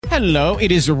Hello,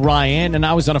 it is Ryan, and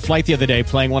I was on a flight the other day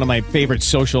playing one of my favorite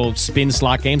social spin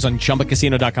slot games on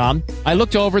ChumbaCasino.com. I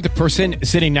looked over at the person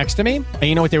sitting next to me, and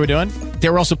you know what they were doing? They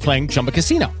were also playing Chumba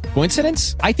Casino.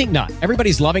 Coincidence? I think not.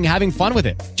 Everybody's loving having fun with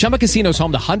it. Chumba Casino is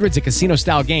home to hundreds of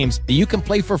casino-style games that you can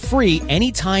play for free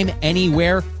anytime,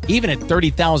 anywhere, even at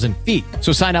 30,000 feet.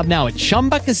 So sign up now at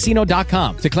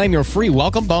ChumbaCasino.com to claim your free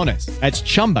welcome bonus. That's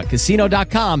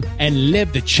ChumbaCasino.com and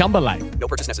live the Chumba life. No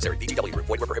purchase necessary. VGW. Void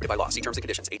where prohibited by law. See terms and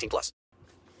conditions. 18+.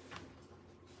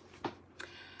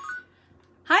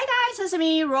 Hi guys, this is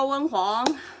me, Ruowen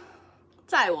Huang.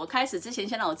 在我开始之前，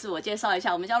先让我自我介绍一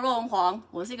下，我们叫Ruowen Huang，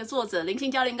我是一个作者、灵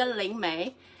性教练跟灵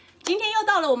媒。今天又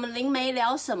到了我们灵媒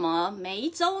聊什么？每一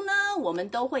周呢，我们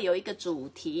都会有一个主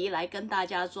题来跟大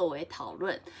家作为讨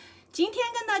论。今天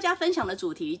跟大家分享的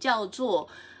主题叫做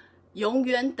“永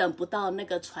远等不到那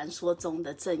个传说中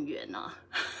的正缘”啊。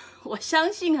我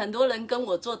相信很多人跟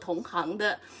我做同行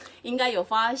的，应该有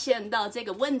发现到这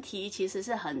个问题，其实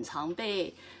是很常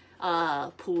被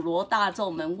普罗大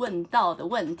众们问到的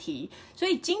问题。所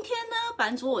以今天呢，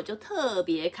版主我就特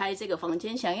别开这个房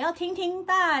间，想要听听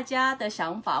大家的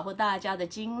想法或大家的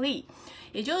经历。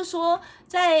也就是说，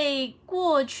在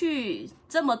过去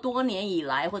这么多年以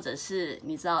来，或者是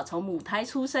你知道从母胎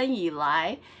出生以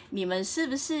来，你们是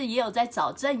不是也有在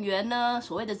找正缘呢？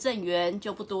所谓的正缘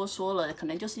就不多说了，可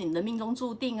能就是你们的命中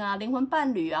注定啊、灵魂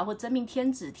伴侣啊，或真命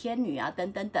天子天女啊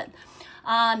等等等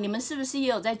啊。你们是不是也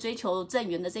有在追求正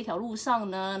缘的这条路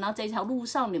上呢？然后这条路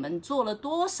上你们做了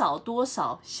多少，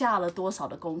下了多少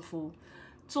的功夫，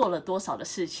做了多少的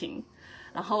事情？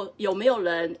然后有没有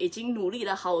人已经努力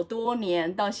了好多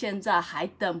年，到现在还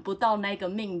等不到那个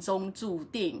命中注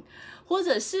定？或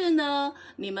者是呢，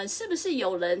你们是不是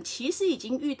有人其实已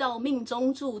经遇到命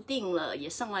中注定了，也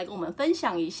上来跟我们分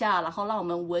享一下，然后让我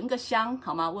们闻个香，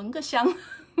好吗？闻个香，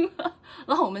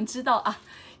让我们知道啊，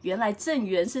原来正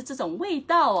缘是这种味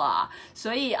道啊。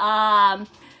所以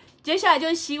接下来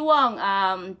就希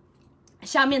望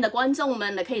下面的观众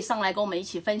们呢，可以上来跟我们一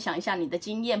起分享一下你的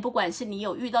经验，不管是你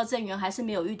有遇到正缘还是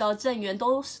没有遇到正缘，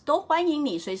都欢迎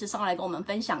你随时上来跟我们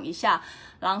分享一下。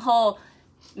然后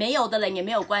没有的人也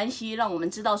没有关系，让我们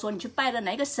知道说你去拜了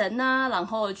哪一个神啊，然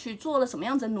后去做了什么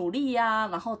样子的努力啊，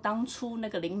然后当初那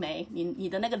个灵媒，你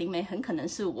的那个灵媒很可能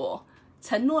是我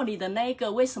承诺你的那一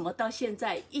个，为什么到现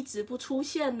在一直不出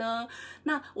现呢？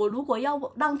那我如果要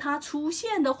让它出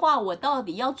现的话，我到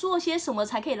底要做些什么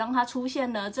才可以让它出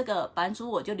现呢？这个版主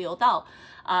我就留到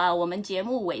我们节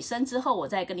目尾声之后，我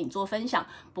再跟你做分享。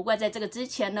不过在这个之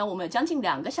前呢，我们有将近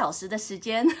2个小时的时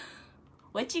间，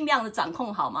我会尽量的掌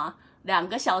控好吗？2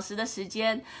个小时的时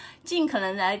间，尽可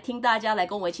能来听大家来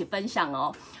跟我一起分享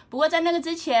哦。不过在那个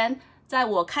之前，在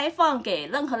我开放给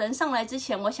任何人上来之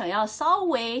前，我想要稍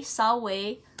微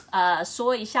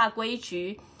说一下规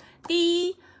矩。第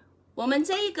一，我们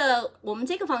这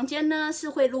个房间呢是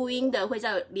会录音的，会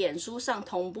在脸书上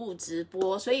同步直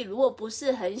播，所以如果不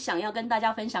是很想要跟大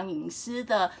家分享隐私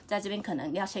的，在这边可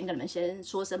能要先跟你们先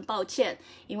说声抱歉，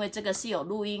因为这个是有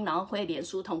录音，然后会脸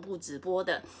书同步直播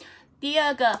的。第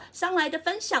二个，上来的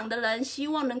分享的人希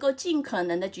望能够尽可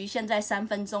能的局限在3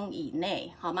分钟以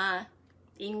内，好吗？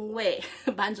因为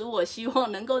版主我希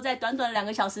望能够在短短2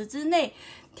个小时之内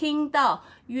听到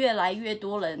越来越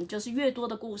多人，就是越多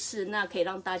的故事，那可以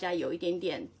让大家有一点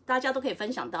点，大家都可以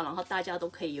分享到，然后大家都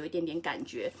可以有一点点感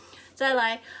觉。再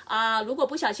来如果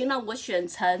不小心让我选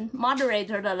成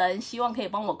moderator 的人，希望可以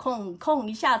帮我控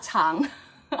一下场。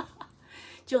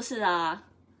就是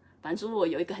版主我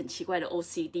有一个很奇怪的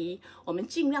OCD， 我们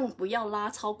尽量不要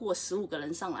拉超过15个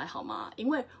人上来好吗？因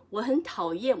为我很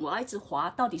讨厌我要一直滑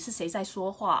到底是谁在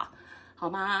说话，好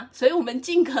吗？所以我们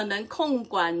尽可能控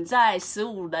管在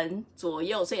15人左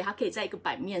右，所以它可以在一个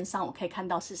版面上我可以看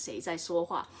到是谁在说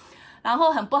话。然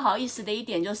后很不好意思的一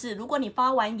点就是，如果你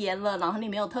发完言了，然后你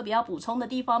没有特别要补充的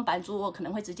地方，版主我可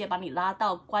能会直接把你拉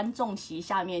到观众席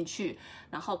下面去，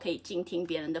然后可以静听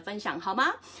别人的分享，好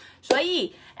吗？所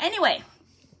以 anyway，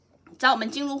在我们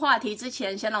进入话题之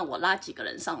前，先让我拉几个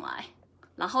人上来，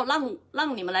然后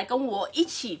让你们来跟我一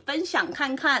起分享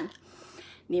看看，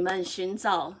你们寻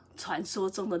找传说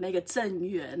中的那个正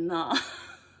缘呢，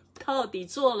到底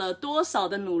做了多少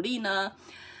的努力呢？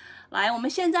来，我们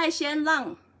现在先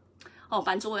让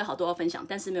版主我有好多要分享，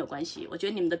但是没有关系，我觉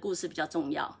得你们的故事比较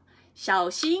重要。小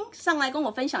新上来跟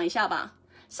我分享一下吧。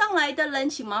上来的人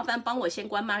请麻烦帮我先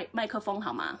关麦克风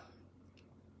好吗？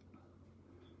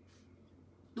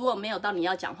如果没有到你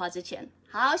要讲话之前，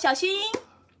好，小新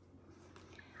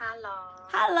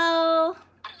 ，Hello，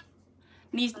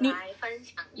 你来分享一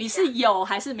下，你是有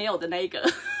还是没有的那一个？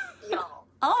有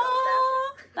哦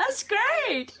，That's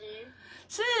great，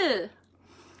 是，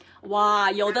哇，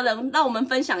有的人让我们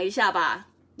分享一下吧。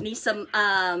你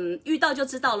遇到就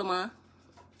知道了吗？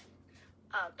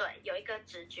对，有一个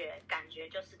直觉感觉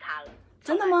就是他了。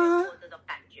真的吗？这种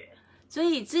感觉。所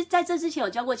以在这之前有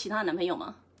交过其他男朋友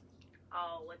吗？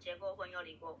我结过婚又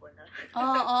离过婚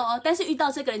了。但是遇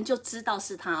到这个人就知道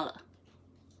是他了。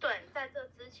对，在这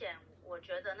之前，我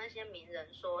觉得那些名人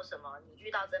说什么你遇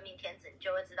到真命天子，你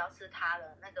就会知道是他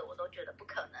了，那个我都觉得不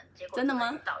可能。结果真的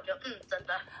吗？遇到就真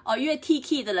的。越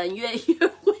TK 的人越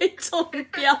会中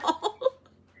标。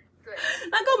对，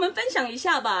那跟我们分享一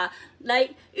下吧。来，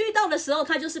遇到的时候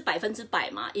他就是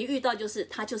100%嘛，一遇到就是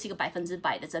他就是一个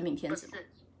100%的真命天子吗？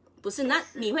不是，那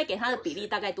你会给他的比例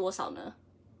大概多少呢？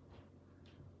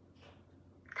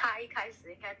他一开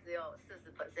始应该只有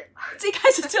40%吧。一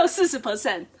开始只有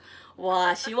40%，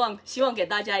哇！希望给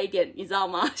大家一点，你知道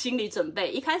吗？心理准备，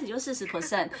一开始就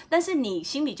40%，但是你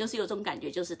心里就是有种感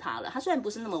觉，就是他了。他虽然不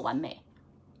是那么完美，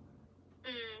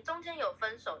中间有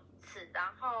分手一次，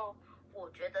然后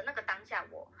我觉得那个当下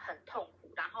我很痛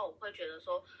苦，然后我会觉得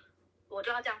说，我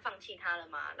就要这样放弃他了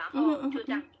吗？然后就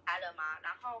这样离开了吗？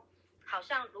然后好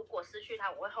像如果失去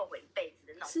他，我会后悔一辈子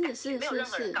的那种感觉。没有任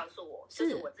何人告诉我，就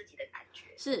是我自己的感觉。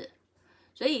是，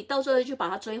所以到最后就把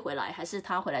他追回来，还是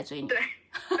他回来追你？对，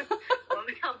我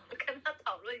们要跟他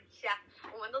讨论一下，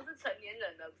我们都是成年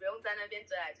人了，不用在那边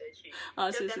追来追去。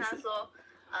就跟他说，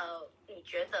你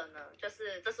觉得呢？就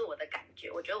是这是我的感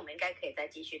觉，我觉得我们应该可以再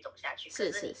继续走下去。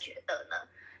可是你觉得呢？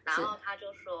然后他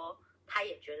就说，他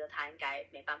也觉得他应该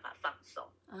没办法放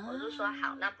手。我就说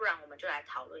好，那不然我们就来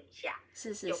讨论一下，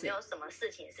有没有什么事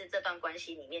情是这段关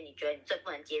系里面你觉得你最不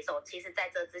能接受？其实在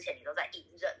这之前你都在隐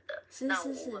忍的。那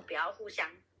我们不要互相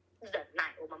忍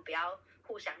耐，我们不要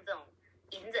互相这种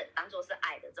隐忍当做是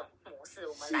爱的这种模式，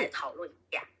我们来讨论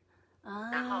一下。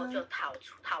然后就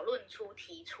讨论出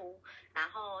提出，然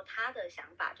后他的想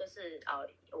法就是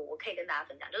我可以跟大家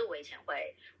分享，就是我以前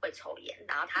会抽烟，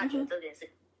然后他觉得这件事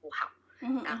不好，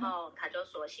然后他就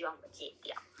说希望我戒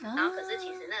掉，然后可是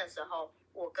其实那个时候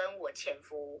我跟我前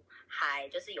夫还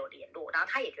就是有联络，然后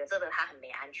他也觉得这个他很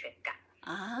没安全感，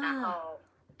然后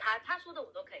他说的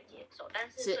我都可以接受，但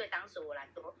是对当时我来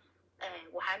说，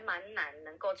我还蛮难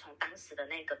能够从当时的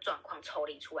那个状况抽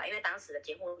离出来，因为当时的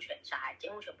监护权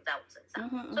不在我身上，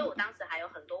所以我当时还有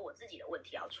很多我自己的问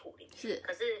题要处理。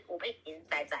可是我们已经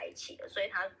在一起了，所以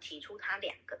他提出他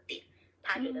2个点，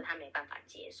他觉得他没办法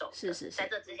接受。在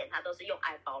这之前他都是用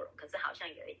爱包容，可是好像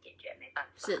有一点觉得没办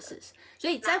法。所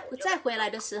以再回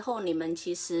来的时候，你们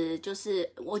其实就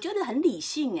是我觉得很理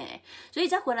性所以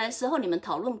在回来的时候，你们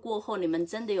讨论过后，你们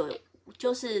真的有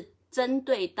就是针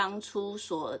对当初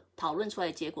所讨论出来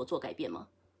的结果做改变吗？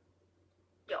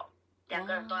有，2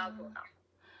个人都要做到，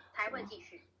才会继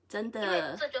续。真的，因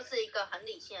为这就是一个很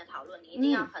理性的讨论，你一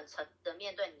定要很诚实的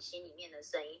面对你心里面的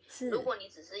声音。如果你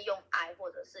只是用爱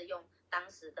或者是用当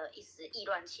时的一时意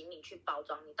乱情迷去包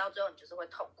装，你到最后你就是会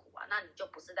痛苦啊，那你就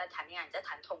不是在谈恋爱，你在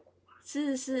谈痛苦啊。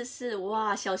是，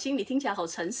哇，小心你听起来好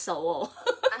成熟哦。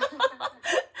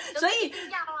所以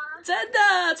真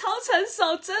的超成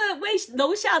熟，真的为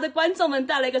楼下的观众们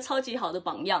带来一个超级好的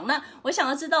榜样。那我想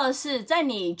要知道的是，在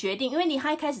你决定，因为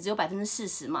他一开始只有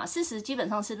40%嘛，40%基本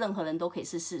上是任何人都可以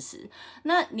是40%。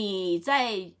那你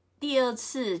在第2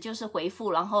次就是回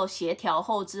复，然后协调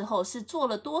后之后，是做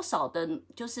了多少的，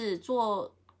就是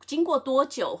经过多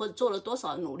久或者做了多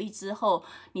少的努力之后，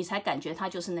你才感觉他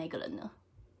就是那个人呢？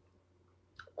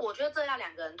我觉得这要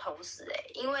2个人同时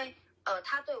因为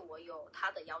他对我有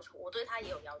他的要求，我对他也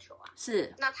有要求啊。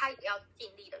那他也要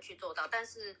尽力的去做到，但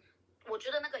是我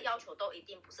觉得那个要求都一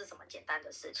定不是什么简单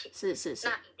的事情。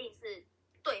那一定是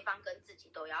对方跟自己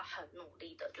都要很努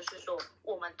力的，就是说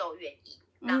我们都愿意，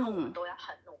然后我们都要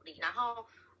很努力。然后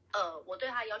我对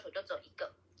他的要求就只有一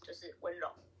个，就是温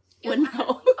柔。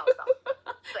暴躁，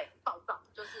对，暴躁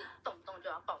就是动不动就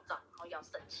要暴躁，然后要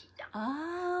生气这样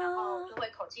然后就会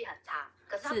口气很差。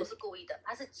可是他不是故意的，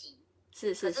他是急。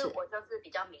可是我就是比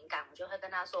较敏感，我就会跟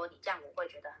他说，你这样我会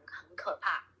觉得很可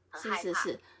怕，很害怕，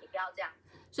你不要这样。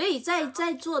所以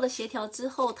在做了协调之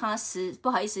后，不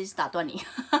好意思打断你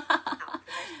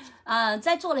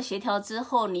在做了协调之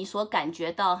后，你所感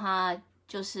觉到他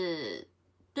就是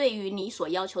对于你所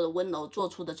要求的温柔做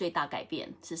出的最大改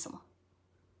变是什么？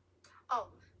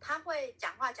他会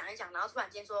讲话讲一讲，然后突然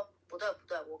间说不对，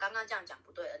我刚刚这样讲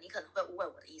不对了，你可能会误会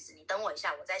我的意思，你等我一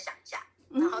下，我再想一下。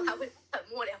然后他会沉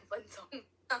默2分钟，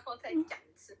然后再讲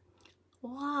一次。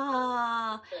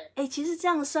哇，其实这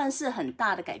样算是很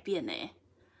大的改变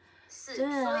所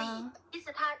以其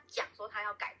实他讲说他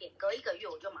要改变，隔1个月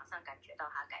我就马上感觉到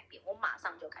他改变，我马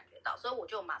上就感觉到，所以我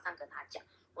就马上跟他讲，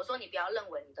我说你不要认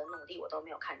为你的努力我都没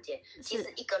有看见，其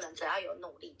实一个人只要有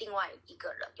努力，另外一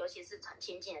个人，尤其是很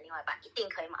亲近的另外一半，一定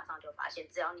可以马上就发现，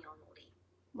只要你有努力。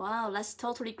Wow, that's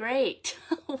totally great!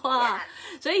 哇，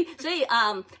所以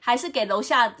还是给楼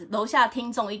下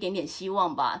听众一点点希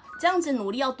望吧。这样子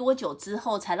努力要多久之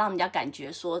后，才让人家感觉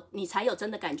说，你才有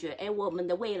真的感觉，我们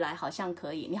的未来好像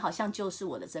可以，你好像就是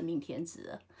我的真命天子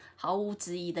了，毫无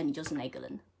质疑的，你就是那个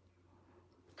人。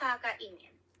大概1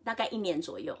年，大概1年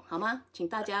左右，好吗？请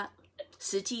大家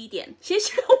实际一点，谢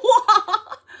谢。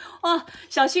哇，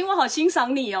小新，我好欣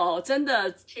赏你哦，真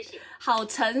的，谢谢，好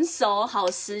成熟，好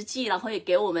实际，然后也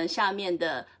给我们下面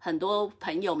的很多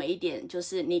朋友们一点，就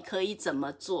是你可以怎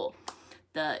么做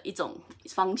的一种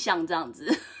方向，这样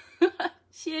子。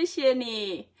谢谢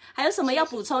你，还有什么要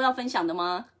补充、要分享的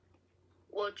吗？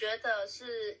我觉得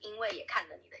是因为也看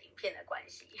了你的影片的关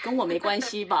系，跟我没关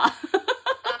系吧？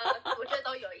我觉得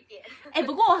都有一点。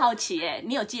不过我好奇，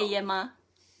你有戒烟吗？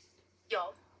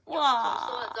有。哇！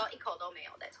说了之后1口都没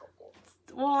有再抽过。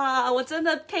哇，我真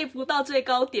的佩服到最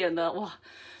高点了！哇，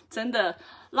真的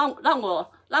让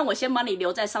我先把你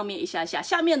留在上面一下下，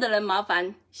下面的人麻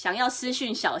烦想要私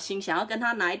讯小新，想要跟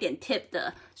他拿一点 tip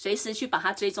的，随时去把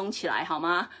他追踪起来好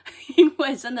吗？因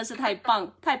为真的是太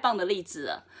棒的例子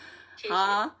了。谢谢，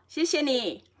好，谢谢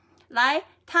你。来，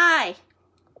泰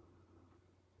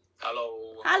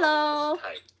 ，Hello，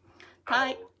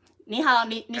 泰，你好，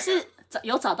你是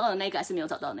有找到的那个还是没有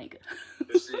找到的那个？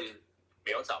就是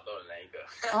没有找到的那一个。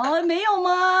哦，没有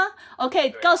吗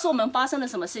 ？OK，告诉我们发生了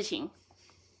什么事情。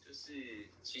就是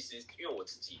其实因为我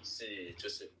自己是就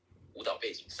是舞蹈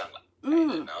背景上来，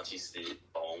然后其实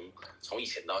从以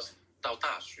前到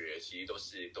大学，其实都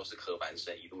是科班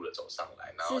生一路的走上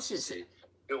来，然后其实因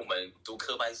为我们读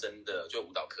科班生的就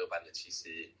舞蹈科班的，其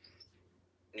实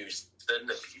女生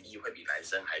的比例会比男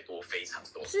生还多非常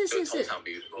多，是，通常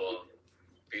比如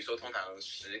说通常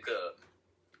10个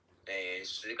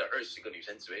20个女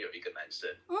生只会有1个男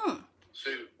生，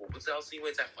所以我不知道是因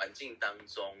为在环境当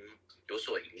中有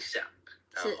所影响，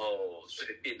然后所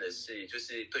以变得是就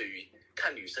是对于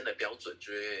看女生的标准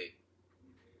就会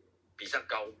比较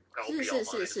高标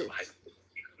嘛，还是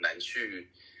很难去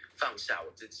放下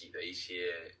我自己的一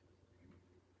些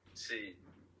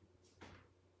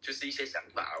就是一些想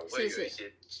法，我会有一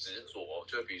些执着，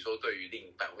就比如说对于另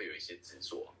一半会有一些执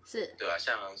着，是对吧？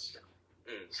像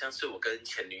是我跟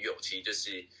前女友，其实就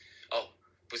是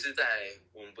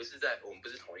我们不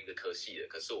是同一个科系的，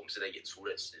可是我们是在演出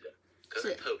认识的。可是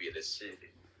很特别的是，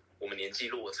我们年纪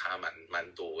落差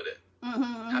蛮多的。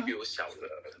他比我小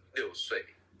了6岁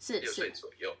，6岁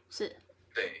左右。是，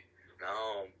对。然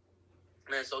后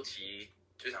那时候其实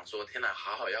就想说，天哪，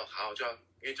好好就要，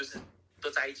因为就是都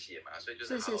在一起了嘛，所以就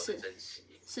是好好的珍惜。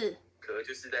是。可是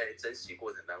就是在珍惜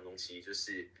过程当中，其实就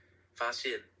是发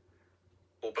现，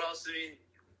我不知道是因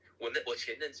为我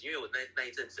前阵子，因为我那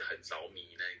一阵子很着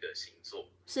迷那个星座，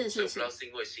所以我不知道是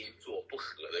因为星座不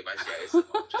合的关系还是什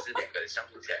么，就是2个人相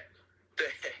处起来，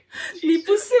对，你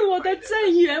不是我的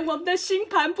正缘，我们的星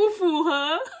盘不符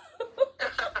合。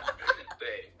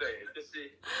对，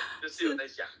就是有在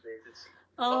想这件事情。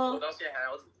我到现在还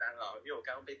好紧张啊，因为我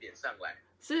刚刚被点上来。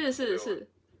是。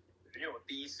因为我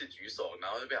第一次举手，然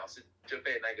后就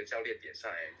被那个教练点上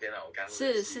来。天哪，我刚刚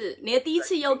是你的第一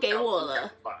次又给我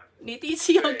了，你第一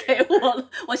次又给我了，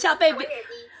我下辈子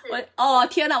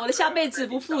天哪，我的下辈子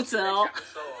不负责哦。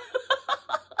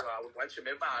对吧？我完全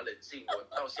没办法冷静，我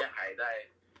到现在还在，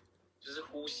就是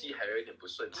呼吸还有一点不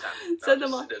顺畅。真的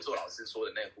吗？试着做老师说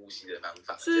的那个呼吸的方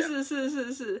法。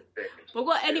是。对。不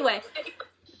过 anyway，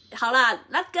 好啦，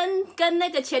那跟那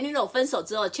个前女友分手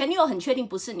之后，前女友很确定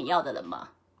不是你要的人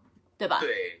吗？对吧？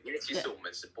对，因为其实我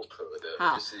们是不合的，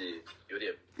就是有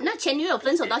点。那前女友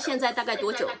分手到现在大概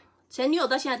多久？前女友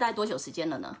到现在大概多久时间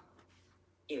了呢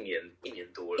？1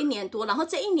年多了。1年多，然后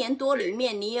这1年多里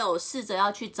面，你有试着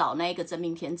要去找那个真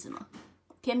命天子吗？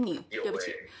天女，对不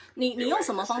起，你用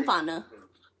什么方法呢？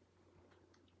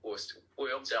我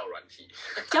用交友软体。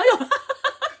交友。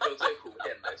就最普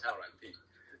遍的交友软体，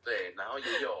对，然后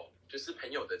也有就是朋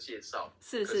友的介绍，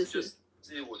是。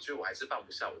我觉得我还是放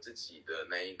不下我自己的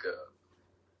那一个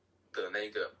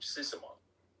是什么？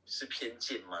是偏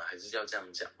见吗？还是要这样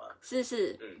讲吗？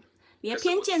是。你的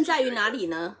偏见在于哪里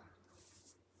呢？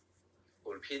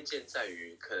我的偏见在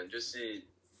于，可能就是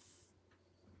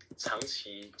长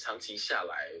期下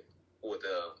来，我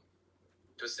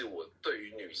对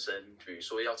于女生，比如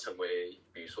说要成为，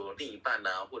比如说另一半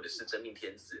啊，或者是真命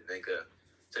天子那个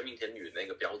真命天女的那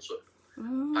个标准，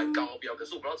蛮高标，可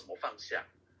是我不知道怎么放下。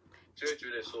就会觉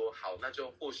得说，好，那就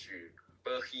或许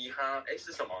没戏哈，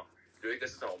是什么？有一个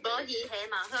是什么？没戏黑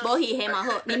马后。没戏黑马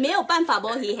后，你没有办法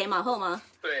没戏黑马后吗？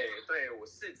对，我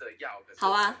试着要，可是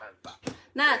好啊，没办法。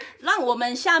那让我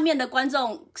们下面的观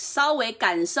众稍微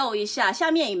感受一下，下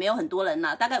面也没有很多人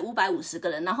啦，大概550个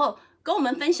人，然后跟我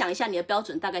们分享一下你的标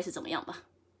准大概是怎么样吧？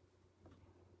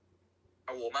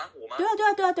我吗？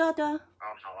对啊。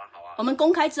好啊。我们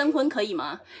公开征婚可以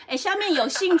吗？下面有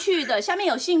兴趣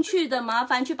的，麻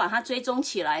烦去把它追踪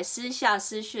起来，私下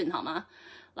私讯好吗？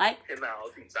来，天哪，好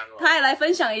紧张哦！他也来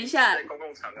分享一下，在公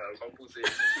共场合公布这件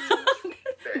事情，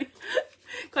对，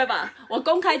快吧，我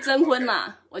公开征婚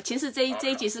啦！我其实这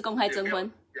一集是公开征婚，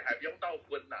也还不用到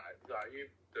婚啦，对吧？因为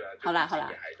对啊，好啦，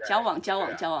交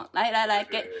往，来，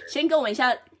先给我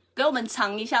们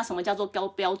尝一下什么叫做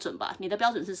标准吧。你的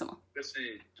标准是什么？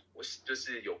就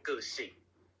是有个性，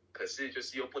可是就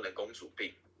是又不能公主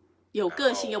病。有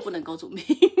个性又不能公主病。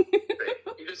对，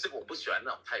因为就是我不喜欢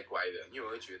那种太乖的，因为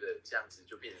我会觉得这样子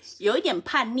就变成有一点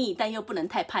叛逆，但又不能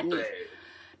太叛逆。对，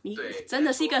你真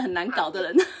的是一个很难搞的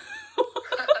人。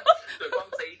对，光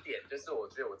这一点就是我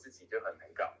觉得我自己就很难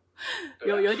搞，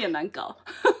有点难搞。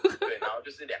对，然后就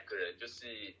是两个人就是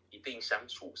一定相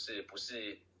处是不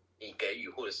是你给予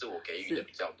或者是我给予的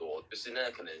比较多，就是那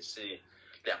可能是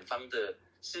两方的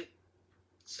是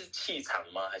气场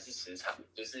吗？还是磁场？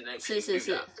就是那个频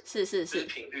率啊，是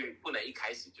频率不能一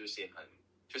开始就先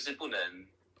就是不能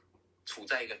处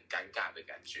在一个尴尬的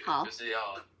感觉，就是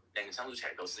要两个相处起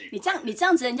来都是你这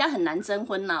样子，人家很难征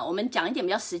婚呐。我们讲一点比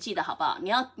较实际的好不好？你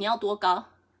要多高？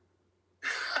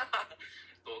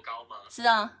多高吗？是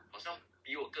啊，好像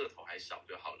比我个头还小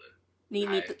就好了。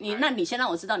那你先让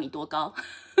我知道你多高。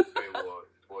对，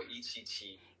我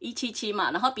177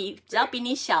嘛，然后只要比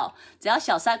你小，只要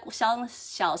小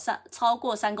3超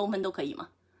过3公分都可以嘛。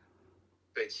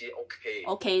对，其实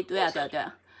OK， 对啊，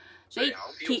所以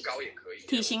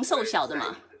体型瘦小的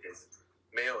嘛。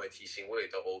没有体型我也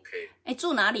都 OK。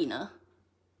住哪里呢？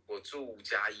我住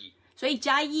嘉义。所以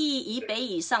嘉义以北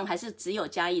以上，还是只有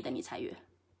嘉义的你才约？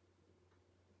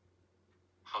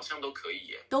好像都可以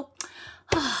耶。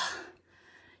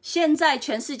现在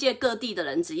全世界各地的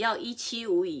人，只要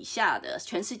175以下的，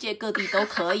全世界各地都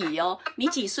可以哦。你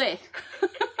几岁？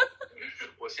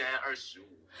我现在25，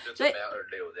就准备要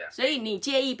26这样。所以你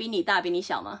介意比你大比你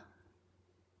小吗？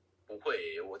不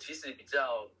会，我其实比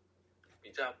较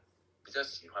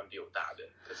喜欢比我大的，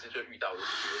可是就遇到都是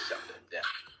比我小的这样。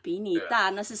比你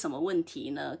大那是什么问题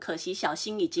呢？可惜小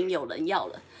新已经有人要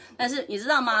了，但是你知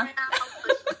道吗？我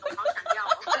好想要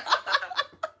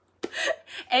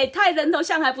他人头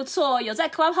像还不错，有在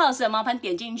Clubhouse 的麻烦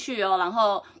点进去哦，然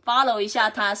后 follow 一下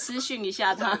他，私讯一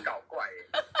下他。搞怪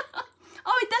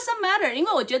it doesn't matter， 因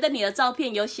为我觉得你的照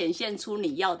片有显现出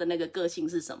你要的那个个性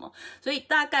是什么，所以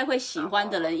大概会喜欢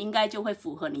的人应该就会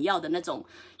符合你要的那种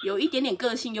有一点点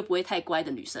个性又不会太乖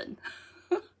的女生。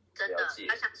真的，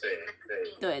他想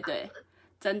对，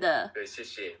真的。对，谢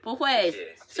谢。不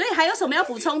会，所以还有什么要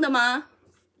补充的吗？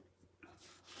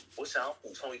我想要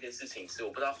补充一件事情是，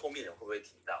我不知道后面人会不会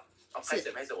提到。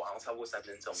拍手，我好像超过3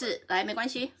分钟了。是，来，没关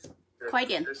系，快一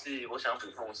点。就是我想要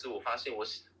补充的是，我发现我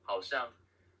好像，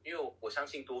因为我相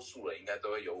信多数人应该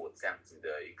都会有我这样子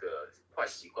的一个坏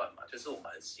习惯嘛，就是我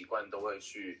们很习惯都会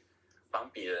去帮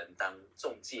别人当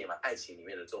中介嘛，爱情里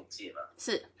面的中介嘛。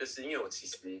是，就是因为我其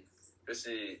实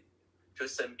就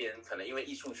身边可能因为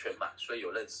艺术圈嘛，所以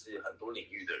有认识很多领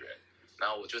域的人，然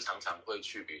后我就常常会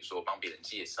去，比如说帮别人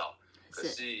介绍。可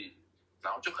是，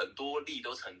然后就很多例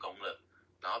都成功了，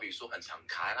然后比如说很常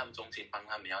卡在他们中间，帮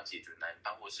他们要解决男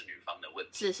方或是女方的问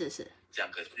题。是，这样。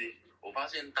可是我发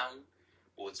现，当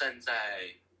我站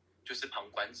在就是旁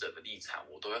观者的立场，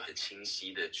我都会很清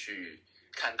晰的去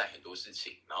看待很多事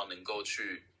情，然后能够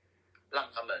去让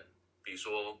他们，比如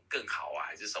说更好啊，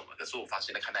还是什么。可是我发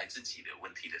现，在看待自己的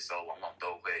问题的时候，往往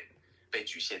都会被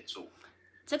局限住。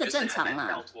这个正常嘛？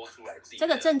跳脱出来自己。这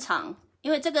个正常。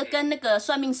因为这个跟那个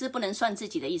算命师不能算自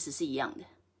己的意思是一样的。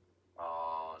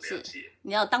了解。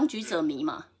你要当局者迷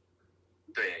嘛。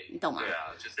对，你懂吗？对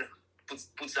啊，就是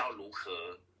不知道如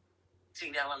何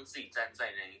尽量让自己站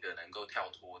在那一个能够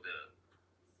跳脱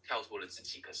的自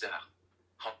己，可是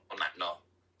好难哦。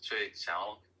所以想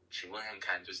要请问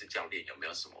看，就是教练有没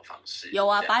有什么方式？有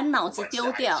啊，把脑子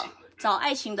丢掉。找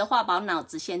爱情的话，把脑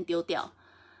子先丢掉。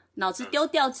脑子丢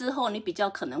掉之后，你比较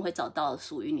可能会找到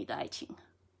属于你的爱情。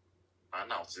把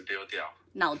脑子丢掉，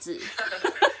脑子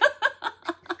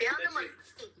不要那么理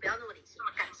性，不要那么理性，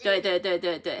感性。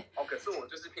对。可是我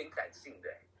就是偏感性的。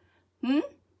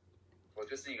我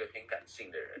就是一个偏感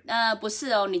性的人。不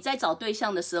是哦，你在找对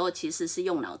象的时候其实是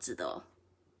用脑子的哦。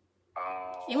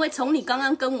因为从你刚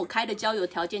刚跟我开的交友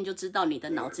条件就知道你的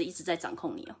脑子一直在掌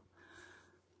控你哦。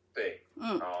对，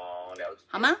了解。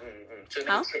好吗？就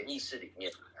那个潜意识里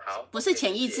面。好，不是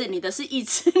潜意识，你的是意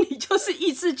志，你就是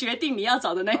意志决定你要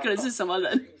找的那个人是什么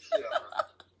人。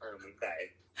明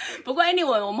白。不过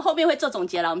anyway， 我们后面会做总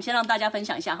结了，我们先让大家分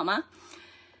享一下好吗？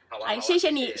好啊。谢谢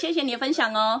你的分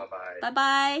享哦。拜拜。拜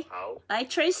拜。好，来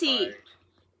Tracy，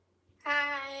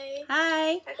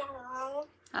 嗨，大家好。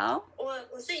好，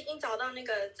我是已经找到那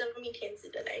个真命天子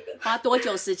的那个。花多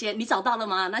久时间？你找到了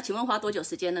吗？那请问花多久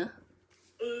时间呢？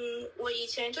我以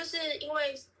前就是因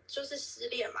为就是失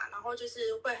恋嘛，然后就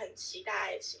是会很期待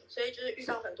爱情，所以就是遇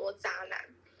到很多渣男，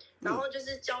然后就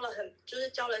是交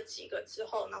了几个之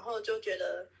后，然后就觉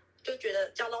得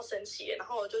交到生气了，然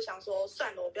后我就想说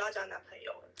算了，我不要交男朋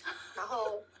友了，然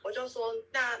后我就说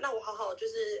那我好好就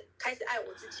是开始爱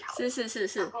我自己好了，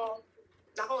是，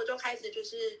然后我就开始就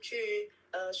是去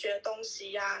学东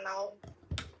西啊，然后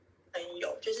朋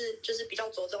友就是比较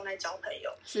着重在交朋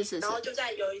友，是，然后就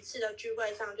在有一次的聚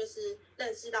会上，就是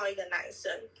认识到一个男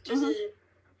生，就是，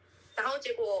然后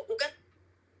结果我跟1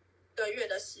个月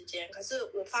的时间，可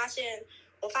是我发现，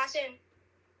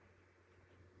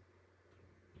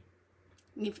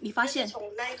你发现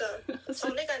从那个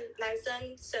男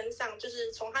生身上，就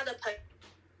是从他的朋友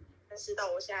认识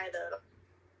到我现在的。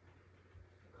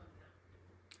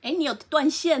你有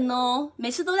断线哦，每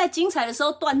次都在精彩的时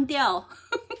候断掉。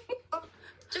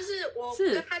就是我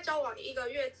跟他交往1个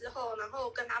月之后，然后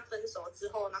跟他分手之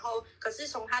后，然后可是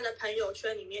从他的朋友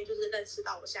圈里面就是认识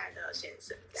到我现在的先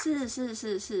生，这样。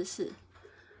是。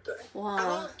对，哇。然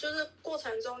后就是过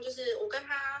程中，就是我跟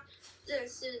他认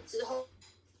识之后，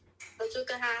我就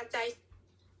跟他在一起，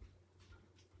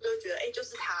就觉得就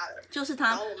是他了，就是他。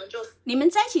然后我们就你们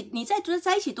在一起，你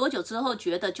在一起多久之后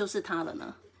觉得就是他了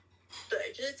呢？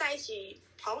对，就是在一起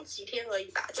好像几天而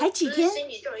已吧，才几天，就是心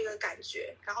里就有一个感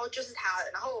觉，然后就是他了，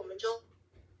然后我们就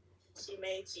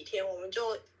没几天，我们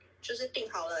就是定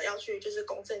好了要去就是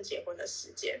公证结婚的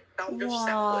时间，然后我们就去闪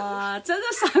婚。哇，真的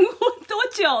闪婚多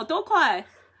久？多快？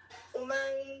我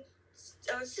们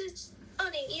是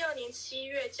2012年7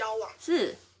月交往，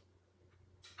是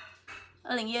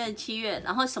2012年7月，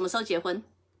然后什么时候结婚？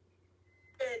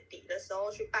月底的时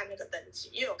候去办那个登记，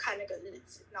因为有看那个日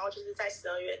子，然后就是在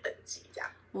12月登记这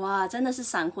样。哇，真的是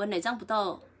闪婚嘞，这样不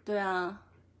到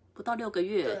6个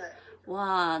月。对。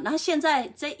哇，然后现在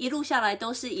这一路下来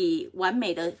都是以完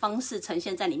美的方式呈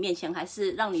现在你面前，还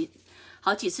是让你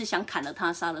好几次想砍了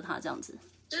他、杀了他这样子？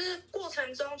就是过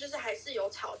程中就是还是有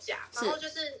吵架，然后就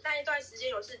是那一段时间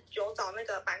有找那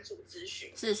个版主咨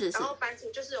询，是，然后版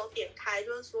主就是有点开，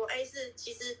就是说，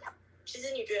其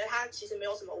实你觉得他其实没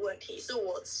有什么问题，是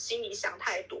我心里想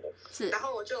太多，是，然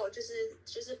后我就是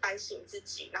反省自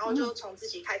己，然后就从自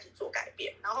己开始做改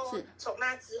变，然后从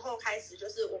那之后开始，就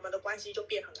是我们的关系就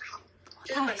变很好，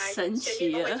就是本来前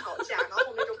面都会吵架，然后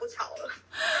后面就不吵了。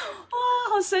哇，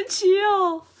好神奇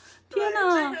哦！天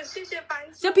哪，谢谢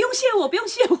班主，就不用谢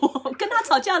我，跟他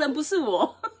吵架的人不是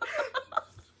我。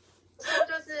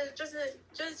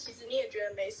就是其实你也觉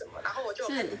得没什么，然后我就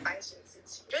开始反省自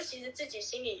己，就其实自己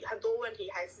心里很多问题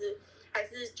还是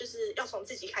就是要从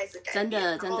自己开始改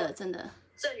变，真的，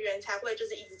正缘才会就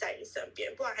是一直在你身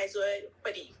边，不然还是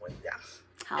会离婚这样。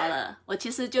好了，我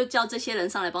其实就叫这些人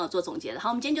上来帮我做总结了。好，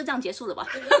我们今天就这样结束了吧。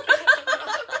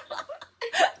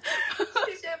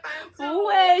谢谢班主，不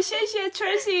会，谢谢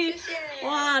Tracy， 谢谢。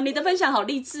哇，你的分享好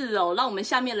励志哦，让我们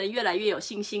下面人越来越有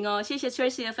信心哦。谢谢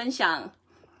Tracy 的分享。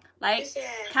来，谢谢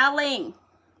Carlin，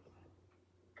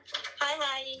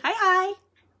 嗨。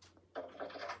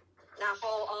然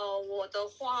后我的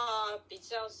话比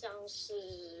较像是，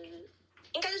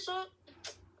应该是说，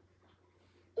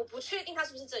我不确定他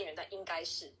是不是正缘，但应该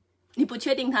是。你不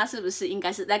确定他是不是？应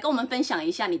该是。来跟我们分享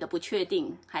一下你的不确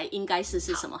定还应该是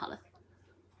什么好了。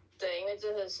对，因为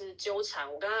真的是纠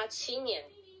缠，我跟他7年，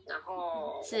然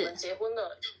后我们结婚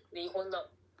了，离婚了。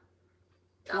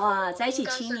哇，在一起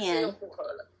7年，又复合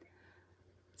了。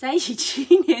在一起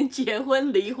7年，结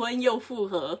婚、离婚又复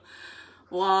合，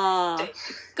哇！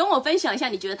跟我分享一下，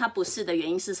你觉得他不是的原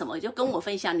因是什么？就跟我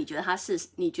分享，你觉得他是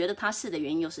的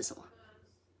原因又是什么？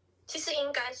其实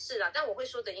应该是啦，但我会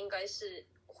说的应该是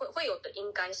会有的，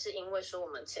应该是因为说我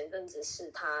们前阵子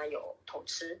是他有偷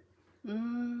吃，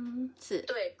是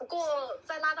对。不过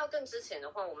在拉到更之前的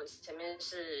话，我们前面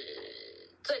是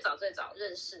最早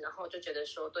认识，然后就觉得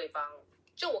说对方，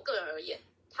就我个人而言。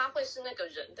他会是那个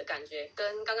人的感觉，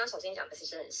跟刚刚小新讲的其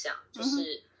实很像，就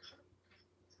是，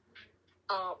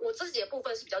我自己的部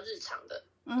分是比较日常的，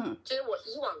就是我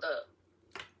以往的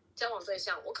交往对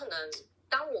象，我可能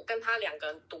当我跟他2个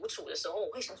人独处的时候，我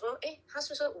会想说，他是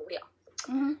不是无聊？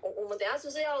我们等一下是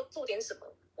不是要做点什么？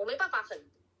我没办法很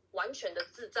完全的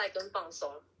自在跟放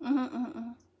松，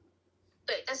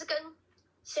对，但是跟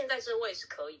现在这位是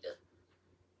可以的。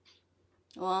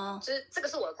哇，就是这个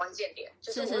是我的关键点，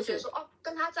就是我会觉得说，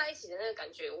跟他在一起的那个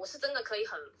感觉，我是真的可以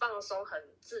很放松、很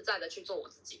自在的去做我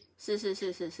自己。是。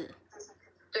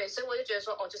对，所以我就觉得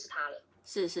说，就是他了。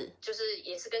是是，就是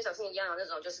也是跟小新一样的那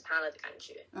种，就是他了的感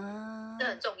觉。这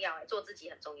很重要做自己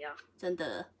很重要，真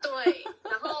的。对，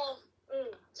然后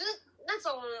就是那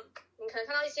种你可能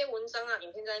看到一些文章啊、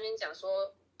影片在那边讲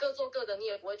说各做各的，你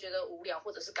也不会觉得无聊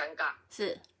或者是尴尬。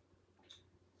是。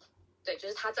对，就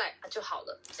是他在就好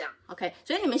了，这样。OK，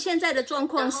 所以你们现在的状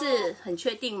况是很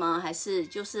确定吗？还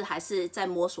是在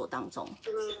摸索当中？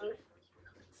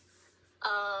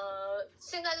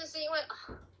现在就是因为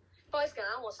不好意思，可能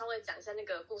让我稍微讲一下那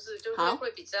个故事，就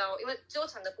会比较，因为纠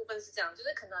缠的部分是这样，就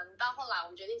是可能到后来我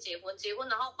们决定结婚，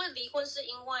然后会离婚，是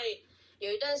因为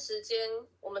有一段时间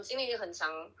我们经历很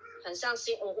长，很像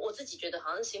我自己觉得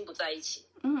好像心不在一起，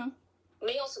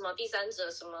没有什么第三者，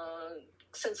什么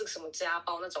甚至什么家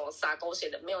暴那种撒狗血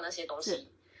的，没有那些东西，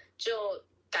就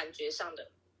感觉上的，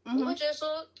你会觉得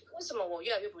说为什么我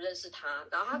越来越不认识他，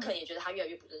然后他可能也觉得他越来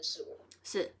越不认识我，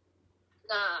是。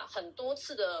那很多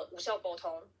次的无效沟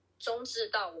通，终至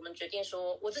到我们决定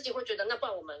说，我自己会觉得，那不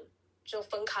然我们就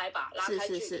分开吧，拉开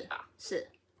距离吧。是，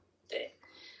对。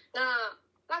那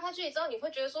拉开距离之后，你会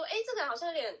觉得说，这个好像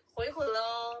有点回魂了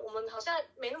哦，我们好像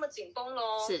没那么紧绷了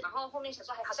哦。然后后面想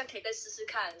说，好像可以再试试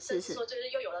看，甚至说就是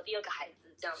又有了第二个孩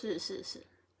子这样子。是。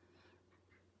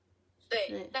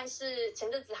对，但是前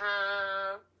阵子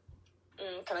他，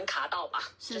可能卡到吧，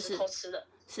就是偷吃了。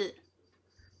是。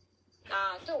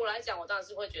那对我来讲，我当然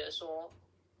是会觉得说，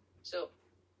就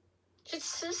去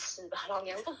吃屎吧，老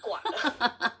娘不管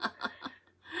了。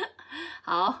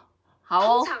好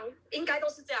哦，通常应该都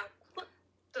是这样，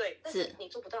对，但是你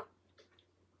做不到。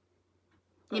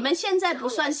你们现在不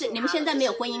算是，你们现在没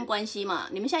有婚姻关系嘛？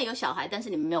你们现在有小孩，但是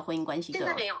你们没有婚姻关系，现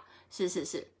在没有。是，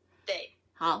对，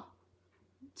好，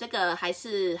这个还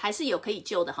是有可以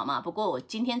救的，好吗？不过我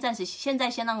今天现在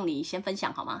先让你先分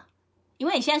享好吗？因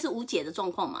为你现在是无解的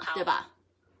状况嘛，对吧？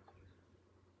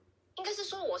应该是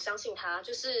说，我相信他，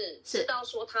就是知道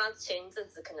说他前一阵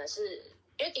子可能是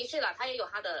因为的确啦，他也有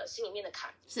他的心里面的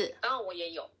坎，是，当然我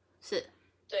也有，是，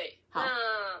对。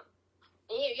那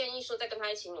你也愿意说再跟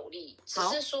他一起努力，只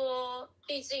是说，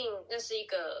毕竟那是一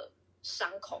个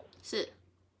伤口，是，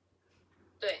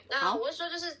对。那我会说，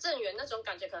就是正缘那种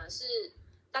感觉，可能是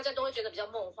大家都会觉得比较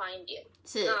梦幻一点。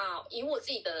是。那以我自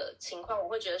己的情况，我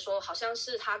会觉得说，好像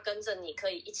是他跟着你可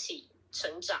以一起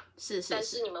成长，是，但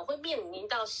是你们会面临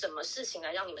到什么事情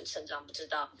来让你们成长，不知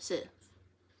道。是。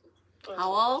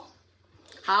好哦，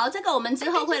好，这个我们之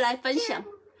后会来分享。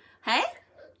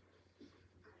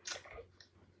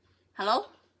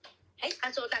Hello，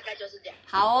 他说大概就是这样。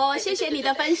好哦，谢谢你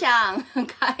的分享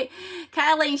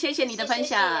，Kylie， 谢谢你的分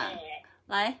享。谢谢。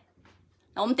来，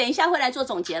我们等一下会来做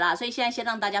总结啦，所以现在先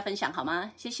让大家分享好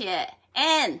吗？谢谢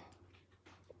Ann。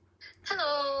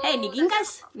Hello。你应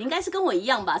该是跟我一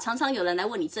样吧？常常有人来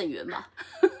问你正缘吧？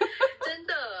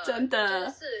真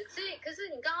的。是，所以可是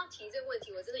你刚刚提这个问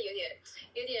题，我真的有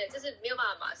点就是没有办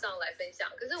法马上来分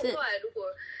享。可是我后来如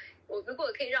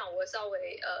果可以让我稍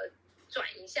微转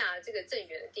一下这个正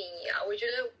缘的定义啊，我觉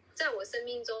得在我生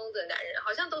命中的男人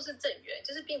好像都是正缘，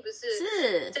就是并不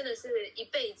是真的是一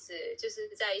辈子就是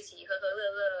在一起和和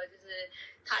乐乐，就是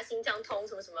他心相通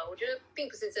什么什么，我觉得并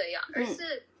不是这样，而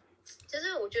是就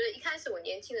是我觉得一开始我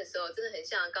年轻的时候真的很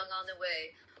像刚刚那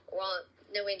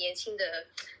位年轻的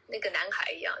那个男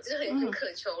孩一样，就是很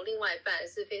渴求另外一半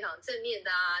是非常正面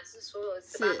的啊，是所有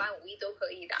18般武艺都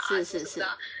可以的啊，是，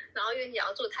然后因为你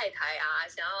要做太太啊，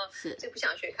想要就不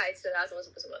想学开车啊，什么什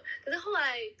么什么。可是后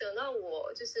来等到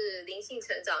我就是灵性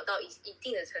成长到一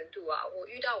定的程度啊，我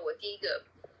遇到我第一个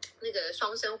那个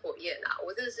双生火焰啊，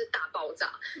我真的是大爆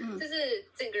炸，就是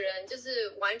整个人就是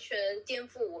完全颠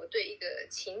覆我对一个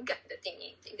情感的定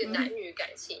义，一个男女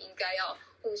感情应该要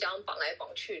互相绑来绑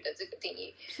去的这个定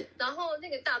义。然后那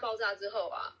个大爆炸之后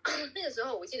啊，那个时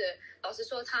候我记得老师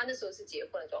说他那时候是结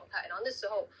婚的状态，然后那时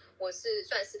候我是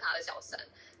算是他的小三，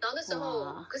然后那时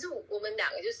候可是我们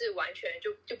两个就是完全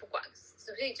就不管，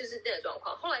所以就是那个状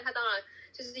况。后来他当然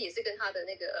就是也是跟他的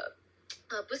那个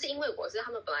不是因为我，是他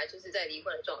们本来就是在离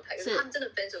婚的状态，可是他们真的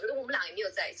分手，可是我们俩也没有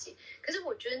在一起。可是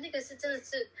我觉得那个是真的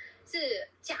是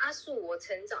加速我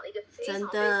成长的一个非常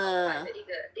非常快的一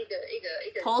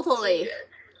个 totally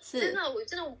真的，我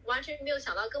真的完全没有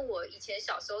想到，跟我以前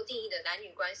小时候定义的男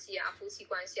女关系啊、夫妻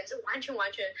关系啊，是完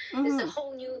全就是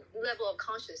whole new level of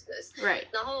consciousness。Right。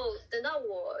然后等到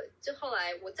我就后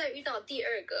来我再遇到第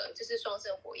二个就是双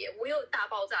生火焰，我又大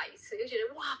爆炸一次，就觉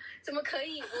得哇，怎么可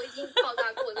以？我已经爆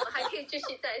炸过，怎么还可以继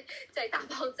续再大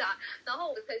爆炸？然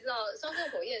后我才知道，双生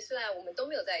火焰虽然我们都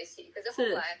没有在一起，可是后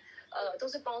来都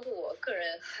是帮助我个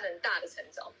人很大的成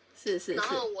长。是。然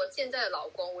后我现在的老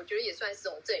公，我觉得也算是这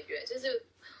种正缘，就是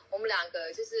我们两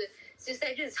个就是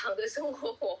在日常的生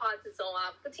活火花之中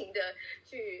啊，不停的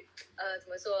去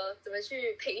怎么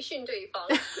去培训对方，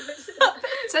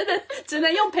真的只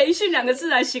能用培训2个字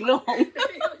来形容。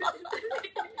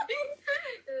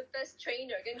best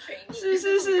trainer 跟 trainee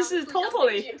是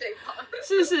totally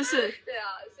是对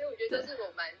啊，所以我觉得这是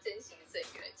我蛮珍惜的正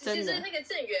缘。其实那个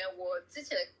正缘我之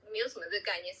前没有什么这个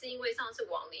概念，是因为上次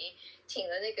网林请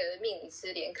了那个命理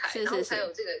师连凯，然后才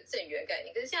有这个正缘概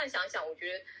念。可是现在想想，我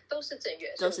觉得都是正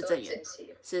缘，都是正缘，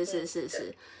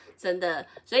是真的。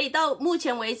所以到目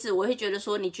前为止，我会觉得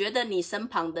说，你觉得你身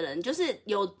旁的人，就是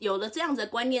有了这样子的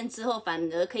观念之后，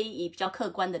反而可以以比较客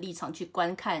观的立场去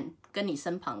观看跟你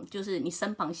身旁，就是你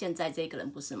身旁现在这个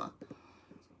人，不是吗？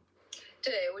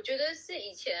对，我觉得是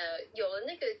以前有了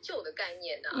那个旧的概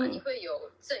念啊，你会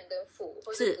有正跟负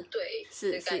或是不对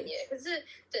的概念。可是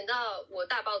等到我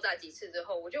大爆炸几次之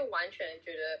后，我就完全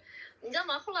觉得，你知道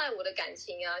吗？后来我的感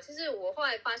情啊，其实我后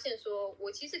来发现说，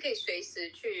我其实可以随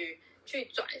时去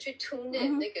转去 tune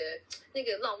in 那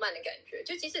个浪漫的感觉，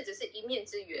就即使只是一面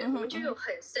之缘，我们就有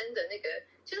很深的那个，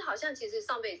就是好像其实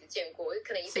上辈子见过，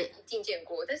可能一定见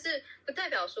过，但是不代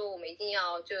表说我们一定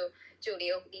要就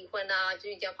离婚啊，就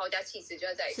一定要抛家弃子就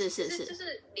要在一起，就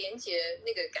是连结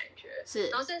那个感觉。是，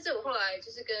然后甚至我后来就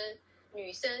是跟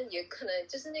女生也可能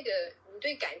就是那个你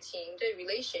对感情、对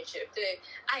relationship、对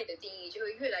爱的定义就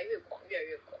会越来越广，越来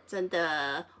越广。真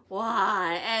的。哇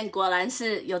，Ann 果然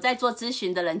是有在做咨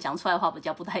询的人，讲出来的话比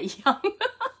较不太一样。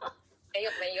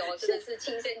没有，真的是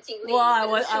亲身经历。哇，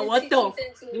我懂，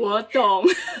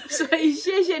所以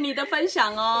谢谢你的分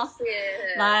享哦。谢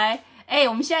谢。来，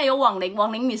我们现在有网铃，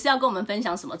你是要跟我们分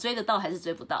享什么？追得到还是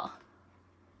追不到？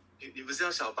你不是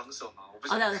要小帮手吗？我不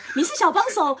是。你是小帮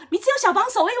手，你只有小帮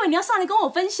手，我以为你要上来跟我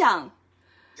分享。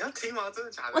你要听吗？真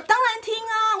的假的？我当然听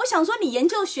啊！我想说，你研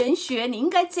究玄学，你应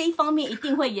该这一方面一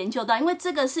定会研究到，因为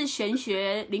这个是玄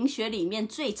学、灵学里面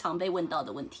最常被问到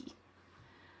的问题。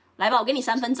来吧，我给你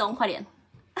3分钟，快点。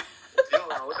不要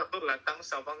啦，我想来当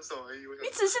小帮手而已。你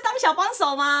只是当小帮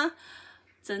手吗？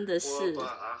真的是。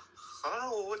好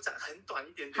了，我讲很短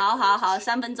一点点。好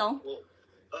，3分钟。我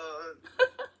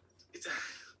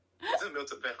真的没有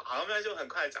准备好。好，那就很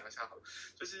快讲一下好了。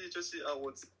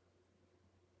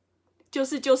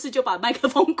就把麦克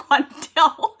风关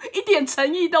掉，一点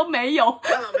诚意都没有。没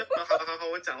有，好，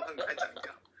我讲，我很快讲一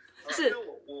下。是，因为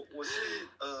我是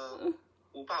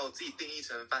我把我自己定义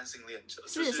成泛性恋者，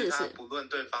就是他不论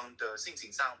对方的性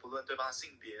倾向，不论对方的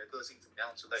性别、个性怎么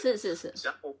样之类的，是，只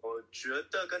要我觉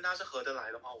得跟他是合得来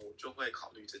的话，我就会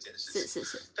考虑这件事情。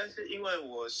是。但是因为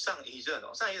我上一任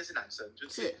是男生，就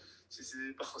是其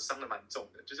实把我伤得蛮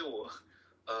重的，就是我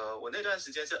那段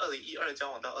时间是2012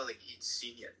交往到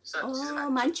2017年，其实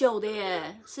蛮久的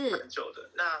耶，是蛮久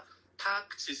的。那他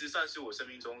其实算是我生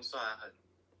命中算很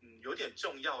有点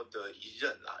重要的一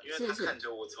任啦，因为他看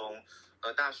着我从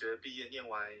大学毕业念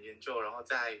完研究，然后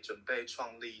再准备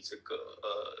创立这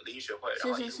个灵医学会，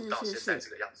然后一路到现在这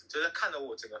个样子，就是看了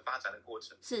我整个发展的过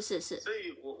程。是。所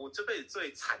以我这辈子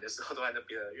最惨的时候都在那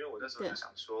边了，因为我那时候就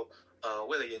想说，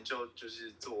为了研究就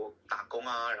是做打工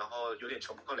啊，然后有点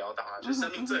穷困潦倒啊，就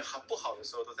生命最不好的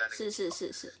时候都在那个地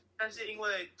方。是。但是因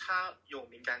为他有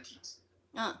敏感体质，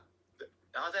对，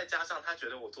然后再加上他觉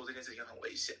得我做这件事情很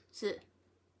危险，是。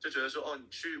就觉得说你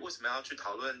为什么要去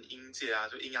讨论阴界啊，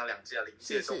就阴阳两界啊、灵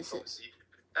界这种东西？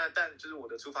但就是我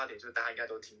的出发点就是大家应该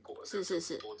都听过，是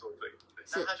多做对。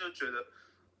那他就觉得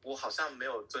我好像没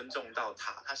有尊重到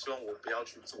他希望我不要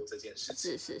去做这件事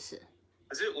情。是。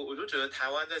可是我就觉得台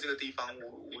湾在这个地方，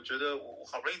我觉得我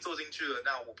好不容易做进去了，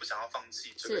那我不想要放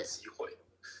弃这个机会。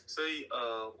所以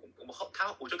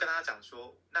我就跟他讲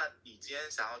说，那你今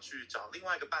天想要去找另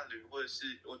外一个伴侣，或者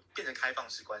是我变成开放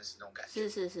式关系那种感觉。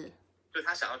是。就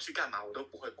他想要去干嘛，我都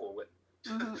不会过问。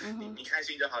你开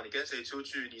心就好，你跟谁出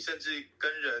去，你甚至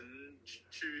跟人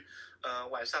去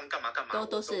晚上干嘛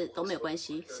都没有关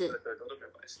系。是，对，都没有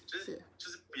关系。就是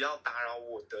不要打扰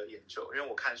我的研究，因为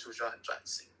我看书需要很专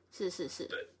心。是。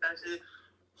对，但是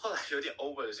后来有点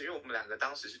over 的是，因为我们两个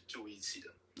当时是住一起的。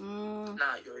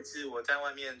那有一次我在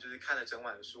外面就是看了整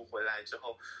晚的书回来之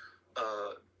后，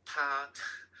他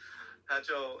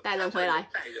就带人回来，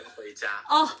带人回家。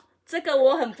这个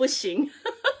我很不行，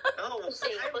然后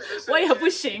我也不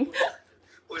行，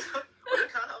我就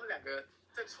看到他们两个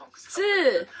在床上。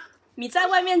是，你在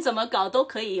外面怎么搞都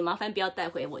可以，麻烦不要带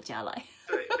回我家来。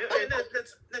对，因为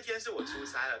那天是我出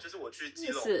差了，就是我去基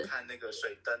隆看那个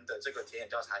水灯的这个田野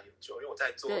调查研究，因为我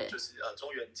在做就是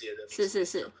中元节的。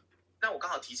是。那我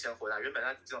刚好提前回来，原本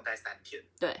在基隆待3天。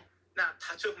对。那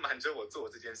他就瞒着我做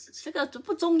这件事情。这个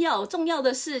不重要，重要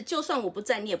的是，就算我不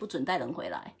在，你也不准带人回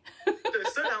来。对，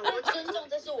虽然我尊重，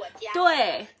这是我家。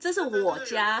对，这是我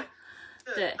家。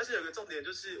对，而且有个重点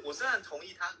就是，我虽然同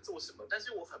意他做什么，但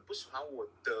是我很不喜欢我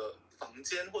的房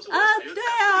间，或者我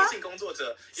当性工作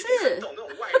者一定很懂那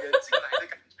种外人进来的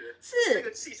感觉，是那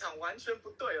个气场完全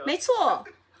不对了。没错。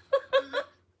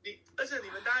而且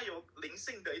你们大家有灵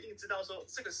性的，一定知道说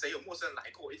这个谁有陌生人来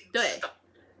过，一定知道。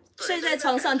睡在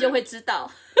床上就会知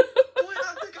道。对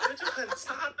啊，那感觉就很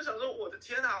差。就想说，我的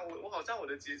天啊，我好像我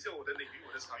的节奏、我的领域、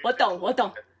我的场域。我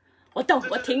懂，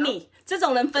我挺你。这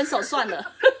种人分手算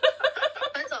了。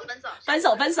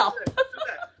分手。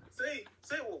对，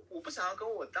所以我不想要跟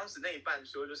我当时那一半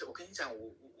说，就是我跟你讲，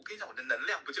我的能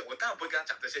量不见，我当然不会跟他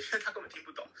讲这些，因为他根本听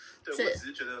不懂。对，我只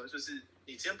是觉得，就是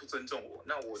你今天不尊重我，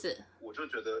那我就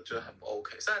觉得很不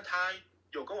OK。虽然他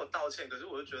有跟我道歉，可是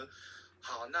我就觉得，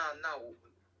好，那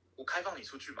我开放你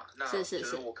出去嘛，那我觉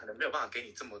得我可能没有办法给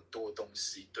你这么多东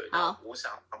西，对，那我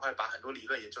想赶快把很多理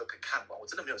论研究给看完，我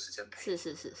真的没有时间陪。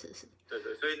是，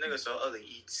对，所以那个时候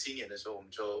2017年的时候，我们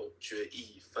就决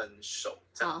议分手，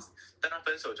这样子。但他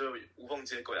分手就无缝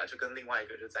接轨了，就跟另外一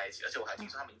个人就在一起，而且我还听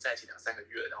说他们在一起2-3个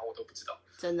月，然后我都不知道。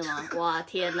真的吗？哇，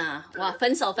天哪！哇，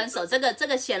分手，这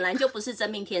个显然就不是真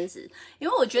命天子，因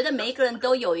为我觉得每一个人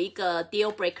都有一个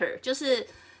deal breaker， 就是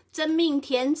真命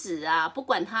天子啊，不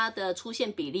管他的出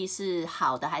现比例是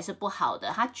好的还是不好的，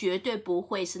他绝对不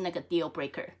会是那个 deal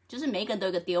breaker， 就是每一个人都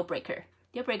有一个 deal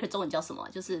breaker。deal breaker 中文叫什么？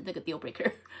就是那个 deal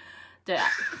breaker。对啊，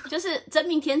就是真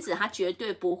命天子，他绝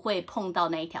对不会碰到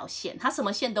那一条线，他什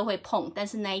么线都会碰，但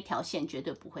是那一条线绝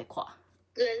对不会跨。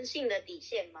人性的底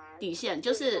线吗？底线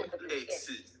就是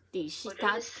底线，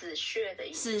它死穴的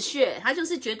意思。死穴，他就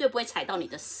是绝对不会踩到你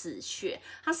的死穴，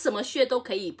他什么穴都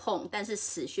可以碰，但是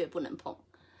死穴不能碰。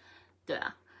对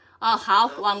啊，好，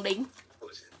网龄。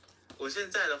我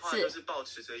现在的话就是抱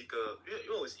持着一个，因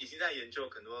为我已经在研究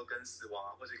很多跟死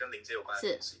亡或者跟灵界有关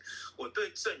的东西。我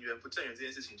对正缘不正缘这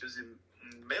件事情，就是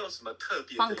没有什么特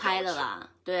别的放开了啦。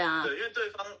对啊，对，因为对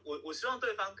方，我希望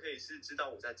对方可以是知道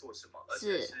我在做什么，而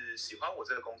且是喜欢我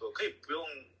这个工作，可以不用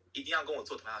一定要跟我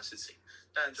做同样的事情，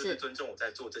但就是尊重我在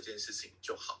做这件事情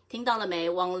就好。听到了没？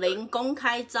网龄公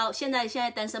开招，现在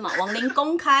单身嘛，网龄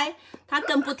公开，他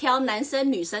更不挑，男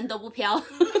生女生都不挑。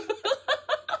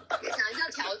讲一下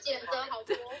条件，真好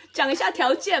多。讲一下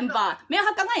条件吧，没有，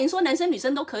他刚刚已经说男生女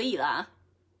生都可以啦。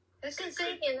更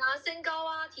深一点啊，身高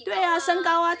啊，体重啊。对啊，身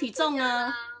高啊，体重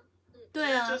啊。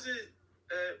对啊。就是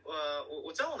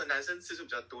我交往的男生次数比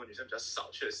较多，女生比较少，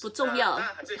确实不重要。当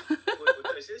然还是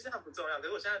我其实现在不重要，可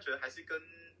是我现在觉得还是因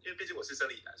为毕竟我是生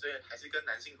理男，所以还是跟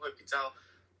男性会比较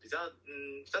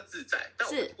自在，但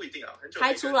我不一定啊。很久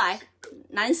开出来，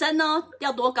男生呢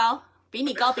要多高？比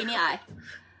你高，比你矮。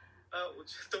我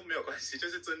觉得都没有关系，就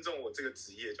是尊重我这个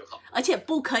职业就好。而且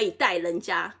不可以带人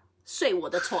家睡我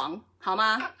的床，好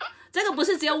吗？这个不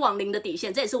是只有网龄的底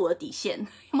线，这也是我的底线。有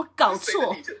没有搞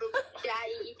错？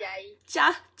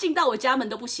加进到我家门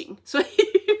都不行，所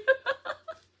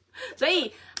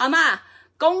以好吗？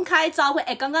公开招会，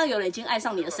刚刚有人已经爱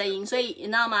上你的声音，所以你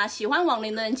知道吗？喜欢网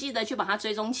龄的人记得去把它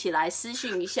追踪起来，私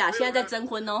讯一下。现在在征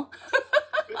婚哦。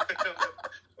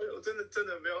我真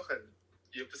的没有很。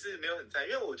也不是没有很在意，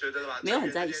因为我觉得嘛，没有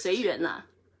很在意，随缘啦，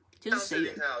就是随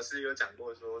缘。林凯老师有讲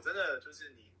过说，真的就是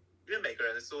你，因为每个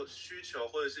人的需求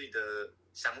或者是你的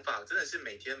想法，真的是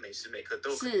每天每时每刻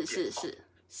都有可能变化。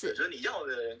是，就是你要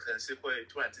的人可能是会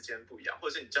突然之间不一样，或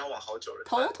者是你交往好久了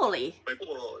 ，totally 回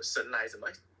过神来，什么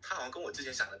他好像跟我之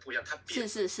前想的不一样，他变。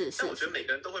是。但我觉得每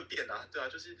个人都会变啊，对啊，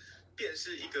就是变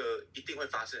是一个一定会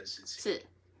发生的事情。是。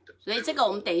所以这个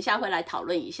我们等一下会来讨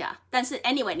论一下，但是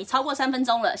anyway 你超过3分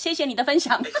钟了，谢谢你的分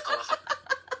享。好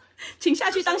请下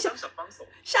去当小帮手。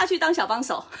下去当小帮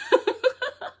手。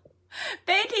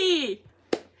Betty，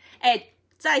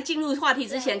 在进入话题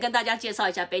之前跟大家介绍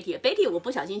一下 Betty。Betty 我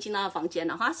不小心进到她房间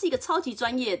了，她是一个超级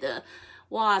专业的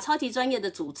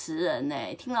主持人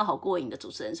听了好过瘾的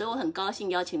主持人，所以我很高兴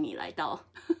邀请你来到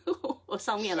我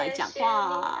上面来讲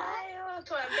话。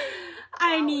突然被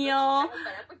爱你哦！我本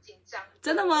来不紧张。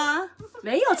真的吗？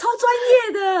没有，超专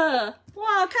业的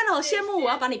哇！看了好羡慕，我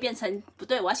要把你变成不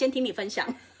对，我要先听你分享。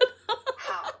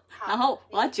好。然后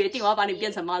我要决定我要把你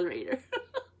变成 moderator。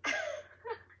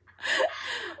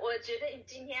我觉得你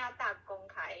今天要大公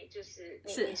开，就是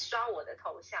你刷我的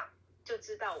头像，就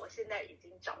知道我现在已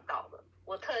经找到了。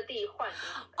我特地换。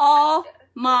Oh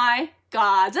my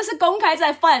god！ 这是公开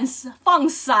在放闪放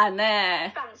闪。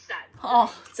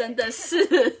真的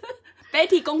是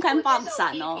Betty 公开放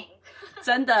闪哦，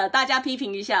真的，大家批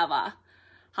评一下吧。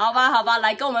好吧，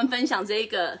来跟我们分享这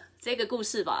个故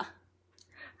事吧。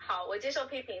好，我接受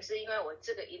批评是因为我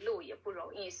这个一路也不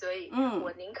容易，所以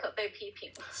我宁可被批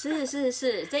评。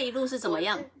是，这一路是怎么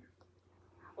样？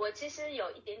我其实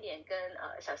有一点点跟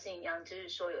小新一样，就是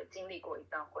说有经历过一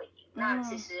段婚姻。那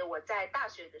其实我在大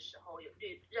学的时候有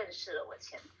认识了我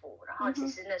前夫，然后其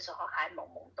实那时候还懵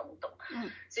懵懂懂，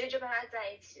所以就跟他在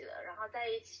一起了。然后在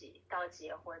一起到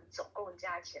结婚，总共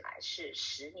加起来是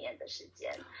10年的时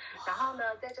间。然后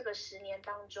呢，在这个10年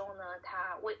当中呢，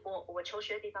我求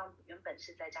学的地方原本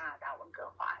是在加拿大温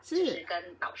哥华，就是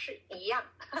跟老师一样，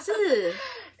是。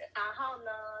然后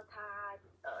呢，他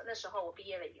那时候我毕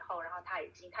业了以后，然后他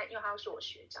因为他是我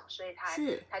学长，所以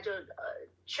他就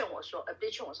劝我说，不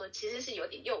是劝我说，其实是有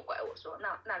点诱拐我说，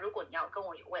那如果你要跟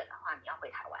我有未来的话，你要回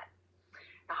台湾。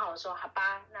然后我说好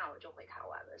吧，那我就回台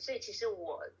湾了。所以其实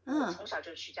我从小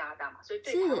就去加拿大嘛，所以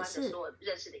对台湾的所有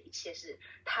认识的一切是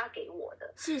他给我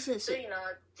的。是。所以呢，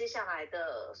接下来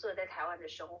的所有在台湾的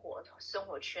生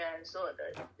活圈，所有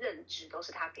的认知都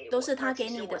是他给我的，都是他给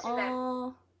你的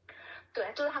哦。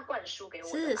对，就是他灌输给我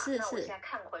的嘛。那我现在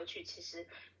看回去，其实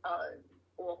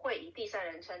我会以第三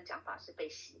人称讲法是被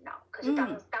洗脑，可是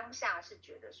当下是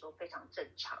觉得说非常正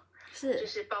常，就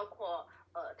是包括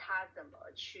他怎么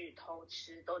去偷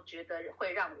吃，都觉得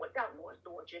会让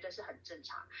我觉得是很正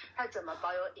常。他怎么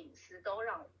保有隐私，都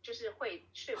就是会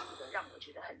说服的让我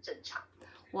觉得很正常。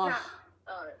哇，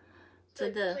那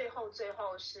真的，最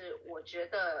后是我觉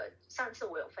得上次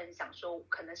我有分享说，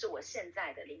可能是我现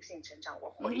在的灵性成长，我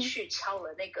回去敲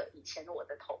了那个以前的我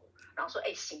的头，然后说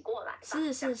醒过来吧，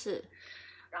是。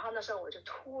然后那时候我就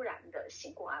突然的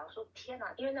醒过来，我说天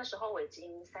哪，因为那时候我已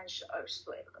经32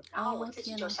岁了，然后我自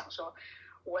己就想说，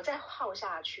我再耗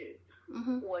下去，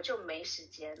我就没时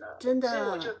间了，真的，所以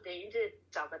我就等于是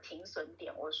找个停损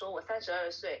点。我说我32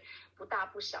岁，不大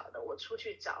不小的，我出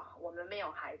去找，我们没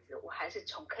有孩子，我还是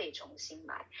可以重新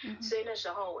来。所以那时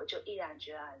候我就毅然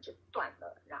决然就断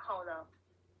了，然后呢，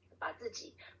把自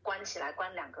己关起来，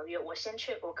关2个月。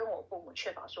我跟我父母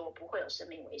确保说我不会有生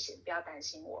命危险，不要担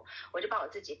心我。我就把我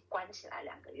自己关起来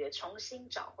2个月，重新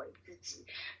找回自己。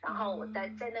然后我在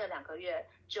那2个月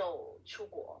就出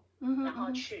国，然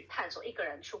后去探索，一个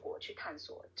人出国去探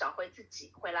索，找回自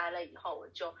己。回来了以后，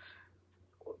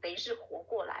我等于是活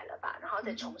过来了吧，然后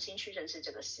再重新去认识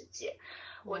这个世界。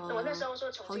我那时候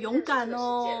说重新认识这个世界，好勇敢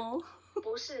哦。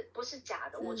不是假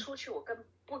的，我出去我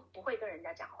不会跟人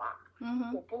家讲话，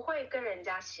我不会跟人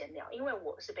家闲聊，因为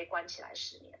我是被关起来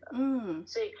10年了，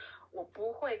所以我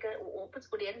不会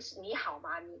我连你好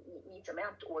吗，你怎么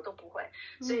样我都不会，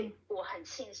所以我很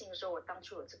庆幸说我当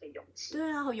初有这个勇气，对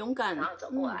啊，好勇敢，然后走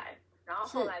过来，然后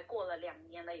后来过了2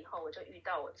年了以后，我就遇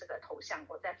到我这个头像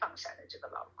我在放闪的这个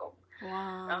老公，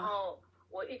哇，然后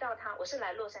我遇到他，我是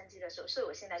来洛杉矶的时候，是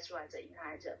我现在住在这里，他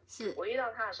在这，是我遇到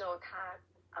他的时候，他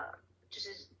就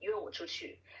是约我出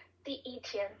去，第一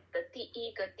天的第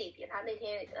一个地点，他那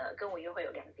天跟我约会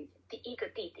有2个地点，第一个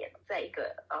地点在一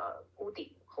个屋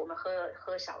顶，我们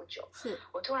喝小酒，是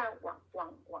我突然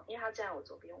往，因为他站在我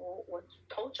左边，我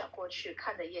头转过去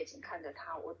看着夜景，看着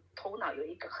他，我头脑有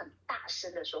一个很大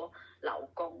声的说老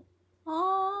公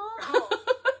哦，然后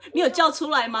你有叫出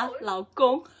来吗？老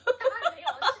公？当然没有，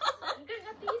你跟人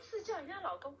家第一次叫人家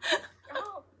老公，然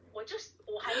后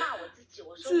我还骂我自己，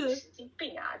我说你神经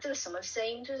病啊，这个什么声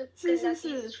音，就是跟人家第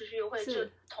一次出去约会就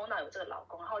头脑有这个老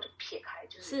公，然后就撇开，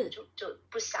就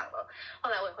不想了。后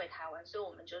来我也回台湾，所以我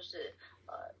们就是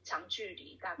长距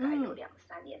离，大概有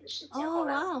2-3年的时间，后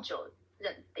来我们就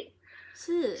认定。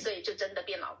是，所以就真的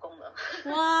变老公了。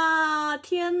哇，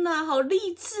天哪，好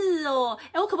励志哦！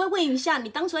我可不可以问一下，你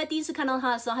当初在第一次看到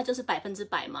他的时候，他就是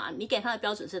100%吗？你给他的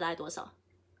标准是大概多少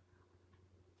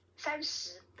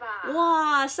？30吧。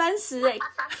哇，3030吧。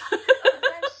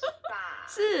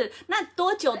是，那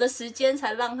多久的时间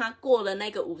才让他过了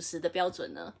那个50的标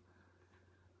准呢？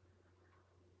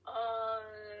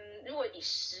如果以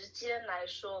时间来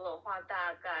说的话，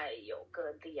大概有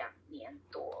个2年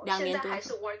多，现在还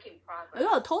是 work in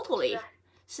progress。totally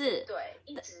是，对，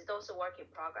一直都是 work in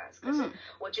progress。可是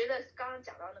我觉得刚刚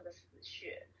讲到那个死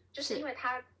穴，就是因为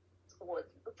我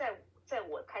在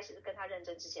我开始跟他认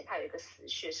真之前，他有一个死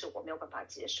穴是我没有办法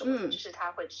接受的，就是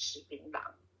他会吃槟榔。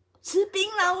吃槟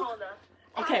榔？然后呢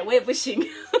 ？OK， 我也不行。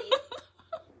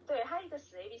对，他一个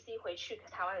死 ABC 回去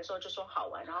台湾的时候就说好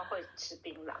玩，然后会吃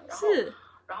槟榔，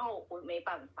然后我没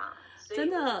办法，所以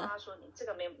我跟他说你这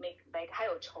个没还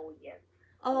有抽烟，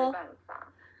没办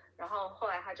法。然后后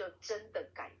来他就真的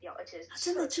改掉，而且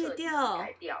真的戒掉，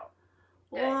改掉。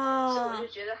对，所以我就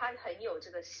觉得他很有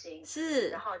这个心，是，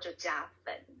然后就加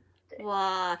分。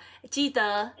哇，记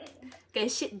得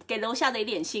给楼下的一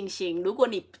点信心。如果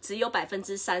你只有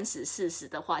30%-40%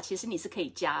的话，其实你是可以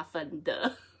加分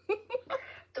的。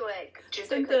对，绝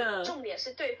对可以。重点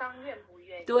是对方愿不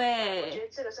愿意。对，我觉得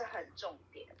这个是很重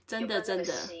点。真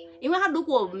的，因为他如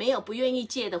果没有不愿意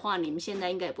戒的话，你们现在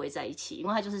应该也不会在一起，因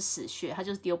为他就是死穴，他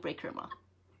就是 deal breaker 嘛。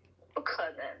不可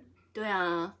能。对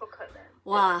啊，不可能。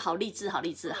哇，好励志，好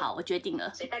励志！好，我决定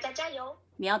了，所以大家加油！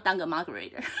你要当个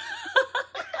Margaret。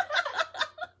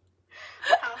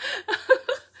好，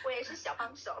我也是小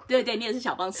帮手。对，你也是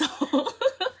小帮手。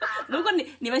如果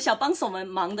你们小帮手们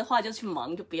忙的话，就去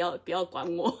忙，就不要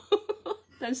管我。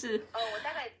但是我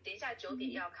大概等一下9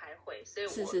点要开会，所以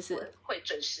我会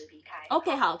准时离开。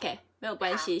OK， 好 ，OK， 没有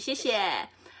关系，谢谢。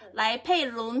来，佩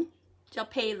伦，叫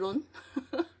佩伦。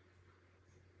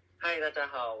嗨，大家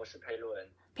好，我是裴伦。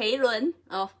裴伦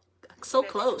，so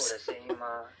close。我的声音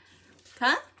吗？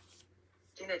啊？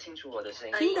听得清楚我的声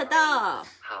音？听得到。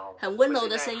好，很温柔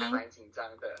的声音。蛮紧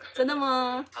张的。真的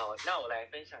吗？好，那我来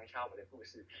分享一下我的故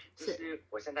事。就是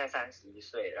我现在31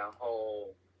岁，然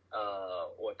后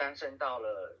我单身到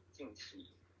了近期。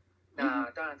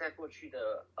那当然，在过去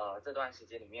的这段时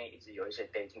间里面，一直有一些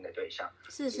dating 的对象，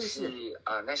是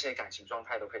那些感情状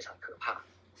态都非常可怕，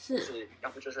就是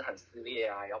要不就是很撕裂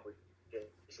啊，要不就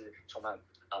是充满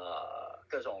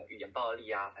各种语言暴力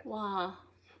啊，哇，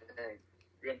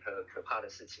任何可怕的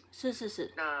事情，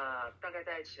是。那大概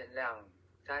在前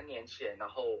2-3年前，然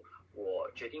后我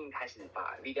决定开始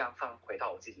把力量放回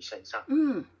到我自己身上，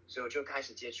所以我就开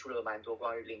始接触了蛮多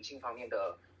关于灵性方面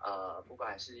的不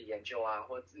管是研究啊，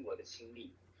或自我的清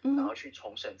理，然后去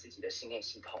重整自己的信念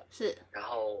系统，然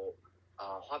后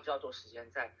花比较多时间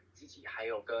在自己还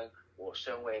有跟我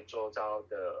身为周遭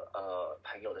的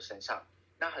朋友的身上。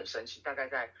那很神奇，大概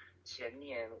在前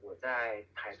年我在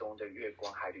台东的月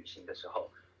光海旅行的时候，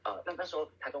那时候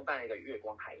台东办了一个月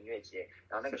光海音乐节，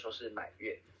然后那个时候是满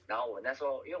月，然后我那时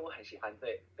候因为我很喜欢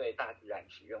对大自然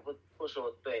许愿，或说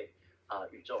对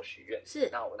宇宙许愿，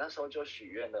那我那时候就许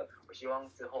愿了，我希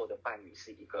望之后的伴侣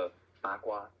是一个麻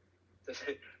瓜，就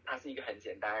是他是一个很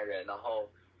简单的人，然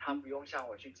后他不用像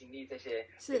我去经历这些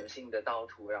人性的道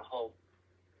途，然后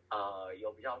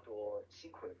有比较多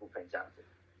辛苦的部分这样子。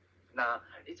那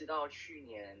一直到去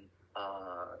年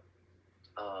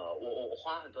我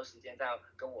花很多时间在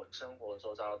跟我生活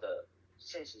周遭的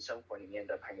现实生活里面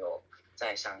的朋友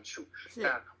在相处。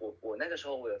那我那个时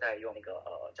候我有在用那个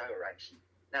交友软体，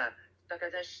那大概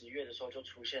在10月的时候就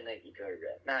出现了一个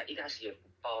人，那一开始也不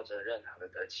抱着任何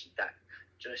的期待，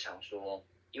就是想说，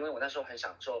因为我那时候很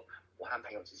享受我和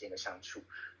朋友之间的相处，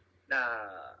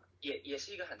那也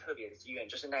是一个很特别的机缘，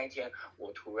就是那一天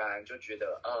我突然就觉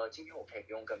得今天我可以不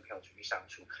用跟朋友出去相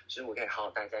处，所以我可以好好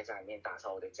待在家里面打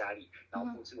扫我的家里，然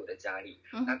后布置我的家里。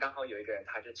那刚好有一个人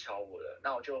他就敲我了，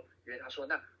那我就约他说，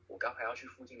那我刚好要去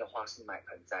附近的花市买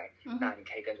盆栽，那你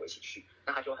可以跟我一起去。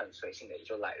那他就很随性的也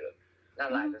就来了。那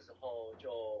来的时候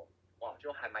就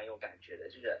还蛮有感觉的，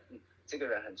就是这个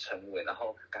人很沉稳，然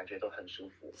后感觉都很舒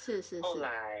服。是。后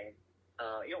来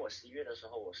因为我11月的时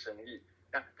候我生日。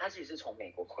那他其实是从美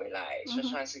国回来，就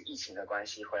算是疫情的关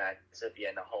系回来这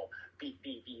边，然后避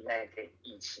那个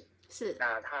疫情。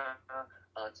那他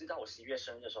知道我11月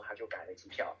生日的时候，他就改了机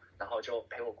票，然后就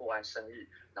陪我过完生日，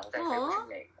然后再飞回去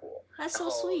美国。That's so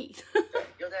sweet。对，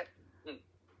又在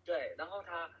对，然后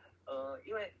他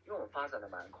因为我们发展的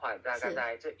蛮快，大概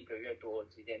在这1个月多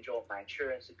之间就蛮确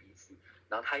认是彼此，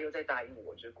然后他又在答应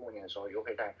我，就是过年的时候又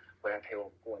会再回来陪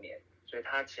我过年。所以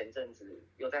他前阵子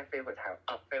又再飞回台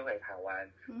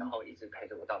湾，然后一直陪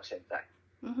着我到现在。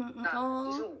那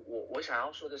其实我想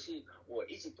要说的是，我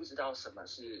一直不知道什么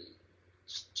是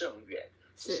正缘，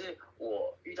只是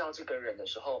我遇到这个人的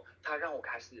时候，他让我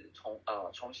开始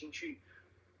重新去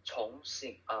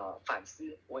反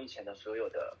思我以前的所有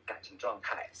的感情状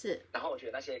态。然后我觉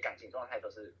得那些感情状态都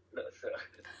是垃圾，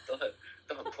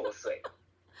都很破碎，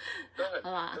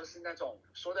都是那种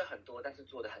说的很多，但是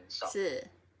做的很少。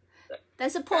但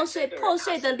是破碎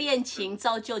的恋情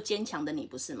造就坚强的你，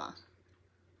不是吗？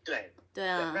对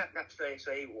啊。那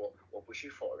所以我不去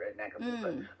否认那个部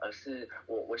分，而是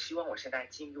我希望我现在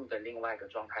进入的另外一个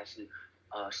状态是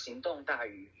行动大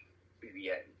于语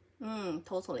言。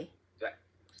totally。对，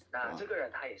那这个人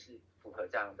他也是符合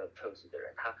这样的特质的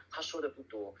人，他说的不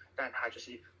多，但他就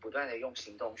是不断的用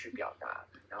行动去表达，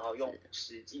然后用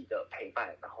实际的陪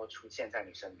伴，然后出现在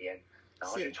你身边。然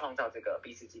后去创造这个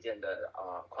彼此之间的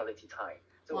quality time，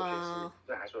 这我觉得是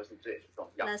对来说是最重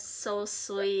要的。That's so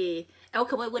sweet。我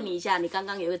可不可以问你一下，你刚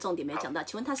刚有一个重点没讲到，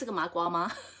请问他是个麻瓜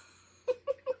吗？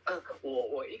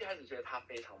我一开始觉得他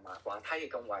非常麻瓜，他也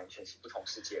跟我完全是不同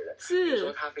世界的人。比如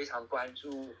说他非常关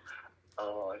注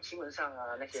新闻上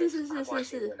啊那些八卦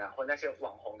新闻啊，或那些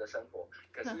网红的生活，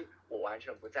可是我完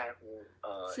全不在乎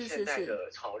现在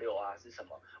的潮流啊是什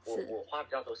么。我花比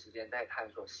较多时间在探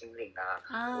索心灵啊，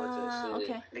或者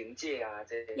是灵界啊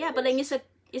这些。Yeah, but then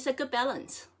it's a good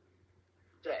balance.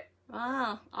 对，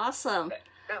啊 ，awesome。对，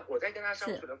那我在跟他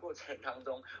相处的过程当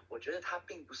中，我觉得他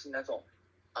并不是那种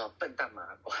笨蛋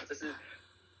麻瓜，就是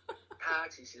他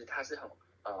其实他是很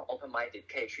open-minded，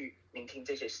 可以去聆听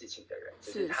这些事情的人，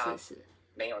只是他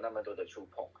没有那么多的触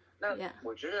碰。那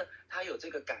我觉得他有这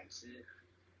个感知，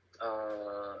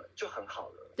就很好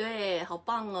了。对，好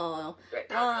棒哦。对，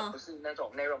他不是那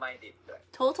种 narrow-minded。对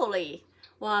 ，totally。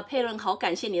哇，佩伦，好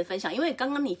感谢你的分享，因为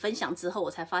刚刚你分享之后，我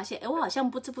才发现，我好像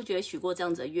不知不觉许过这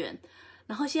样子的愿，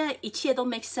然后现在一切都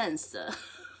make sense 了。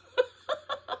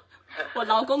我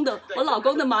老公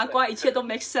的麻瓜，一切都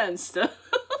make sense 的。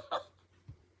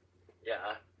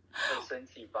很神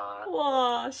奇吧？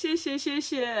哇，谢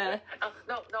谢。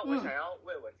那我想要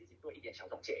为我自己做一点小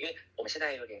总结，因为我们现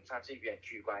在有点算是远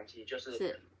距关系，就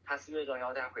是他4月中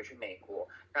要带回去美国，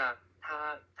那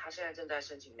他现在正在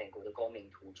申请美国的公民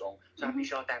途中，所以他必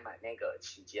须要待满那个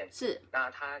期间。是，那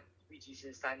他预计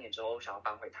是3年之后想要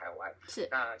搬回台湾。是，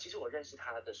那其实我认识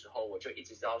他的时候，我就一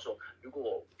直知道说，如果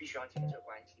我必须要经营这个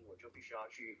关系，我就必须要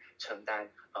去承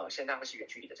担现在会是远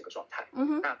距离的这个状态。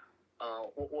那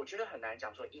我觉得很难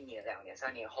讲说1年、2年、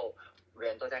3年后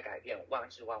人都在改变，万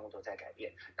事万物都在改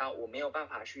变。那我没有办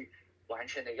法去完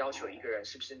全的要求一个人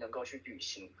是不是能够去履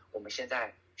行我们现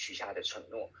在许下的承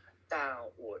诺，但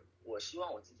我希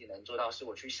望我自己能做到，是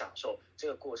我去享受这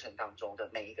个过程当中的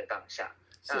每一个当下。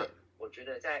那我觉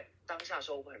得在当下的时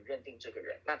候，我很认定这个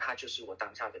人，那他就是我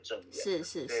当下的正缘。是，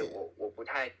所以我不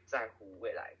太在乎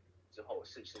未来之后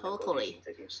是不是能够履行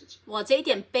这件事情。哇，这一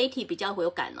点 Betty 比较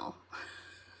有感哦。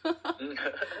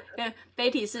因为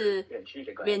Betty 是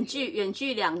远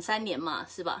距2-3年嘛，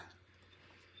是吧？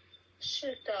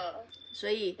是的，所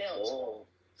以没有错。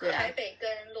台北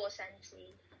跟洛杉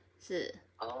矶是。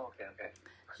OK。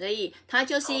所以它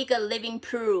就是一个 living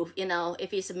proof，you know，if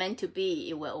it's meant to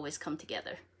be，it will always come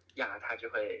together。它就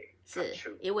会是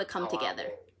 ，it will come together。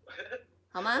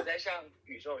好吗？我在向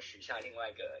宇宙许下另外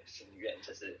一个心愿，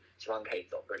就是希望可以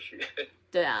走过去。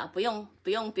对啊，不用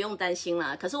担心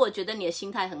啦。可是我觉得你的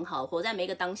心态很好，活在每一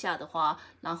个当下的话，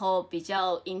然后比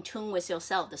较 in tune with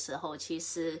yourself 的时候，其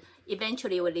实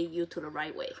eventually will lead you to the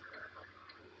right way。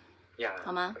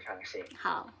好吗？我相信。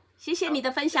好，谢谢你的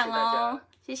分享哦，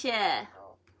谢谢。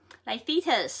来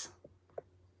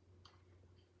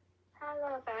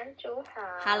 ，Thetis。Hello， 版主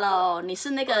好。Hello， 你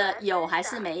是那个有还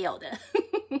是没有的？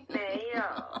没有，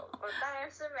我当然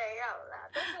是没有啦。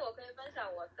但是我可以分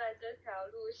享我在这条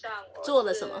路上我做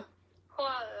了什么，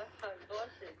花了很多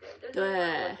时间。就是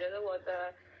我觉得我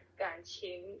的感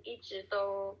情一直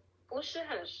都不是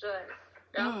很顺，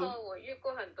然后我遇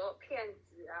过很多骗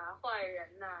子啊、坏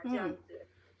人啊这样子，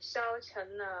消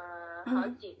沉了好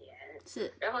几年。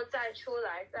是，然后再出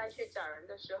来再去找人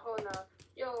的时候呢，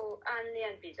又暗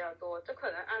恋比较多，就可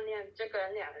能暗恋这个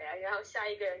人2年，然后下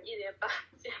一个人1年半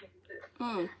这样子。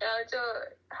然后就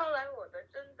后来我的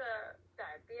真的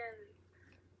改变，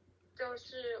就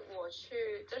是我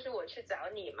去找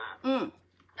你嘛。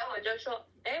然后我就说，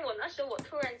我那时候我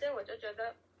突然间我就觉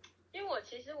得，因为我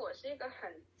其实我是一个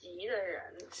很急的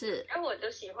人，是，然后我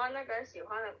就喜欢那个人喜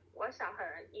欢了，我想可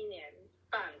能1年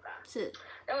半吧，是，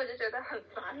然后我就觉得很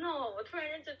烦哦，我突然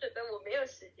间就觉得我没有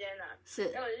时间了，是，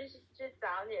然后我就去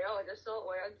找你，然后我就说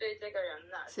我要追这个人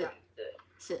了，这样子，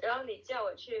是，然后你叫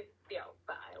我去表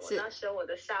白，我那时候我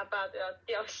的下巴都要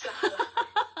掉下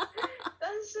来，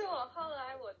但是我后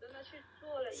来我真的去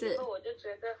做了以后，我就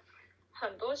觉得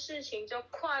很多事情就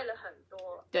快了很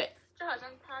多，对，就好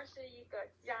像它是一个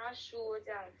家书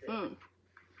这样子，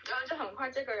然后就很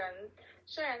快这个人。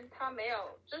虽然他没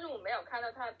有，就是我没有看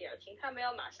到他的表情，他没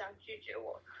有马上拒绝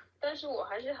我，但是我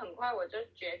还是很快我就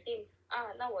决定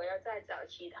那我要再找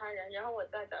其他人，然后我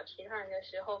再找其他人的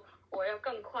时候，我要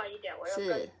更快一点，我要更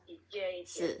直接一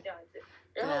点这样子。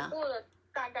然后过了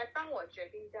大概当我决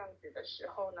定这样子的时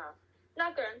候呢，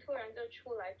那个人突然就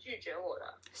出来拒绝我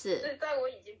了，是在我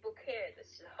已经不 care 的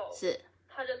时候，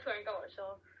他就突然跟我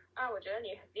说我觉得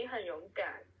你很勇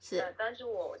敢，但是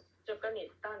我就跟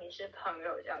你当你是朋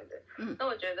友这样子，那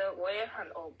我觉得我也很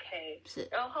OK，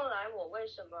 然后后来我为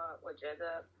什么我觉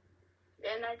得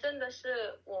原来真的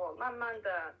是我慢慢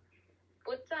的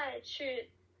不再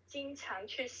去经常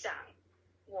去想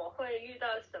我会遇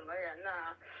到什么人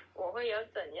啊，我会有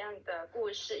怎样的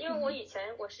故事，因为我以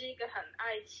前我是一个很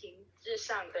爱情至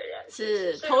上的人，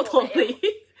是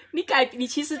totally 你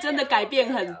其实真的改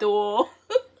变很多。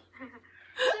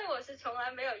所以我是从来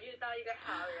没有遇到一个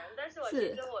好人，但是我其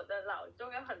实我的脑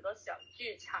中有很多小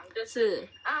剧场，就是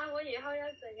我以后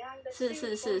要怎样的幸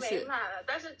福美满了，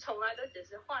但是从来都只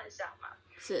是幻想嘛。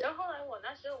然后后来我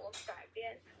那时候我改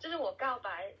变，就是我告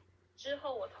白之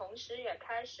后，我同时也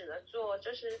开始了做，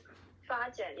就是发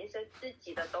展一些自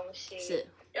己的东西。是，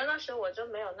然后那时候我就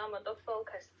没有那么多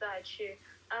focus 在去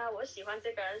我喜欢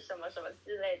这个人什么什么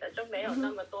之类的，就没有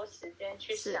那么多时间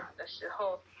去想的时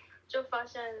候，就发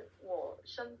现我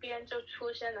身边就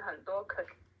出现了很多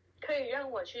可以让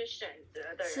我去选择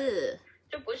的人，是，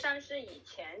就不像是以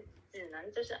前只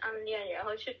能就是暗恋然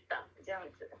后去等这样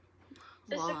子。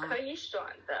就是可以选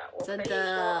的，我可以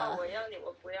说我要你，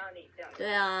我不要你这样子。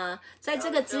对啊，在这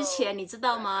个之前，你知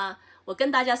道吗？我跟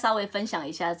大家稍微分享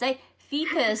一下，在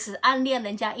Fetus 暗恋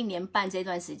人家1年半这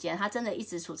段时间，他真的一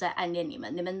直处在暗恋你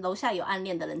们。你们楼下有暗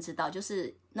恋的人知道，就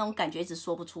是那种感觉一直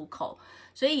说不出口。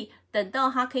所以等到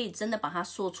他可以真的把它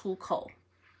说出口，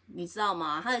你知道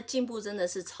吗？他的进步真的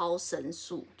是超神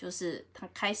速，就是他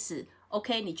开始。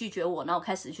OK， 你拒绝我，然后我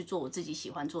开始去做我自己喜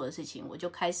欢做的事情，我就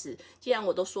开始，既然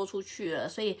我都说出去了，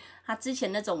所以他之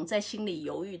前那种在心里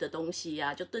犹豫的东西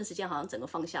啊，就顿时间好像整个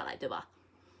放下来，对吧？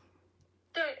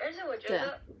对，而且我觉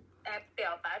得，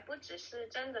表白不只是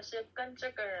真的是跟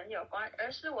这个人有关，而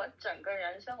是我整个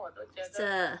人生我都觉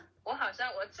得，我好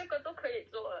像我这个都可以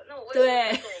做了，那我为什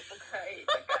么做我不可以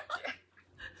的感觉？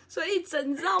所以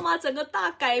你知道吗？整个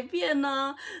大改变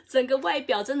呢，整个外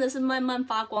表真的是慢慢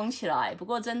发光起来。不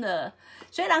过真的，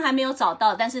虽然还没有找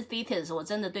到，但是 Fetus 我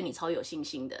真的对你超有信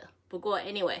心的。不过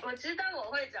anyway， 我知道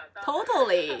我会找到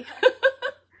 ，totally，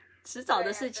 迟早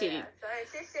的事情。所以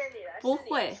谢谢你了。不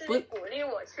会，不鼓励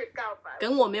我去告白，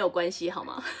跟我没有关系好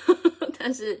吗？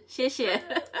但是谢谢。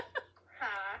好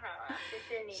啊，谢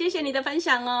谢你，谢谢你的分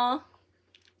享哦。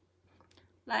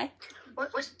来。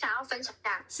我想要分享一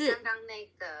下，是刚刚那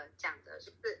个讲的，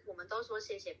就是我们都说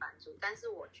谢谢版主，但是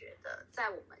我觉得在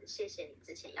我们谢谢你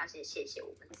之前，要先谢谢我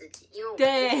们自己，因为我们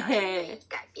自己要愿意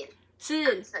改变，是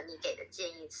当成你给的建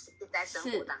议是在生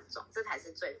活当中，这才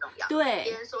是最重要的。对，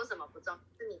别人说什么不重要，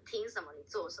是你听什么，你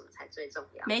做什么才最重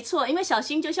要。没错，因为小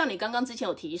新就像你刚刚之前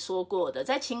有提说过的，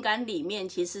在情感里面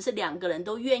其实是2个人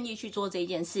都愿意去做这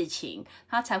件事情，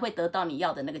他才会得到你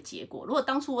要的那个结果。如果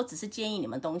当初我只是建议你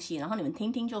们东西，然后你们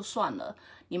听听就算了，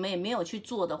你们也没有去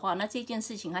做的话，那这件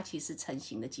事情它其实成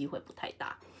型的机会不太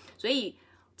大。所以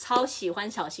超喜欢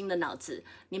小新的脑子，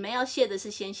你们要谢的是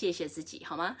先谢谢自己，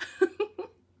好吗？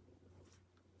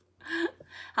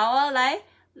好哦，来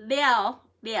廖，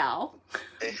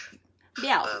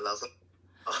老师，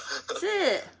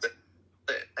是，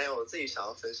对，我自己想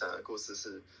要分享的故事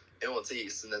是，因为我自己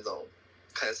是那种，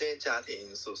可能是因为家庭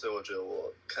因素，所以我觉得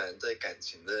我可能对感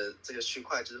情的这个区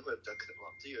块就是会比较渴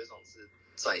望，就有一种是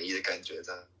转移的感觉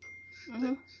这样。对，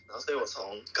然后所以我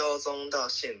从高中到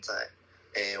现在，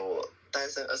我单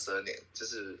身22年，就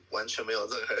是完全没有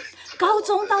任何。高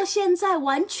中到现在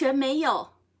完全没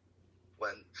有。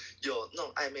有那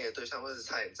种暧昧的对象，或者是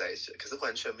差点在一起，可是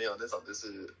完全没有那种就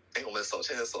是，我们手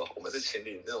牵着手，我们是情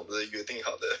侣那种，不是约定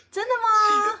好的。真的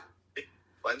吗？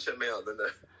完全没有，真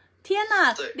的。天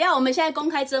哪！廖，我们现在公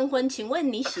开征婚，请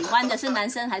问你喜欢的是男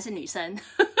生还是女生？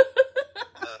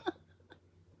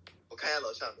我看一下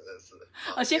楼下有没有认识的。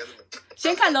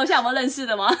先看楼下有没有认识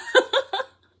的吗？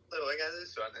对，我应该是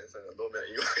喜欢男生的，如果没有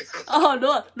意外。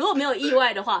如果没有意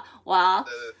外的话，哇，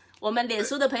我们脸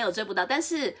书的朋友追不到，但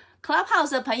是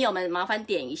Clubhouse 的朋友们麻烦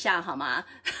点一下好吗？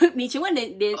你请问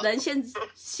你人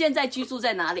现在居住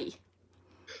在哪里？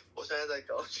我现在在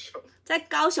高雄。在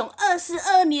高雄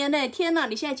22年呢！天哪，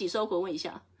你现在几岁？我问一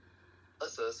下。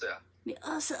22岁啊。你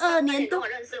22年都。我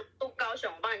认识住高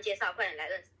雄，我帮你介绍，快点来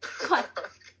认识。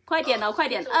快点哦，快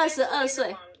点！22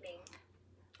岁。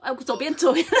左边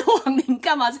的网民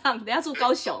干嘛这样？等一下住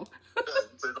高雄。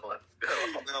追踪了，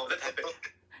我在台北。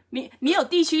你有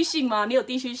地区性吗？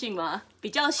比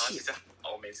较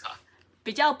我没查。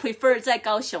比较 prefer 在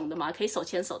高雄的吗？可以手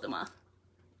牵手的吗？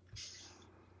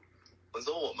我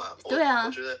说我吗？对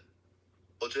啊。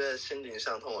我觉得心灵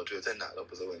相通，我觉得在哪都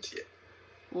不是问题。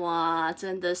哇，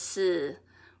真的是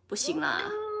不行啦！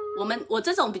我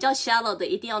这种比较 shallow 的，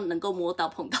一定要能够摸到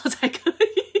碰到才可以。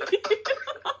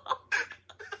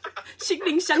心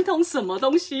灵相通什么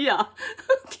东西啊？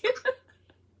天！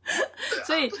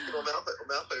所以我们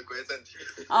要回归正题。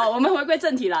我们回归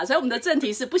正题啦。所以我们的正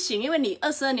题是不行，因为你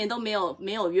22年都没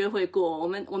有约会过，我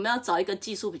们要找一个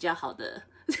技术比较好的。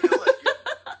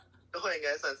约会应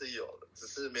该算是有的，只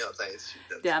是没有在一起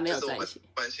的。对啊，没有在一起，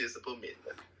关系是不明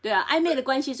的。对啊，暧昧的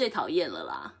关系最讨厌了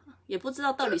啦，也不知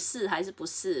道到底是还是不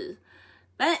是。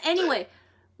反正 anyway，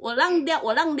 我让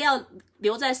廖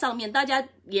留在上面，大家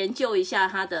研究一下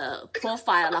他的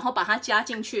profile， 然后把他加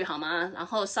进去好吗？然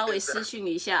后稍微私讯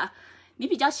一下，你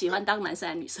比较喜欢当男生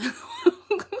还是女生？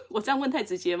我这样问太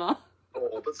直接吗？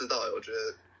我不知道，我觉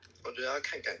得要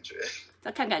看感觉。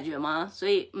要看感觉吗？所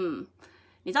以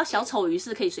你知道小丑鱼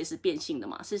是可以随时变性的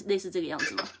吗？是类似这个样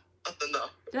子吗？真的？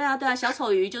对啊，小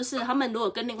丑鱼就是他们如果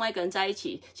跟另外一个人在一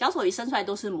起，小丑鱼生出来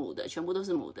都是母的，全部都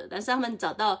是母的，但是他们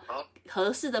找到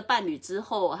合适的伴侣之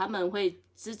后，他们会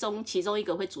其中一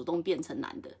个会主动变成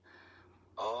男的。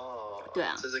哦，对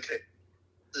啊，就是可以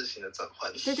自行的转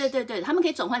换。对，他们可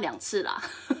以转换2次啦。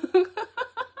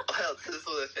还有次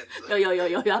数的限制？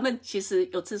有，他们其实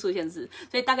有次数限制，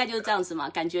所以大概就是这样子嘛。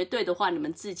感觉对的话，你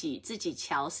们自己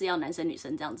瞧是要男生女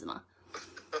生这样子吗？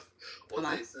我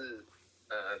自己是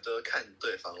就是看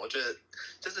对方，我觉得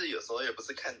就是有时候也不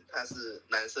是看他是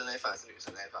男生那一方还是女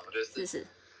生那一方，我觉得是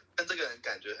跟这个人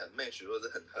感觉很 match 或者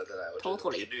很合得来，我觉得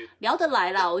频率聊得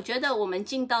来啦。我觉得我们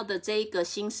进到的这一个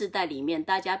新世代里面，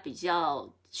大家比较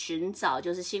寻找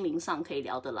就是心灵上可以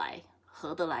聊得来、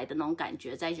合得来的那种感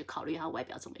觉，再去考虑他外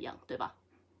表怎么样，对吧？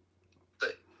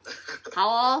对。好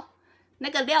哦，那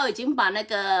个廖已经把那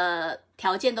个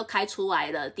条件都开出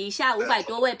来了，底下500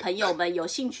多位朋友们有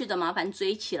兴趣的麻烦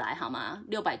追起来好吗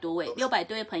？600多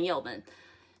位朋友们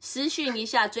私讯一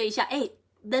下追一下，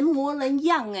人模人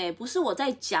样不是我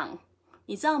在讲，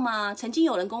你知道吗？曾经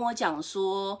有人跟我讲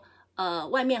说，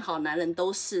外面好男人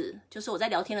都是，就是我在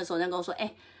聊天的时候，人家跟我说，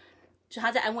就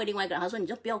他在安慰另外一个人，他说你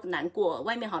就不要难过，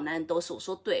外面好男人都是。我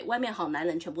说对，外面好男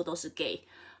人全部都是 gay。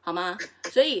好吗？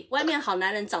所以外面好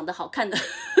男人长得好看的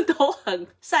都很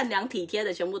善良体贴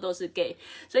的，全部都是 gay。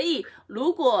所以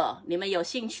如果你们有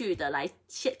兴趣的来，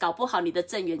搞不好你的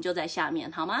正缘就在下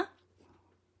面，好吗？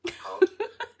好。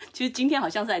其实今天好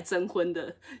像是来征婚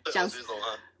的，讲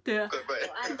对啊，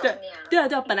对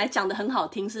啊，本来讲的很好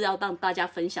听，是要让大家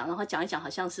分享，然后讲一讲，好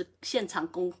像是现场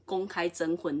公开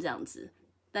征婚这样子。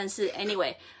但是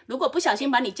anyway， 如果不小心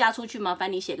把你嫁出去，麻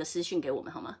烦你写个私讯给我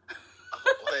们好吗？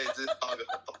我会只包个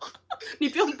红包。你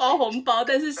不用包红包，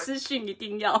但是私讯一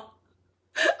定要。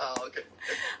好 ，OK。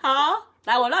好，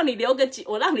来，我让你留个几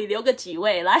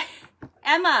位，来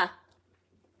 ，Emma。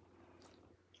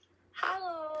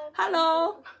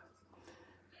Hello。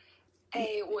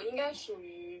我应该属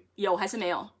于有还是没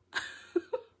有？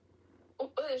我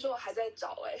跟你说，我还在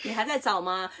找你还在找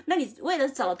吗？那你为了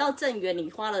找到正缘，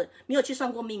你有去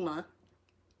算过命吗？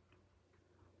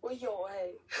我有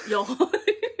有。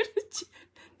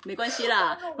没关系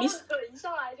啦，你一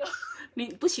上来就你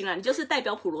不行啦，你就是代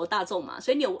表普罗大众嘛，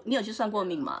所以你有去算过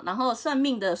命嘛？然后算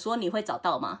命的说你会找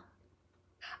到吗？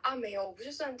没有，我不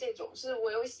是算这种，是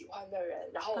我有喜欢的人，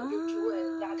然后我就去问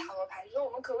人家塔罗牌，说我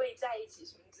们可不可以在一起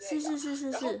什么之类的。是。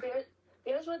然后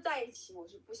别人说在一起，我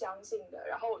是不相信的，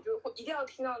然后我就一定要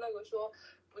听到那个说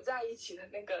不在一起的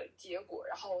那个结果，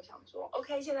然后我想说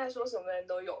 ，OK， 现在说什么人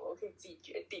都有了，我可以自己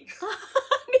决定。你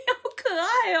好可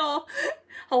爱哦，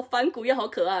好反骨又好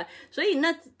可爱。所以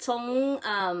那从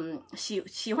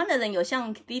喜欢的人有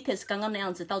像 Vitas 刚刚那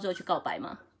样子，到最后去告白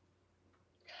吗？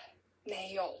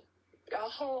没有。然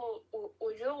后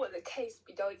我觉得我的 case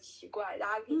比较奇怪，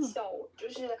大家可以笑我，就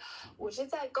是我是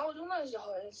在高中的时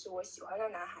候认识我喜欢的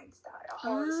男孩子的，然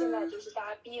后现在就是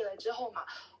大家毕业了之后嘛，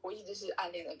我一直是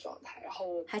暗恋的状态，然后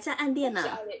我还在暗恋呢，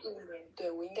暗恋1年，对，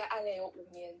我应该暗恋有5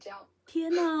年这样。天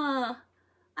哪，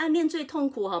暗恋最痛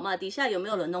苦好吗？底下有没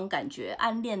有人那种感觉？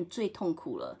暗恋最痛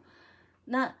苦了，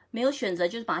那没有选择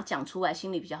就是把它讲出来，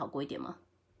心里比较好过一点吗？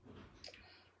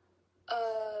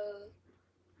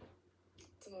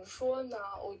怎么说呢？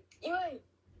因为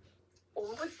我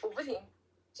不仅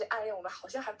是暗恋，我们好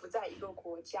像还不在一个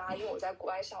国家，因为我在国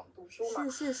外上读书嘛。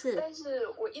是。但是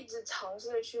我一直尝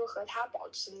试的去和他保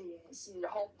持联系，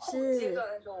然后后阶段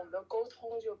的时候，我们的沟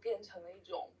通就变成了一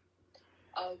种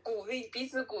鼓励，彼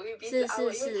此鼓励，彼此安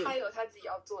慰，因为他有他自己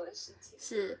要做的事情。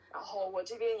是。然后我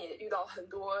这边也遇到很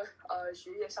多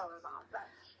学业上的麻烦，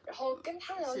然后跟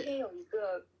他聊天有一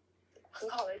个很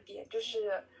好的点，就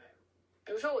是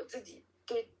比如说我自己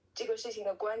对这个事情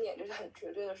的观点就是很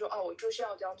绝对的说，我就是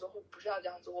要这样做，或不是要这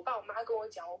样做。我爸我妈跟我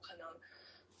讲，我可能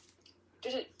就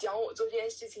是讲我做这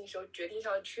件事情时候决定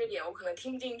上的缺点，我可能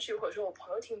听不进去，或者说我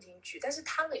朋友听不进去。但是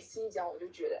他每次一讲，我就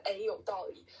觉得有道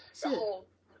理。然后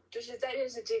就是在认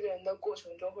识这个人的过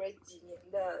程中，或者几年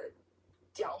的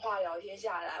讲话聊天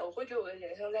下来，我会觉得我的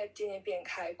人生在渐渐变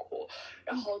开阔。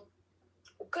然后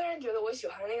我个人觉得我喜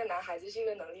欢的那个男孩子是一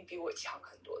个能力比我强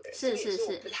很多的人，是也是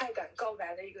我不太敢告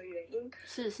白的一个原因。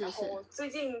是。然后我最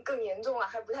近更严重了，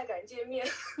还不太敢见面。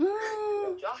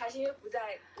主要还是因为不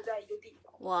在一个地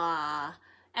方。哇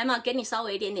 ，Emma 给你稍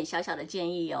微一点点小小的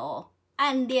建议哦。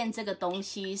暗恋这个东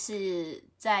西是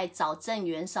在找正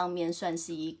缘上面算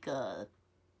是一个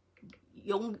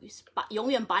永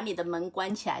远把你的门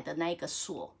关起来的那一个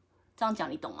锁，这样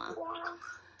讲你懂吗？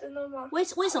真的吗？为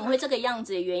什么会这个样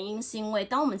子的原因，是因为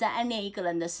当我们在暗恋一个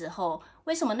人的时候，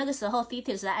为什么那个时候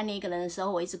Thetis 在暗恋一个人的时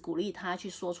候，我一直鼓励他去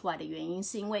说出来的原因，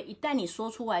是因为一旦你说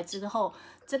出来之后，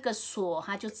这个锁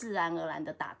它就自然而然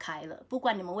的打开了，不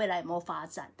管你们未来有没有发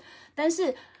展。但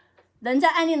是人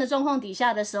在暗恋的状况底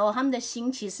下的时候，他们的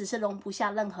心其实是容不下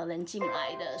任何人进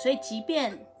来的，所以即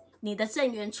便你的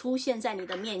正缘出现在你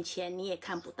的面前，你也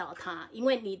看不到他，因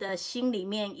为你的心里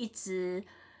面一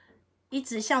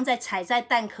直像在踩在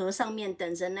蛋壳上面，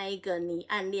等着那一个你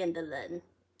暗恋的人，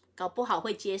搞不好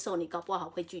会接受你，搞不好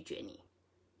会拒绝你，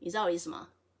你知道我意思吗？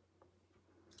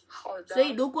好的。所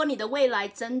以如果你的未来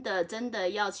真的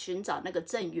要寻找那个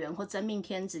正缘或真命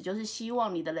天子，就是希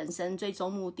望你的人生最终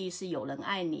目的是有人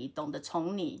爱你，懂得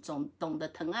宠你，懂得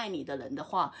疼爱你的人的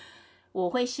话，我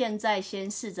会现在先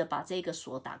试着把这个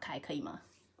锁打开，可以吗？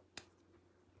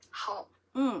好。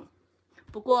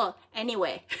不过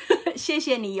anyway 谢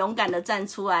谢你勇敢的站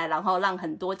出来，然后让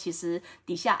很多其实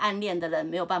底下暗恋的人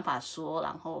没有办法说，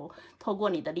然后透过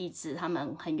你的例子他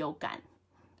们很有感，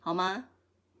好吗？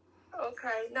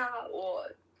 OK， 那我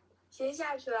先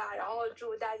下去啦，然后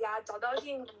祝大家找到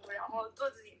幸福，然后做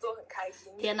自己做很开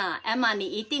心。天哪 Emma 你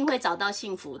一定会找到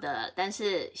幸福的，但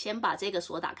是先把这个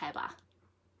锁打开吧。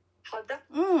好的，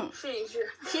试一试。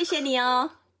谢谢你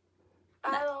哦。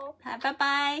拜喽。拜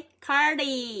拜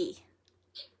Carly。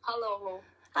Hello。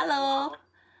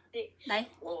来，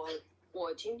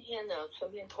我今天呢，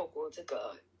顺便透过这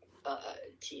个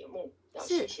节目，要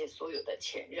谢谢所有的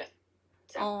前任。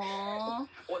哦，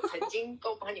我曾经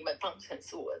都把你们当成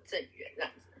是我的正缘这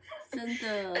样子，真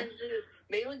的。但是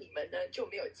没有你们呢，就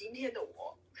没有今天的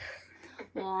我。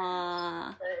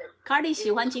哇 ，Carly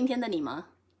喜欢今天的你吗？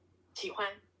喜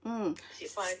欢，喜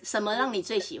欢。什么让你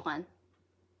最喜欢？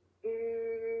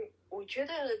我觉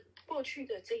得过去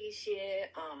的这一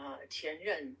些前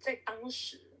任，在当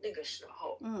时那个时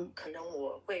候，可能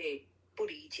我会不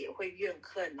理解，会怨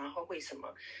恨，然后会什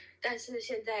么。但是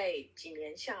现在几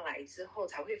年下来之后，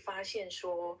才会发现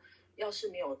说，要是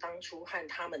没有当初和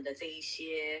他们的这一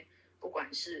些，不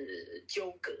管是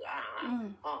纠葛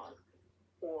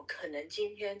我可能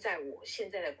今天在我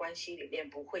现在的关系里面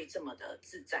不会这么的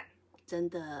自在，真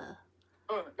的。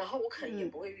然后我可能也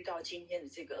不会遇到今天的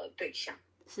这个对象，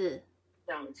是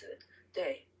这样子。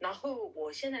对，然后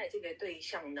我现在这个对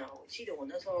象呢，我记得我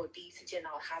那时候第一次见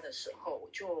到他的时候，我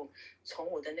就从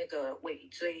我的那个尾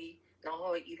椎，然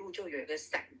后一路就有一个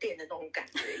闪电的那种感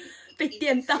觉，被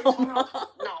电到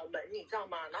脑门，你知道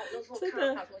吗？然后我那时候看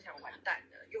到他说想完蛋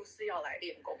了，又是要来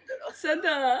练功的了，真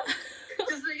的，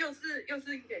就是又是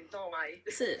一点，你知道吗？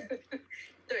是，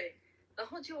对，然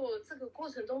后就这个过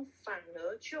程中反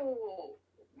而就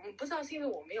不知道是因为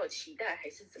我没有期待还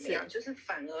是怎么样，就是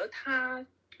反而他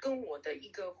跟我的一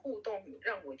个互动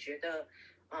让我觉得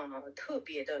特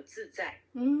别的自在。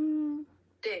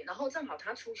对，然后正好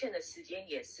他出现的时间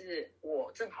也是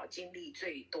我正好经历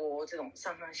最多这种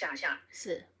上上下下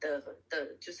是的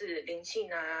就是灵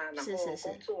性啊，然后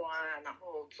工作啊，然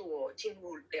后进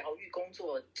入疗愈工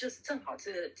作，就是正好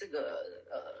这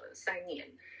个3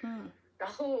年，然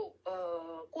后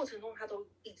过程中他都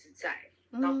一直在，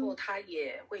然后他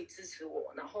也会支持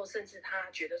我，然后甚至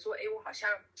他觉得说，我好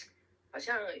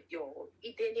像有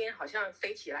一点点好像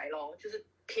飞起来咯，就是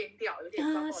偏掉，有点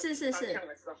抓到方向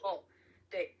的时候。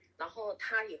对，然后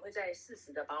他也会再适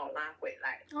时的把我拉回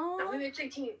来。然后因为最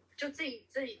近就这一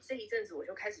阵子，我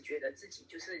就开始觉得自己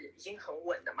就是已经很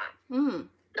稳了嘛。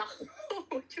然后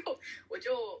我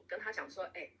就跟他讲说，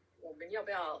我们要不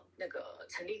要那个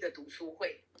成立一个读书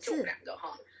会，就我们2个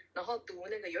哈，然后读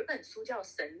那个有一本书叫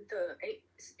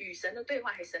与神的对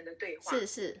话还是神的对话？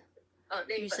是。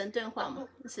那与神对话吗？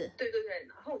是。对，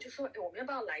然后我就说，我们要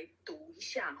不要来读一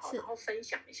下哈，然后分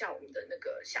享一下我们的那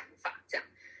个想法这样。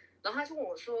然后他就问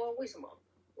我说为什么？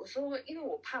我说因为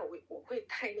我怕我会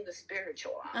太那个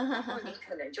spiritual 然后你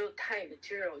可能就太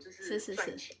material， 就是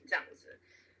赚钱这样子。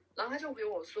然后他就回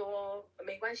我说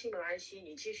没关系，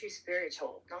你继续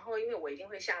spiritual， 然后因为我一定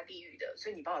会下地狱的，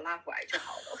所以你把我拉回来就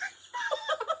好了。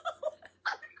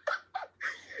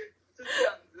就这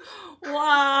样子。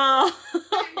哇！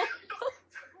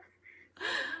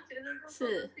觉得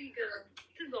是一个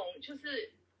这种就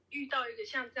是遇到一个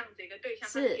像这样子一个对象，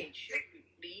他可以去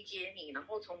理解你，然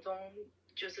后从中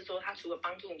就是说他除了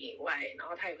帮助你以外，然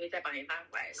后他也会再把你拉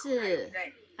回来。是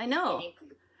I know。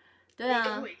 对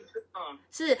啊，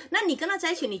是。那你跟他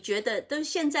在一起，你觉得都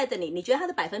现在的你觉得他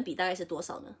的百分比大概是多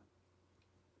少呢？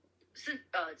是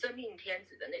真命天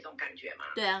子的那种感觉吗？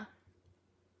对啊。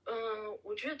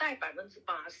我觉得大概80%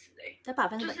在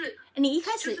100%。就是你一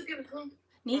开始就是比如说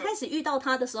你一开始遇到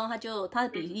他的时候，他的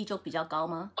比例就比较高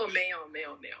吗？没有。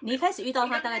你一开始遇到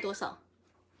他大概多少？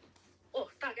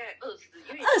大概20，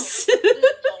因为20是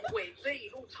从尾椎一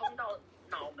路冲到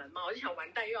脑门嘛，我就想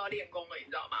完蛋又要练功了，你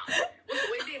知道吗？我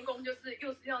所谓练功就是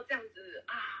又是要这样子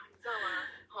啊，你知道吗？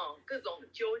各种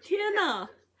纠结。天哪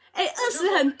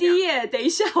！20很低耶！等一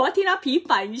下，我要替他平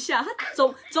反一下，他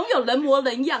总有人模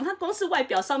人样，他光是外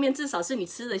表上面至少是你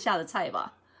吃得下的菜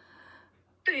吧？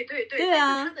对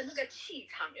啊，他的那个气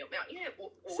场有没有？因为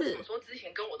我为什么说之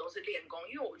前跟我都是练功？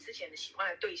因为我之前的喜欢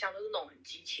的对象都是那种很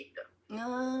激情的，你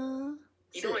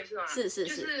懂我意思吗？是，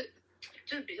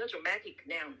就是比较 dramatic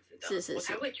那样子的，是，我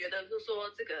才会觉得就是说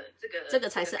这个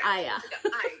才是爱啊，这个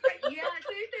爱，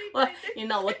对，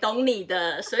我懂你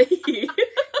的，所以对，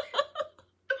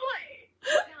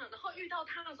这样，然后遇到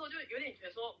他的时候就有点觉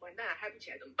得说完蛋了，嗨不起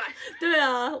来怎么办？对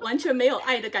啊，完全没有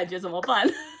爱的感觉怎么办？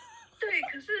对，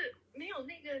可是没有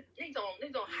那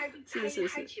种嗨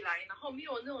起来，然后没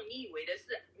有那种你以为的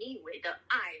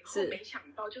爱，然后没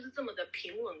想到就是这么的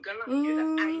平稳，跟让你觉得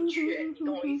安全，你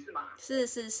懂我意思吗？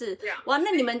是，对啊。哇，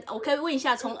那你们我可以问一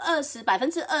下，从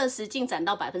20%进展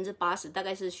到80%，大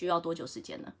概是需要多久时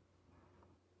间呢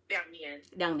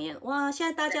？2年。哇，现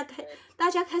在大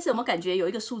家开始有没有感觉有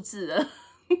一个数字了？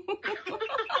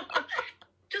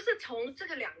就是从这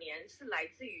个2年是来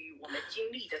自于我们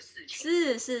经历的事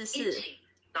情，是，一起，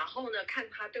然后呢，看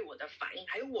他对我的反应，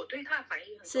还有我对他的反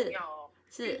应很重要哦。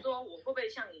比如说我会不会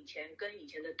像以前跟以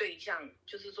前的对象，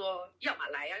就是说要么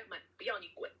来啊，要么不要你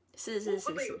滚，是，我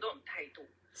会不会有这种态度？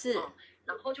是，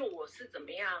然后就我是怎么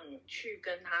样去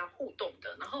跟他互动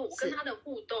的，然后我跟他的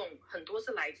互动很多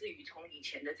是来自于从以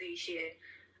前的这一些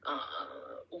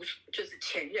就是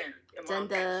前任，有没有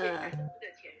感谢的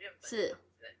前任们？是。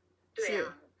对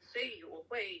啊，所以我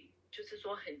会就是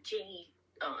说很建议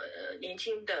年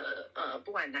轻的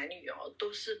不管男女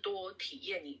都是多体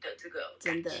验你的这个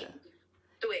感情，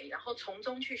对，然后从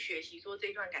中去学习说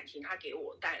这段感情它给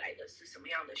我带来的是什么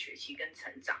样的学习跟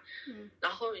成长，然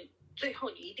后最后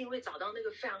你一定会找到那个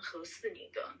非常合适你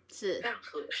的，是非常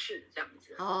合适这样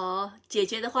子。姐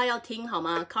姐的话要听好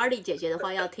吗 ？Carly 姐姐的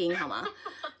话要听好吗？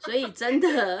所以真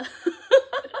的。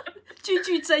句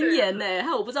句真言呢，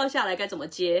害我不知道下来该怎么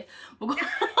接。不过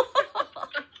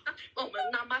我们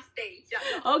Namaste 一下。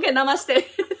OK，Namaste。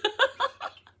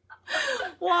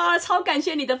哇，超感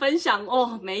谢你的分享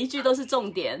哦，每一句都是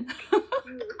重点。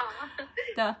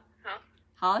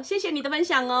好，谢谢你的分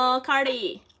享哦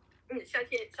 ，Carly。下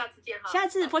次见哈。下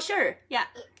次 for sure，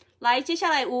 呀、yeah 。来，接下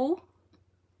来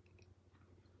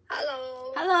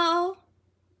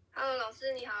Hello， 老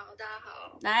师你好，大家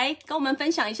好。来跟我们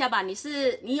分享一下吧，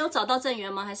你有找到正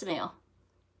缘吗？还是没有？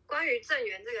关于正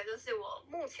缘这个，就是我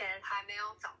目前还没有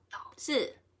找到。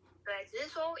是。对，只是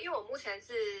说，因为我目前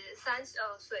是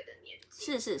32岁的年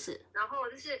纪。是。然后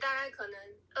就是大概可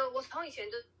能，我从以前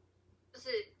就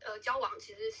是交往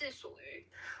其实是属于，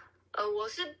我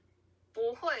是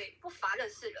不乏认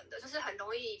识人的，就是很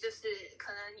容易就是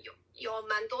可能有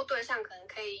蛮多对象可能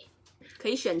可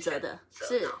以选择的，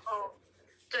是。然后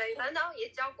对，然后也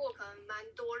交过可能蛮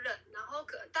多人，然后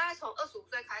大概从25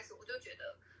岁开始，我就觉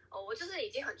得我就是已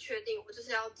经很确定，我就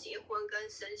是要结婚跟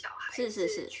生小孩，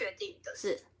是确定的，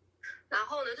是。然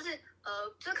后呢，就是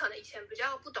就可能以前比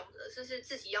较不懂得就是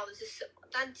自己要的是什么，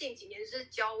但近几年就是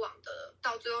交往的，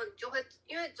到最后你就会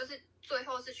因为就是最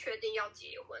后是确定要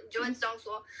结婚，你就会知道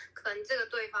说，可能这个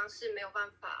对方是没有办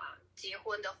法结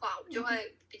婚的话，我就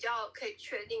会比较可以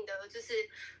确定的，就是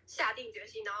下定决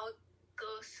心，然后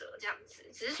割舍这样子。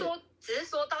只是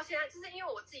说到现在，就是因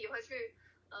为我自己会去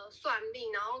算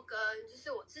命，然后跟就是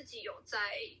我自己有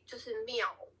在就是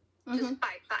庙。就是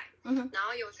拜拜，然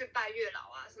后有去拜月老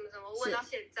啊，什么什么，问到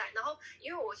现在，然后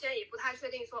因为我现在也不太确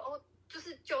定说，就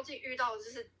是究竟遇到就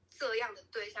是这样的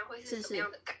对象会是什么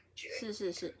样的感觉，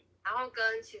是。然后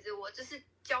跟其实我就是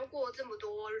交过这么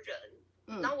多人，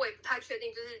然后我也不太确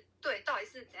定，就是对到底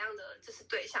是怎样的就是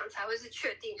对象才会是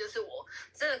确定，就是我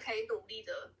真的可以努力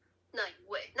的那一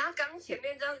位。然后刚前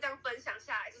面这样分享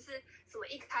下来，就是什么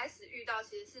一开始遇到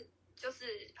其实是就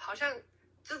是好像。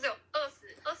就只有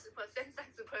20%、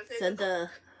30%，真的，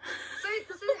所以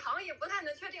就是好像也不太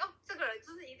能确定这个人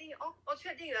就是一定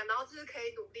确定了，然后就是可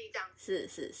以努力这样子，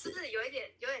是，就是有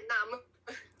点纳闷。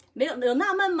没有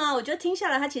纳闷吗？我觉得听下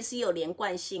来它其实有连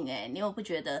贯性你有不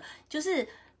觉得？就是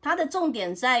它的重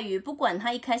点在于，不管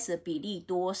它一开始的比例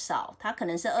多少，它可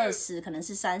能是20%，可能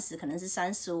是30%，可能是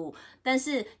35%，但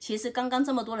是其实刚刚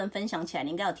这么多人分享起来，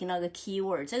你应该有听到一个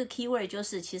keyword， 这个 keyword 就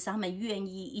是其实他们愿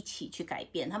意一起去改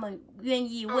变，他们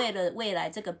愿意为了未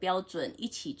来这个标准一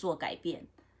起做改变，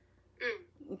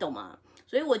你懂吗？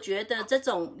所以我觉得这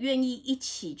种愿意一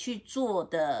起去做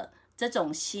的这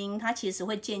种心，它其实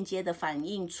会间接的反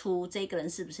映出这个人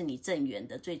是不是你正缘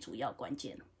的最主要关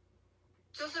键。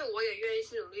就是我也愿意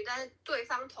去努力，但是对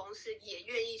方同时也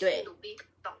愿意去努力的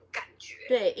那种感觉。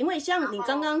对，因为像你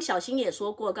刚刚小新也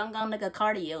说过，刚刚那个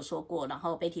Carly 也有说过，然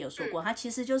后 Betty 有说过，他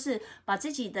其实就是把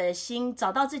自己的心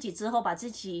找到自己之后，把自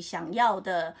己想要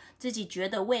的、自己觉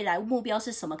得未来目标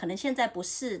是什么，可能现在不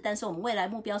是，但是我们未来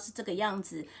目标是这个样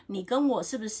子。你跟我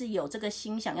是不是有这个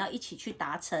心想要一起去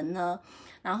达成呢？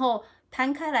然后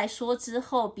摊开来说之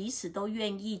后，彼此都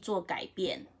愿意做改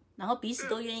变。然后彼此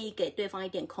都愿意给对方一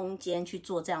点空间去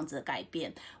做这样子的改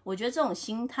变，我觉得这种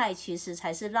心态其实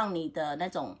才是让你的那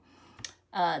种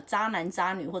渣男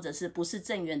渣女或者是不是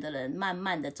正缘的人慢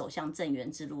慢的走向正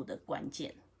缘之路的关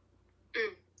键。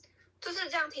就是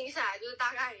这样听下来，就是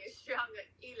大概也需要个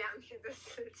1-2年的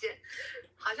时间，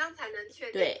好像才能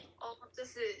确定就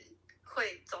是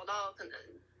会走到可能。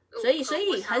所以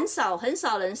很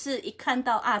少人是一看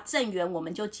到正缘我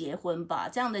们就结婚吧，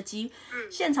这样的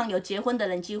现场有结婚的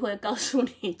人机会告诉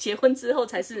你，结婚之后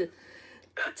才是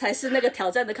那个挑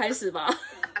战的开始吧。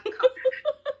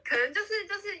可能就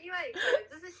是因为可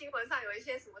能就是新闻上有一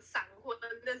些什么闪婚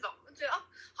那种，觉得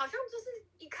好像就是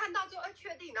一看到就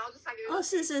确定，然后就3个月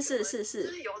是，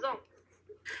就是有这种，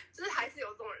就是还是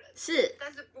有这种人，是，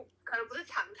但是可能不是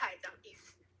常态这样意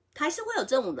思。还是会有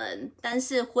这种人，但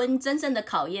是真正的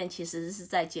考验其实是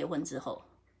在结婚之后。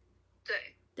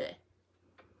对，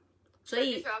所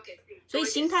以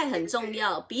心态很重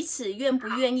要，彼此愿不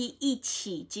愿意一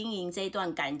起经营这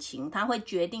段感情，它会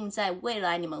决定在未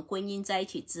来你们婚姻在一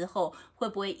起之后会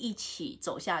不会一起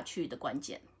走下去的关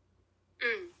键。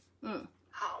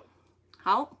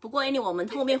好，不过anyway我们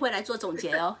后面会来做总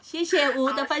结哦。谢谢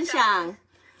吴的分享，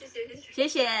谢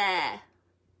谢。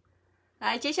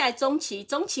来，接下来中期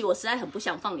我实在很不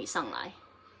想放你上来，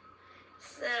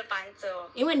是班主，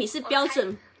因为你是标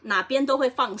准哪边都会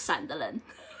放闪的人。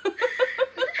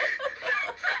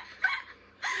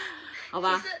好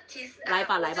吧，其实来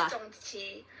吧。我是中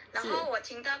期，然后我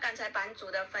听到刚才班主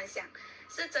的分享，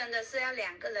是真的是要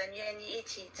2个人愿意一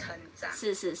起成长，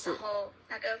是，然后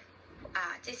那个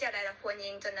接下来的婚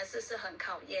姻真的是很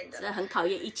考验的，是很考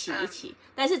验一起。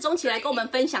但是中期来跟我们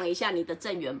分享一下你的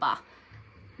正缘吧。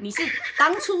你是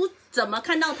当初怎么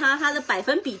看到他的百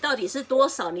分比到底是多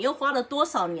少？你又花了多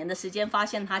少年的时间发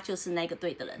现他就是那个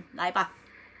对的人？来吧。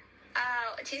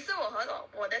其实我和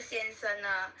我的先生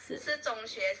呢是中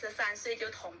学13岁就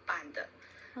同班的。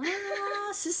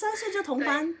13岁就同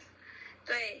班。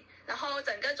对，然后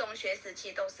整个中学时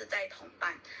期都是在同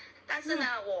班。但是呢，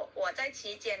我在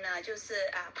期间呢，就是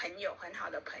朋友很好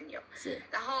的朋友。是。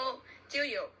然后就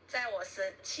有在我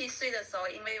17岁的时候，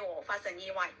因为我发生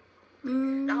意外。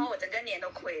然后我整个年都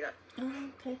亏了。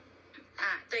OK。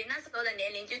对，那时候的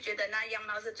年龄就觉得那样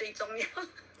貌是最重要。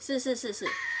是。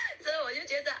所以我就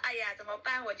觉得，哎呀，怎么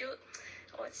办？我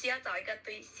需要找一个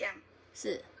对象。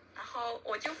是。然后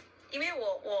因为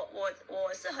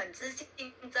我是很自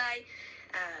信在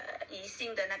异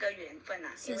性的那个缘分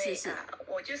因为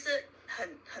我就是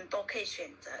很多可以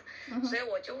选择，所以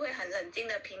我就会很冷静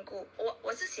的评估。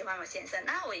我是喜欢我先生，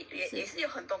那我也是有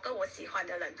很多个我喜欢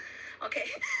的人。OK，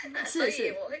 所以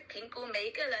我会评估每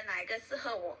一个人哪一个适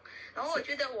合我，然后我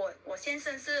觉得我先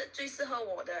生是最适合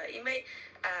我的，因为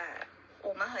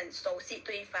我们很熟悉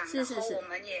对方，然后我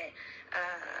们也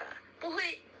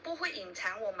不会隐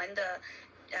藏我们的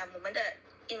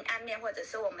阴暗面，或者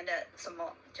是我们的什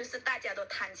么，就是大家都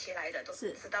摊起来的，都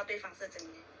知道对方是怎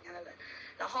样的人，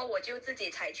然后我就自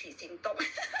己采取行动。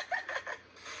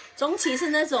中期是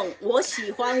那种我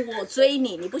喜欢我追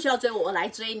你，你不需要追我，我来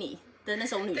追你的那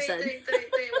种女生。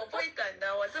对，我不会等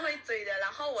的，我是会追的。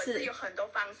然后我是有很多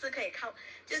方式可以靠，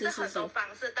就是很多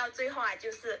方式，到最后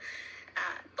就是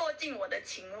堕进我的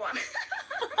情网。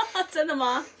真的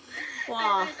吗？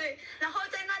哇！对。然后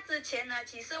在那之前呢，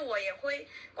其实我也会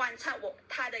观察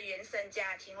他的原生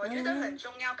家庭，我觉得很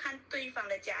重要，看对方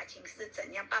的家庭是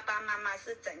怎样，爸爸妈妈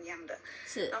是怎样的。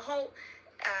是。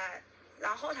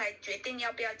然后才决定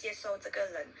要不要接受这个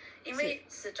人，因为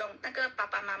始终那个爸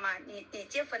爸妈妈，你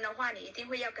结婚的话，你一定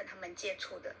会要跟他们接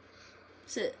触的。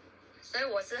是。所以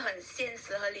我是很现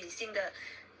实和理性的。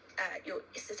有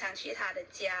时常去他的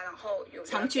家，然后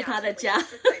常去他的家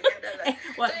是怎样的人？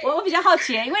我比较好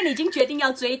奇，因为你已经决定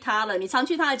要追他了，你常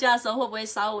去他的家的时候，会不会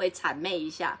稍微谄媚一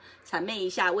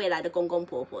下未来的公公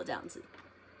婆婆这样子？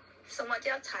什么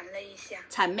叫谄媚一下？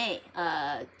谄媚，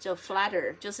就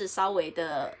flatter， 就是稍微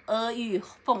的阿谀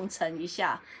奉承一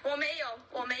下。我没有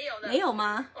的。没有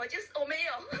吗？我没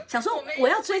有。想说我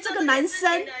要追这个男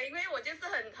生，因为我就是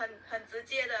很直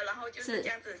接的，然后就是这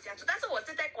样子相处。但是我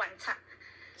是在观察。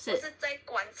我是在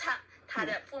观察他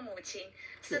的父母亲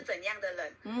是怎样的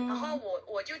人，然后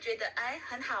我就觉得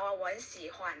很好啊，我很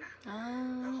喜欢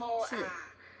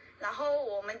然后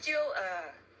我们就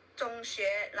中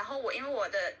学，然后因为我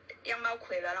的样貌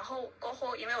亏了，然后过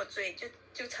后因为我追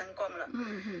就成功了。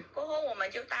过后我们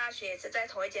就大学也是在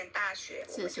同一间大学，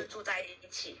我们就住在一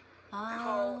起。然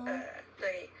后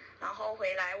对，然后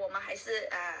回来我们还是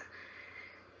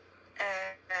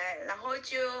然后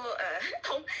就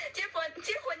结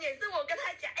婚也是我跟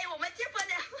他讲，我们结婚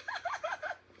了。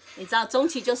你知道中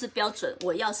期就是标准，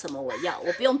我要什么我要，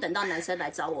我不用等到男生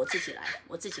来找我，我自己来。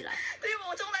对，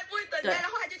我从来不会等待。然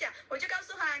后他就讲，我就告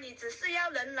诉他，你只是要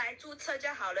人来注册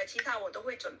就好了，其他我都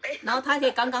会准备。然后他可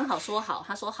以刚刚好说好，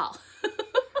他说好。对，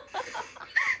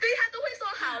他都会说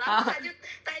好，然后他就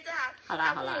带着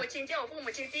他父母亲，叫我父母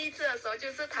亲第一次的时候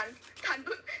就是谈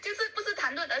论，就是不是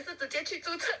谈论，而是直接去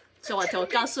注册。所以我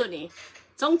告诉你。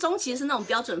中期是那种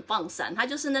标准放闪，他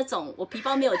就是那种我皮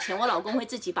包没有钱，我老公会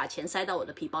自己把钱塞到我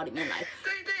的皮包里面来。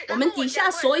对，我们底下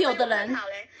所有的人，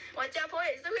我家婆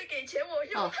也是会给钱我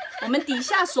用。我们底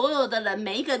下所有的人，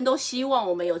每一个人都希望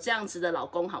我们有这样子的老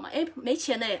公，好吗？没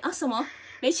钱呢什么？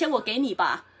没钱我给你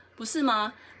吧，不是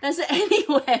吗？但是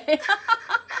anyway，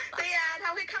 对呀，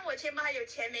他会看我钱包还有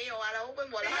钱没有啊，然后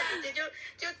问我，然后直接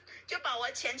就把我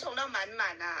钱充到满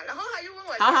满啊，然后他又问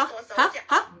我好，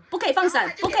不可以放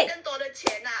闪，不可以更多的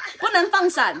钱啊，不能放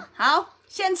闪。好，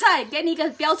现在给你一个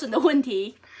标准的问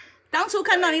题，当初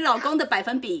看到你老公的百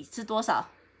分比是多少？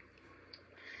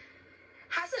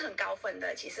他是很高分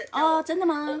的，其实。真的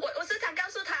吗？我时常告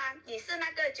诉他，你是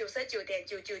那个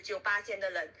99.999%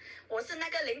的人，我是那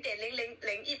个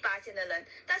0.0001%的人，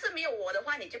但是没有我的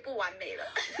话，你就不完美了。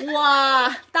哇，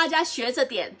大家学着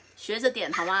点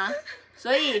好吗？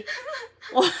所以，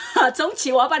中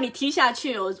期我要把你踢下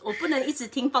去，我不能一直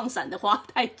听放闪的话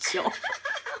太久。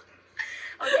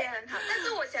OK， 很好。但是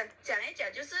我想讲一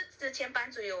讲，就是之前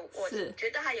班主我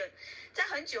觉得他有在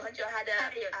很久他的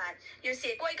有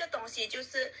写过一个东西，就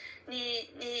是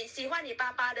你喜欢你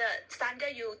爸爸的3个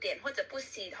优点或者不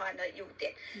喜欢的优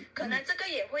点，可能这个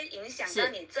也会影响到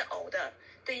你择偶的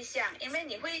对象，因为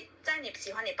你会在你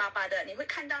喜欢你爸爸的，你会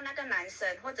看到那个男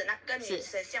生或者那个女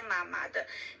生像妈妈的，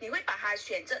你会把他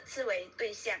选择为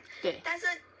对象。对，但是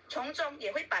从中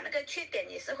也会把那个缺点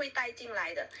也是会带进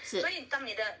来的。所以当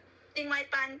你的另外一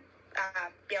半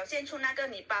表现出那个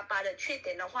你爸爸的缺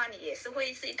点的话，你也是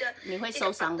会是一个你会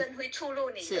受伤，会触怒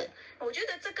你的。我觉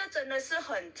得这个真的是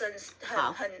很真实，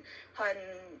很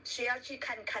需要去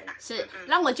看看呐。是，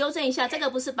让我纠正一下，这个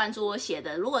不是班主我写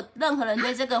的。如果任何人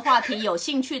对这个话题有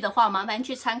兴趣的话，麻烦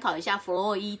去参考一下弗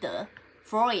洛伊德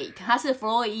 （Freud）， 他是弗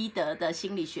洛伊德的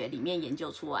心理学里面研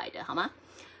究出来的，好吗？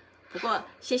不过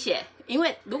谢谢，因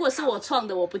为如果是我创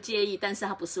的，我不介意，但是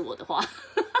他不是我的话。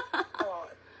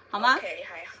好吗？ OK，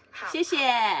 好，谢谢。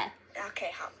OK，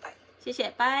 好，拜。谢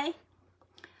谢，拜。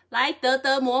来，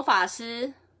德魔法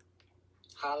师。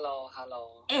Hello。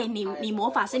你魔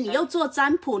法师，你又做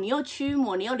占卜，你又驱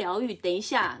魔，你又疗愈。等一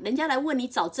下，人家来问你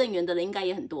找正缘的人应该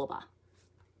也很多吧？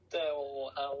对，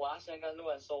我要先跟路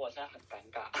人说，我现在很尴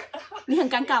尬。你很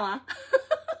尴尬吗？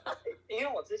因为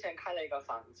我之前开了一个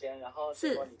房间，然后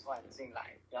结果你突然进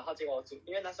来，然后结果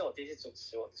因为那是我第一次主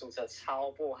持，我主持的超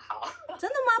不好。真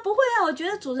的吗？不会啊，我觉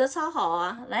得主持的超好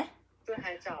啊。来，真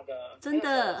还假的？真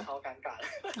的超尴尬的。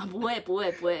不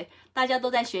会，大家都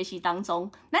在学习当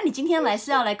中。那你今天来是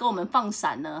要来跟我们放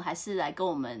闪呢，还是来跟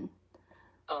我们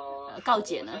告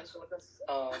解呢？我先说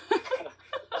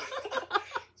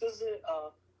就是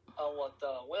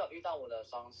我有遇到我的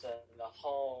双生，然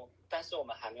后但是我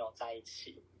们还没有在一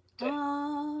起。对，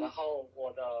然后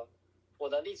我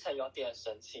的历程有点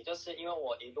神奇，就是因为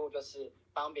我一路就是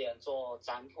帮别人做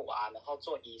占卜啊，然后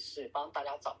做仪式，帮大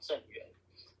家找正缘，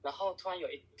然后突然有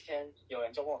一天有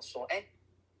人就跟我说，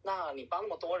那你帮那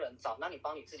么多人找，那你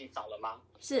帮你自己找了吗？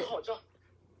是，然后我就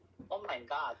Oh my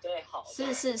God， 对，好，是，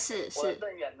我的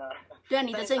正缘呢？对啊，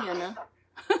你的正缘呢？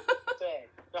对，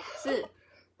是。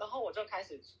然后我就开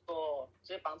始做，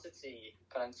就是帮自己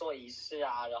可能做仪式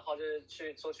啊，然后就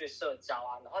是出去社交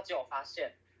啊，然后结果发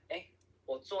现，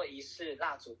我做仪式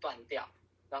蜡烛断掉，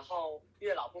然后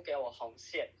月老不给我红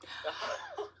线，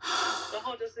然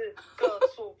后就是各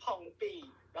处碰壁，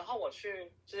然后我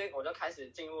就开始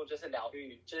进入就是疗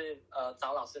愈，就是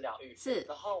找老师疗愈，是，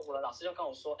然后我的老师就跟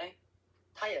我说，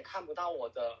他也看不到我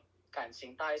的感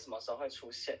情大概什么时候会出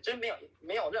现，就是没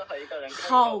有任何一个人可以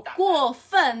好过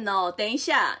分哦！等一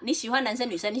下，你喜欢男生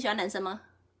女生？你喜欢男生吗？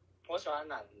我喜欢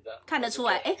男的，看得出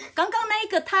来。刚刚那一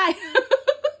个太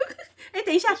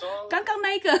等一下，刚刚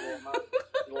那一个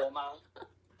罗吗？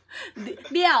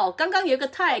廖，刚刚有一个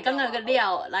太，刚刚有个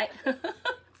廖，来，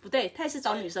不对，太是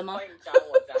找女生吗？欢迎加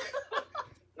我这样。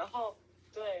然后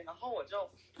对，然后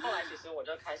后来其实我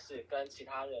就开始跟其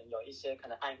他人有一些可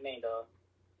能暧昧的。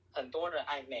很多人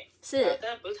暧昧是，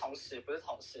但是不是同时，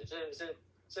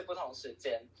不同时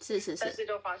间，是，但是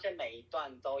就发现每一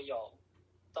段都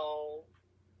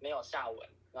没有下文，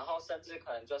然后甚至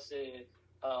可能就是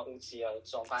无疾而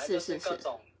终，反正就是各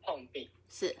种碰壁。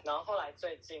是，然后后来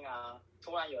最近啊，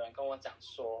突然有人跟我讲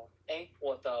说，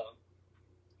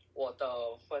我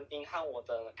的婚姻和我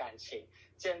的感情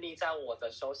建立在我的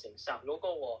修行上，如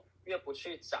果我越不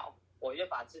去找，我越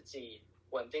把自己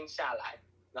稳定下来，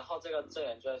然后这个正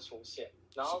缘就会出现。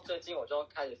然后最近我就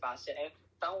开始发现，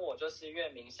当我就是越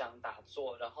冥想打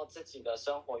坐，然后自己的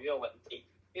生活越稳定，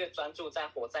越专注在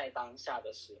活在当下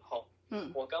的时候，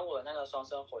我跟我的那个双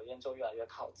生火焰就越来越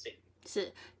靠近。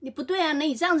是，你不对啊，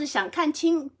你这样子想看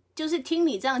清，就是听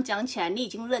你这样讲起来，你已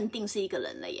经认定是一个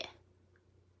人了耶。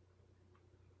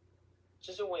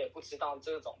就是我也不知道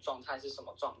这种状态是什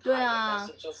么状态，对啊，但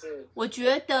是就是我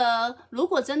觉得如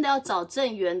果真的要找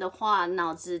正缘的话，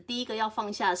脑子第一个要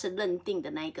放下的是认定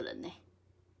的那一个人呢。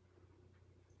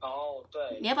哦，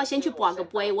对，你要不要先去拔个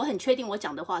杯？我很确定我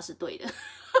讲的话是对的。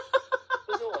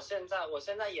就是我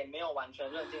现在也没有完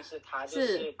全认定是他，就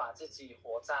是把自己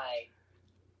活在，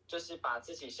就是把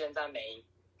自己现在每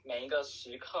一个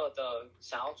时刻的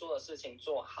想要做的事情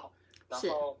做好，然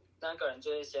后那个人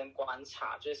就是先观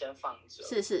察，就是先放着，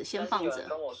是先放着。有人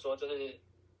跟我说就是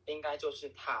应该就是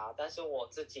他，但是我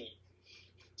自己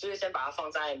就是先把它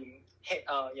放在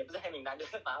也不是黑名单，就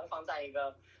是把它放在一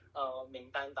个名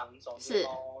单当中，是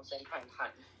先看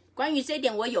看。关于这一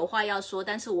点我有话要说，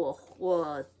但是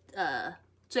我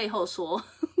最后说。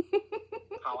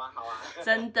好啊，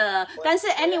真的。但是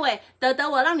anyway， 德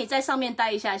我让你在上面待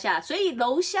一下下，所以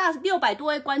楼下600多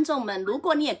位观众们，如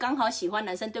果你也刚好喜欢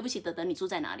男生，对不起德，你住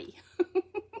在哪里？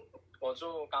我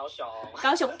住高雄。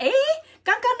高雄，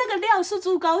刚刚那个料是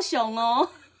住高雄哦。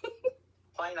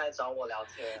欢迎来找我聊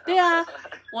天。对啊，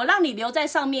我让你留在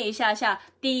上面一下下，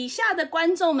底下的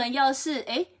观众们要是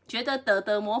觉得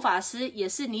德魔法师也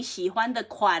是你喜欢的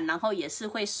款，然后也是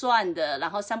会算的，然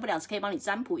后三不两时可以帮你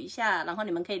占卜一下，然后你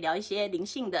们可以聊一些灵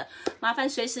性的，麻烦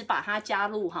随时把他加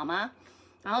入好吗？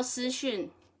然后私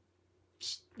讯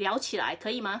聊起来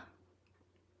可以吗？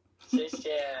谢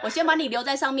谢。我先把你留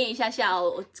在上面一下下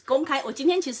哦，我今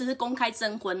天其实是公开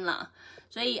征婚啦，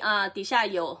所以底下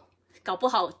搞不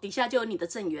好底下就有你的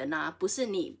正缘啊，不是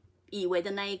你以为的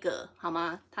那一个好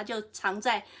吗？他就藏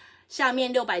在下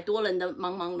面600多人的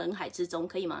茫茫人海之中，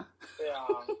可以吗？对啊，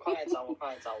快来找我，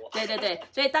快来找我。对，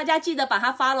所以大家记得把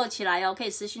他 follow 起来哦，可以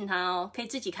私讯他哦，可以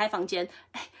自己开房间，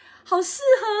好适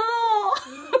合哦。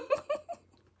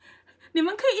你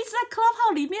们可以一直在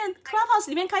Clubhouse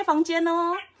里面开房间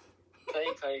哦。可以。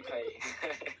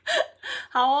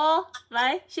好哦，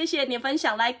来，谢谢你分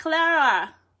享，来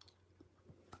Clara。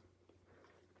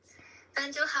班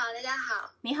主好，大家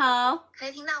好。你好，可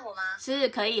以听到我吗？是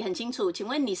可以，很清楚。请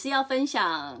问你是要分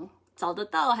享找得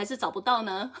到还是找不到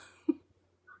呢？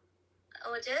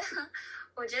我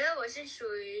觉得我是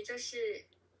属于就是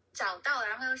找到了，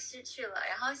然后又失去了，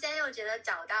然后现在又觉得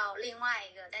找到另外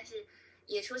一个，但是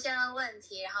也出现了问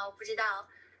题，然后不知道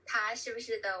他是不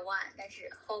是 the one， 但是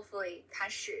hopefully 他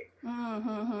是。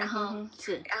然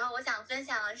后我想分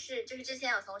享的是，就是之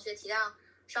前有同学提到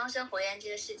双生火焰这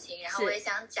个事情，然后我也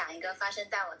想讲一个发生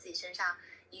在我自己身上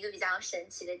一个比较神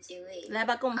奇的经历。来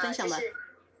吧，跟我们分享吧。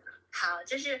好，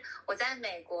就是我在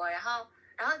美国，然后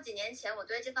几年前我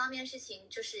对这方面事情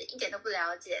就是一点都不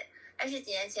了解，但是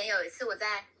几年前有一次我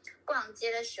在逛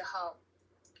街的时候，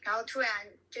然后突然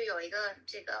就有一个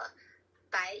这个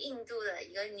白印度的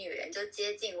一个女人就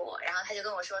接近我，然后她就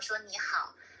跟我说你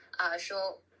好，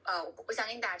我想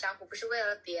跟你打招呼，不是为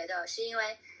了别的，是因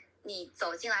为你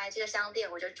走进来这个商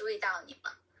店，我就注意到你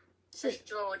了。就是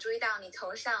说我注意到你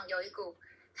头上有一股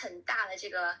很大的这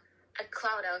个 a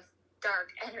cloud of dark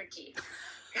energy，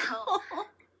 然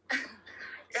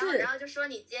后就说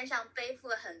你肩上背负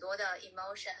了很多的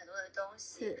emotion， 很多的东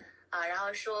西然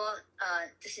后说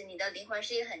就是你的灵魂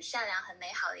是一个很善良、很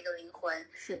美好的一个灵魂，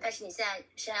但是你现在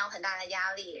身上有很大的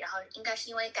压力，然后应该是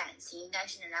因为感情，应该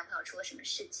是你的男朋友出了什么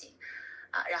事情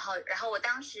然后我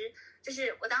当时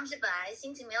本来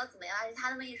心情没有怎么样，但是他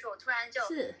那么一说，我突然就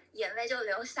眼泪就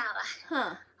流下来。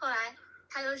后来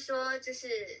他就说，就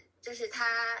是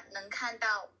他能看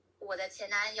到我的前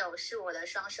男友是我的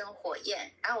双生火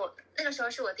焰，然后那个时候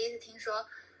是我第一次听说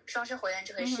双生火焰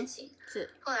这回事情。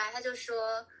后来他就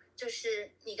说，就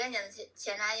是你跟你的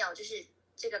前男友就是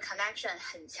这个 connection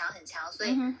很强很强，所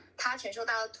以他承受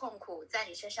到的痛苦在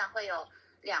你身上会有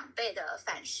2倍的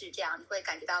反噬，这样你会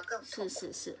感觉到更痛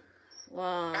苦。是。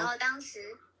哇！然后当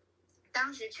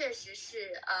时确实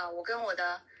是我跟我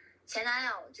的前男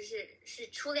友是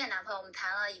初恋男朋友，我们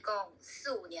谈了一共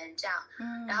4-5年这样。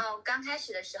然后刚开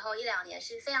始的时候1-2年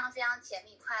是非常非常甜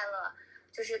蜜快乐，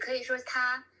就是可以说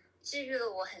他治愈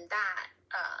了我很大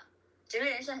整个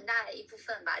人生很大的一部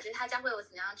分吧，就是它教会我怎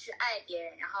么样去爱别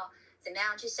人，然后怎么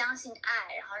样去相信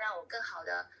爱，然后让我更好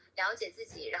的了解自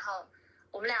己，然后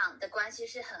我们俩的关系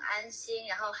是很安心，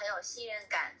然后很有信任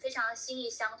感，非常的心意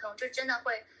相通，就真的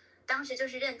会当时就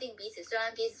是认定彼此，虽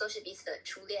然彼此都是彼此的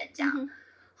初恋这样。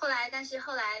但是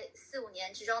后来4-5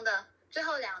年之中的最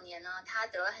后2年呢，他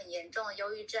得了很严重的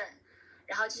忧郁症，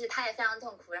然后就是他也非常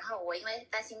痛苦，然后我因为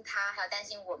担心他还有担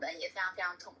心我们也非常非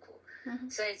常痛苦，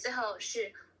所以最后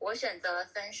是我选择了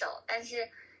分手。但是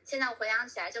现在我回想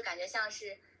起来就感觉像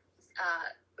是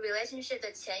relationship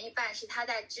的前一半是他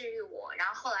在治愈我，然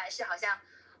后后来是好像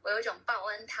我有一种报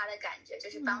恩他的感觉，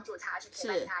就是帮助他去陪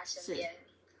伴他身边。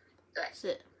对，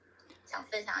是想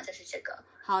分享的就是这个。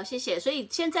好，谢谢。所以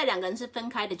现在2个人是分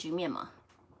开的局面吗？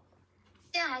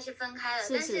现在还是分开了，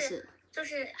但是就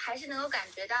是还是能够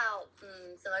感觉到，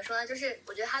怎么说呢？就是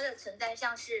我觉得他的存在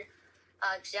像是，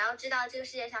只要知道这个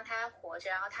世界上他还活着，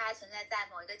然后他还存在在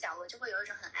某一个角落，就会有一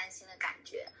种很安心的感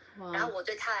觉。然后我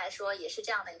对他来说也是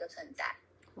这样的一个存在。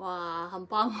哇，很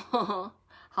棒哦！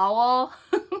好哦，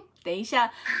等一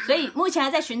下，所以目前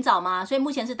还在寻找吗？所以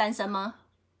目前是单身吗？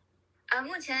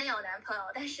目前有男朋友，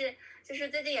但是就是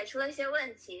最近也出了一些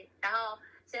问题，然后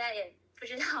现在也不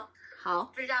知道。好，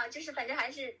不知道，就是反正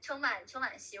还是充满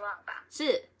希望吧。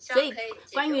是，所以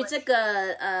关于这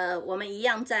个我们一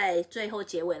样在最后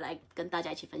结尾来跟大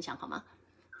家一起分享好吗？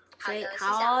好的，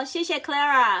好，谢谢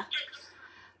Clara。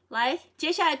来，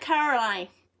接下来 Caroline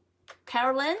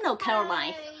或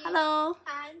Caroline。Hello，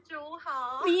 韩主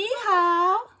好。你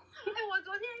好。我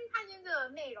昨天看见这个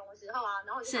内容的时候啊，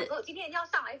然后我就想说，我今天一定要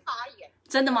上来发言。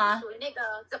真的吗？属于那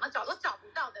个怎么找都找不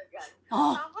到的人。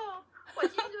哦。然后我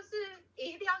今天就是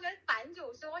一定要跟版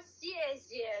主说谢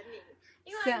谢你，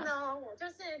因为呢，我就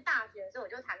是大学的时候我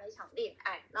就谈了一场恋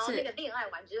爱，然后那个恋爱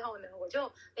完之后呢，我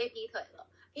就被劈腿了。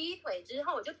劈腿之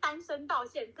后我就单身到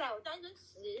现在，我单身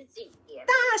10几年。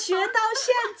大学到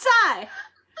现在。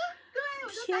对，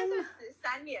我就单身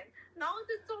13年。然后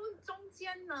这中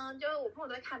间呢，就是我朋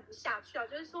友都看不下去啊，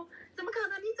就是说怎么可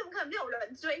能？你怎么可能没有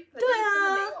人追？对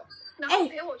啊，然后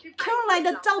陪我去。Caroline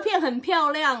的照片很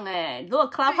漂亮哎，如果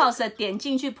Clubhouse 点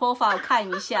进去 profile 看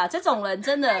一下，这种人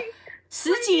真的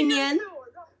10几年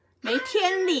没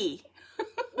天理，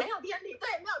没有天理，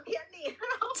对，没有天理，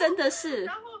真的是。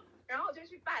然后我就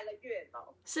去拜了月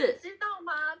老，是知道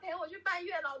吗？陪我去拜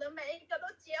月老的每一个都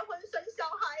结婚生小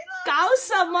孩了，搞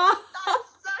什么？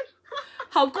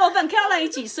好过分 ！Caroline 你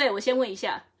几岁？我先问一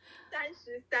下。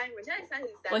33，我现在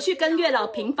33。我去跟月老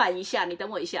平反一下，你等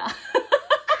我一下。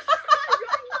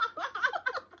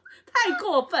太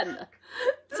过分了，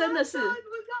真的是。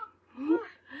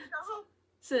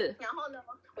然后呢，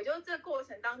我就这个过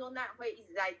程当中当然会一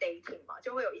直在 dating 嘛，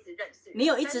就会有一直认识。你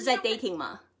有一直在 dating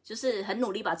吗？就是很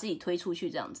努力把自己推出去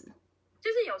这样子。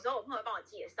就是有时候我朋友帮我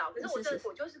介绍，可是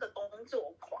我就是个工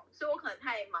作狂，所以我可能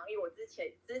太忙于我之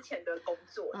前的工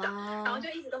作这样，然后就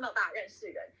一直都没有办法认识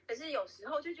人。可是有时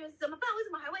候就觉得怎么办？为什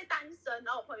么还会单身？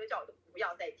然后我朋友就叫我都不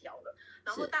要再挑了。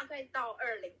然后大概到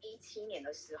2017年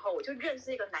的时候，我就认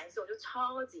识一个男生，我就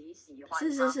超级喜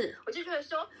欢他。是，我就觉得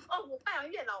说，哦，我拜完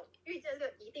月老遇见这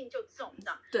个一定就中这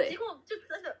样。对，结果就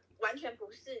真的完全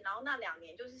不是。然后那2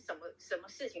年就是什么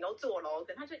事情都做了，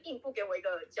可能他就硬不给我一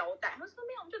个交代，他说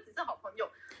没有，我们就只是好朋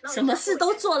友。什么事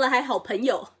都做了还好朋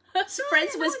友是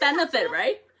friends with benefit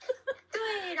right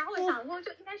对，然后我想说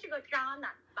就应该是个渣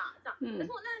男吧这样。可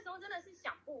是我那时候真的是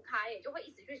想不开耶，就会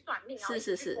一直去算命，然后一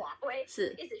直去刮龟，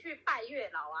一直去拜月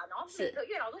老啊，然后每个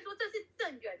月老都说这是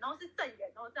正缘，然后是正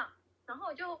缘，然后这样，然后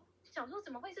我就想说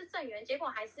怎么会是正缘，结果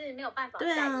还是没有办法在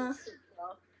一起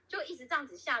呢，就一直这样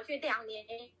子下去2年，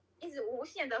一直无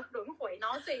限的轮回，然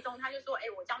后最终他就说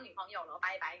我交女朋友了，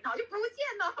拜拜，然后就不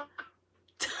见了。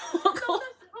那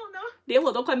时候呢，连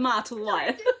我都快骂出来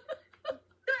了。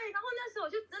对，然后那时候我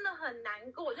就真的很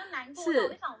难过，我就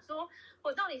想说，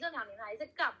我到底这2年来在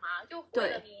干嘛？就为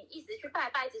了你一直去拜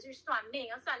拜，一直去算命，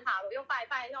要算塔罗，又拜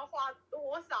拜，要花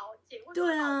多少钱？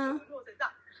对啊，落成这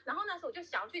样。然后那时候我就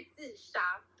想要去自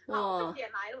杀。重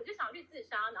点来了，我就想要去自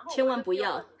杀，然后千万不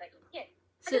要。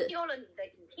他就丢了你的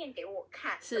影片给我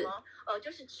看，什么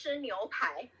就是吃牛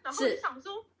排，然后我就想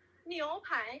说。牛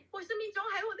排，我生命中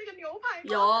还有那个牛排吗？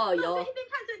有。我就一边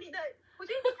看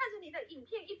着你的影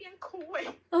片一边哭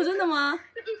哦，真的吗？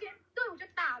就一边对，我就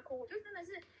大哭，我就真的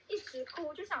是一时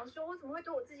哭，就想说我怎么会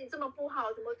对我自己这么不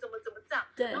好，怎么这样？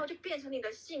对，然后就变成你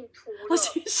的信徒了。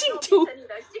信徒。变成你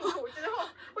的信徒之后，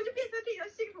我就变成你的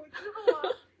信徒之后啊，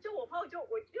就我朋友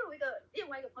我又有另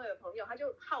外一个朋友，他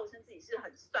就号称自己是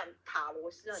很算塔罗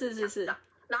师，是。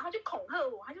然后他就恐吓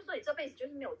我，他就说你这辈子就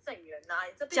是没有正缘啊，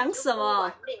你这辈子讲什么？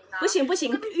不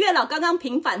行，月老刚刚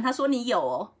平反，他说你有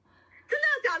哦。真的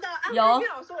假的？有。月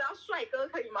老说我要帅哥，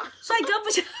可以吗？帅哥不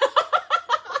行。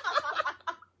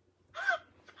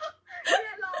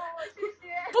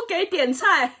不给点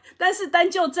菜，但是单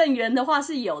就正缘的话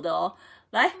是有的哦。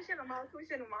来，出现了吗？出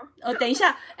现了吗？等一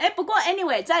下，不过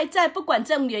anyway， 在不管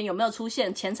正缘有没有出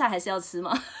现，前菜还是要吃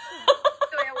嘛。对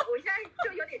啊，我现在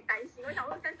就有点担心，我想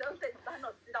说32岁都还没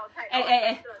有吃到菜。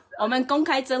我们公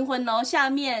开征婚哦。下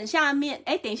面，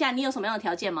等一下，你有什么样的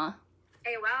条件吗？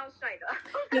我要帅的。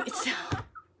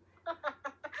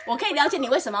我可以了解你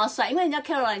为什么要帅，因为人家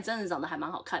Caroline 真的长得还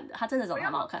蛮好看的，她真的长得还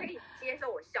蛮好看的。可以接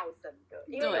受我笑声的，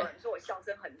因为有人说我笑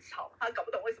声很吵，他搞不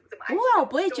懂为什么这么爱笑。不会啊，我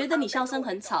不会觉得你笑声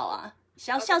很吵啊，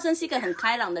笑声是一个很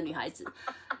开朗的女孩子，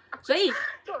所以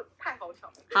就太好吵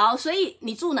了。好，所以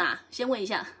你住哪？先问一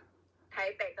下。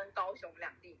台北跟高雄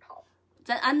两地跑。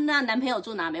那男朋友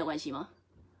住哪没有关系吗？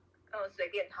随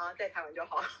便他，在台湾就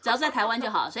好。只要在台湾就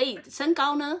好。所以身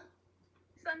高呢？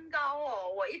身高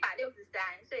我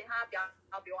163，所以他不要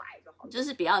比我矮就好了。就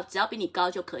是只要比你高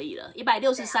就可以了。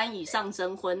163以上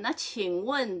征婚。那请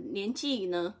问年纪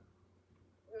呢？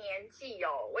年纪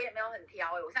我也没有很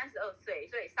挑我32岁，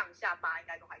所以上下8应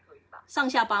该都还可以吧？上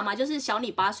下8吗？就是小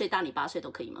你8岁，大你8岁都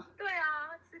可以吗？对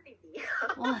啊，吃弟弟。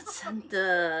哇，真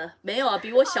的没有啊，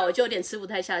比我小就有点吃不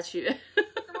太下去。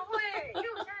怎么会？因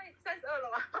为我现在32了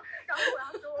嘛。然后我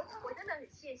要说，我真的很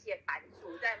谢谢版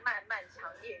主在漫漫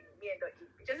长夜里面的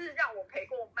就是让我陪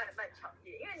过漫漫长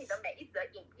夜，因为你的每一则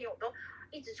影片我都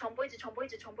一直重播的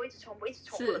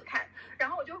看，然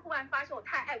后我就忽然发现我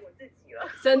太爱我自己了。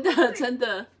真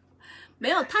的，没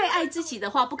有太爱自己的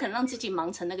话，不可能让自己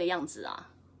忙成那个样子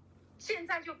啊。现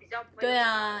在就比较不会。对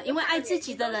啊，因为爱自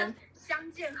己的人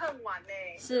相见恨晚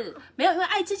是没有，因为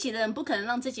爱自己的人不可能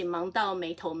让自己忙到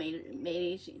没头没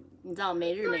你知道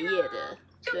没日没夜的。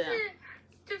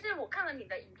就是我看了你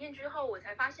的影片之后，我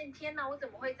才发现，天哪，我怎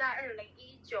么会在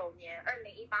2019年、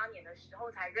2018年的时候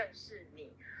才认识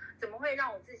你？怎么会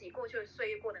让我自己过去的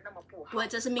岁月过得那么不好？不会，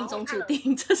这是命中注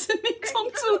定，这是命中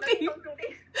注定。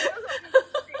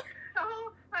然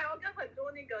后还要跟很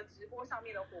多那个直播上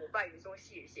面的伙伴也说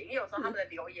谢谢，因为有时候他们的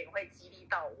留言会激励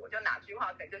到我，就哪句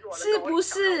话可能就是我的是不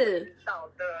是知道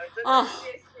的？真的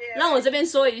谢谢。让我这边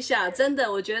说一下，真的，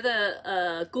我觉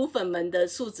得姑粉们的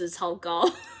素质超高。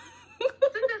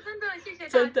真的谢谢大家，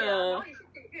真的，然后也谢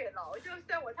谢月老。就虽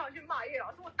然我常常去骂月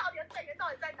老，说我到底的正缘到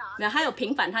底在哪里？他有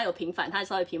平反，他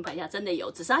稍微平反一下，真的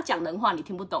有，只是他讲人话你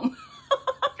听不懂。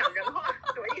讲人话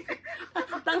什么意思？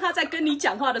当他在跟你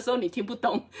讲话的时候，你听不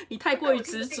懂，你太过于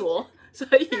执着，所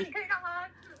以那你可以让他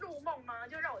入梦吗？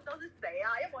就让我知道是谁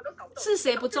啊，要不我都搞不懂。是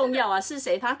谁不重要啊，是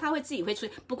谁他会自己会出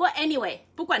现。不过 anyway，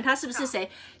 不管他是不是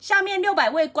谁，下面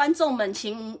600位观众们，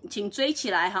请追起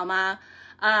来好吗？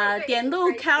点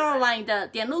入 Caroline 的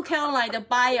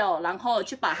bio， 然后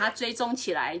去把它追踪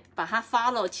起来，把它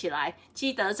follow 起来。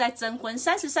记得在征婚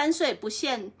，33岁不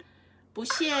限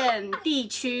地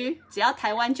区，只要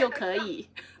台湾就可以，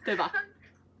对吧？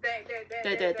对。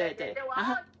然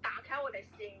后打开我的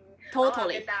心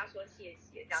 ，totally 跟大家说谢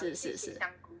谢，是。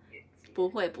不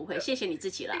会，谢谢你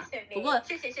自己啦。不过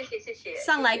谢谢。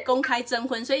上来公开征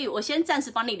婚，所以我先暂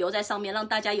时把你留在上面，让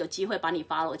大家有机会把你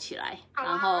follow 起来。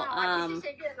然后谢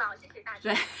谢月老，谢谢大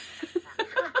家。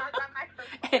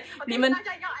对，你们大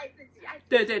家要爱自己，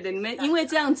对，你们因为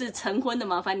这样子成婚的，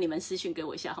麻烦你们私讯给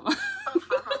我一下好吗？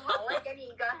好，我会给你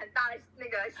一个很大的那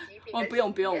个喜饼。不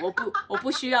用，我不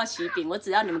需要喜饼，我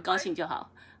只要你们高兴就好，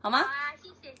好吗？好啊，谢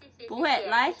谢。不会，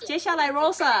来，接下来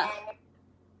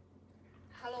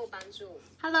Rosa。Hello， 班主。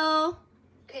Hello，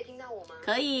 可以听到我吗？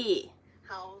可以。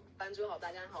好，班主好，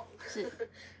大家好。是。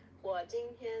我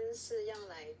今天是要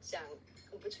来讲，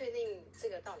我不确定这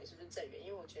个到底是不是正缘，因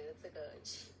为我觉得这个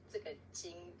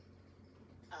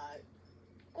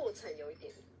过程有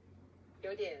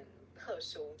点特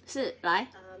殊。是，来。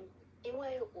因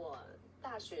为我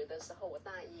大学的时候，我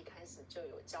大一开始就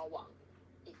有交往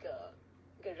一个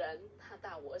人，他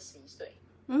大我21岁。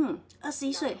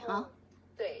21岁，好。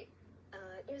对。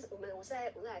因为我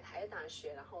在台大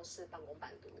学，然后是半工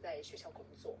半读，在学校工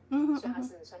作，所以他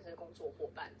是算是工作伙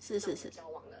伴。是，交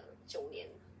往了9年。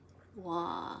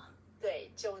哇，对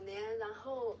，9年，然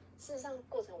后事实上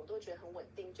过程我都觉得很稳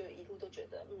定，就一路都觉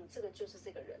得，这个就是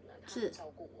这个人了，他很照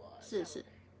顾我，是，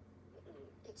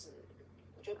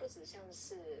我觉得不止像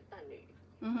是伴侣，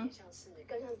更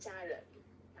像家人，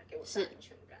他给我的安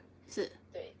全感，是，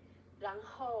对，然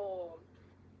后。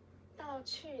到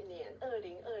去年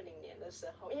2020年的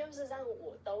时候，因为事实上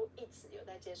我都一直有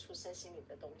在接触身心灵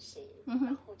的东西，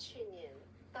然后去年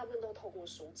大部分都透过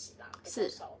书籍啦，比较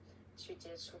少去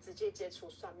直接接触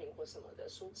算命或什么的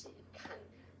书籍看，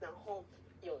然后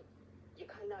有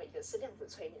看到一个是量子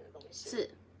催眠的东西，是，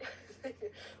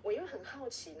我因为很好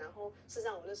奇，然后事实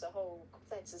上我那时候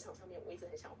在职场上面，我一直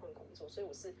很想换工作，所以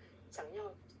我是想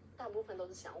要大部分都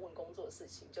是想要问工作的事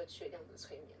情，就去这样子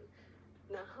催眠。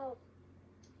然后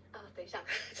等一下，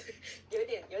有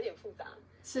点复杂。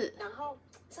是。然后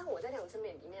像我在量子催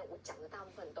眠里面，我讲的大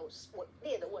部分都是我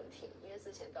列的问题，因为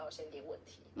之前都要先列问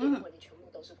题，列的问题全部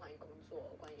都是关于工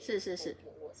作，关于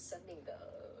我生命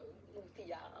的目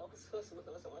的啊，或者说什么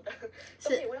什么什么的，都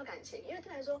可以问到感情。因为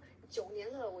对来说9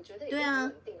年了，我觉得已经很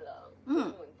稳定了，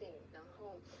很稳定。然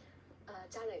后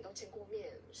家人也都见过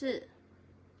面，是。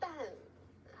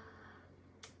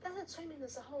但是催眠的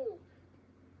时候，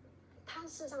它事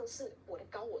实上是我的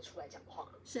高我出来讲话，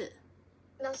是。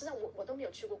那实际上我都没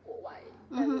有去过国外，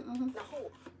然后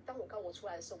当我高我出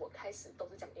来的时候，我开始都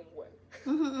是讲英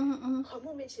文，很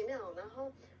莫名其妙。然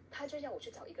后他就要我去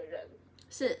找一个人，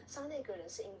是。上那个人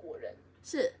是英国人，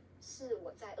是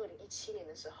我在2017年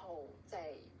的时候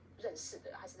在认识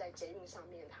的，他是在捷运上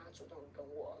面，他主动跟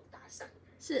我搭讪，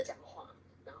是讲话，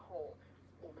然后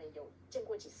我们有见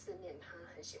过几次面，他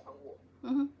很喜欢我，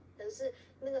但是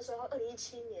那个时候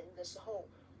2017年的时候，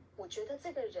我觉得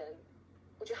这个人，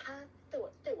我觉得他对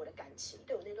我的感情，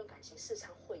对我那段感情，事实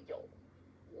上会有，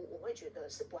我会觉得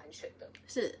是不安全的，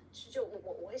是，就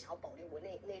我会想要保留我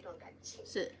那一段感情，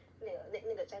是，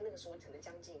那个在那个时候可能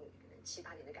将近7、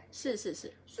8年的感情，是，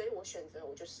所以我选择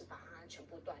我就是把它全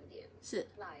部断联，是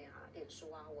 ，LINE 啊、脸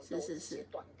书啊，我都直接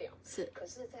断掉，是。可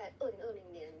是，在2020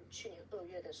年去年2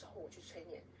月的时候，我去催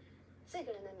眠，这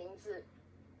个人的名字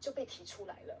就被提出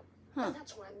来了，但他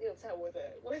从来没有在我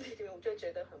的问题里面，我就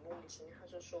觉得很莫名其妙。他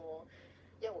就说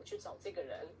要我去找这个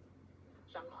人，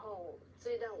然后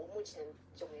这一段我目前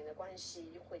9年的关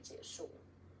系会结束，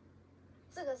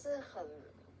这个是很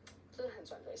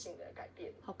转折性的改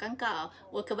变。好尴尬哦，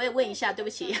我可不可以问一下？对不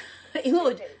起，因为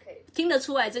我听得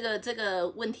出来这个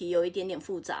问题有一点点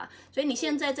复杂，所以你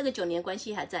现在这个9年关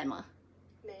系还在吗？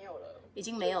没有了，已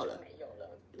经没有了。没有了。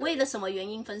为了什么原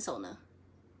因分手呢？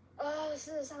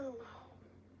事实上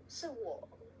是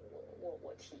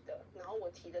我提的，然后我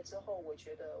提了之后，我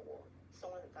觉得我松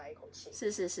了很大一口气。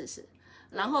是。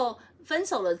然后分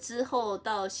手了之后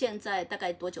到现在大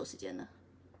概多久时间呢？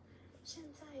现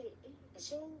在已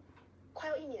经快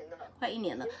要1年了。快1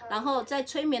年了。然后在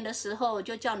催眠的时候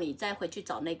就叫你再回去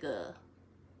找那个。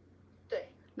对。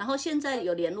然后现在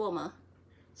有联络吗？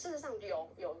事实上有，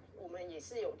我们也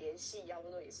是有联系，差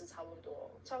不多也是差不多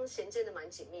衔接的蛮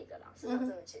紧密的啦。事实上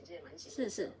真的衔接的蛮紧密的。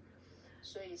是。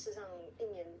所以事实上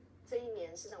这一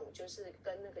年，事实上我就是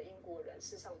跟那个英国人，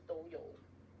事实上都有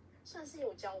算是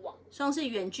有交往，算是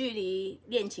远距离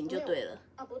恋情就对了。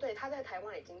不对，他在台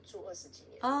湾已经住20几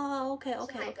年。OK。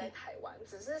他也在台湾，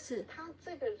只是他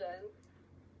这个人，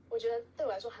我觉得对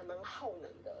我来说还蛮耗能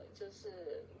的，就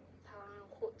是他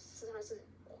事实上是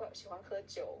喜欢喝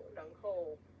酒，然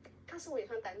后他生活也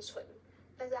算单纯，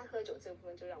但是他喝酒这部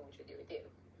分就让我觉得有一点。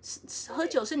喝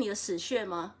酒是你的死穴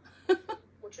吗？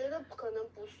我觉得可能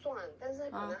不算，但是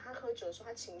可能他喝酒的时候，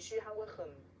他情绪他会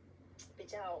比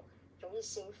较容易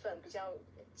兴奋，比较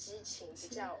激情，比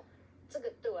较这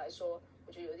个对我来说，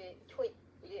我觉得有点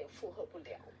负荷不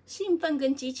了。兴奋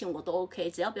跟激情我都 OK，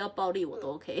 只要不要暴力我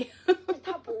都 OK。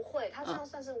他不会，他这样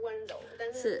算是温柔，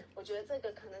但是我觉得这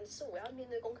个可能是我要面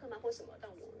对功课吗，或什么？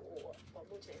但我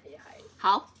目前也还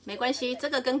好，没关系，这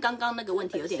个跟刚刚那个问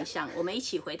题有点像，我们一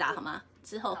起回答好吗？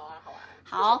之后好啊，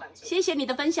好，谢谢你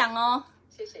的分享哦。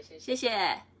谢谢。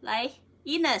来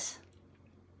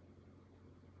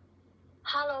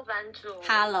Ines。Hello， 版主。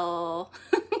Hello。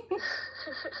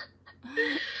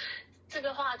这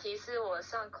个话题是我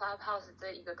上 Clubhouse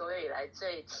这1个多月以来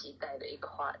最期待的一个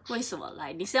话题。为什么？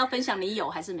来，你是要分享你有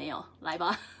还是没有？来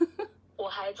吧。我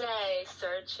还在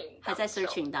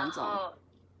searching 当中。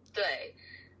对，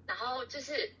然后就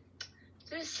是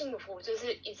幸福，就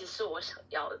是一直是我想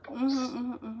要的东西。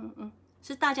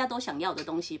是大家都想要的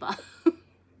东西吧？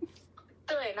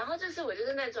对，然后就是我就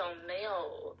是那种没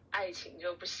有爱情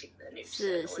就不行的女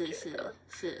生，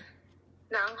是。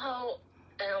然后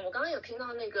我刚刚有听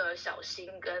到那个小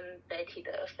新跟 Betty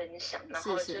的分享，然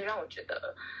后就让我觉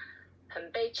得很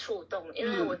被触动，因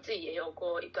为我自己也有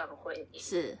过一段婚姻。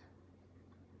是。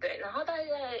对，然后大概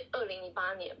在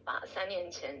2018年吧，3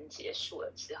年前结束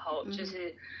了之后，就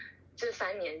是这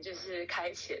3年就是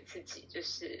开启了自己就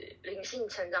是灵性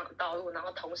成长的道路，然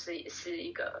后同时也是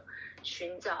一个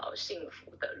寻找幸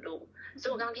福的路。所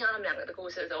以我刚刚听到他们2个的故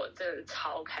事的时候，我真的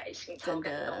超开心、超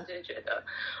感动，就是觉得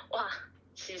哇，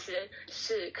其实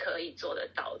是可以做得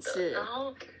到的。然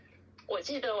后我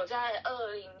记得我在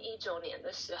2019年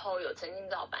的时候有曾经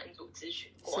找版主咨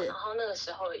询过，然后那个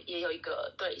时候也有一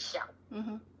个对象，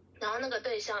然后那个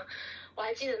对象我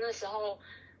还记得那时候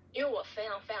因为我非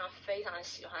常非常非常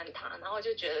喜欢他，然后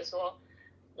就觉得说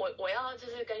我要就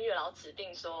是跟月老指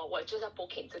定说我就是要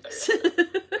booking 这个人，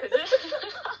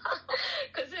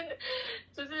可是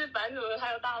就是版主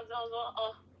还有大家知道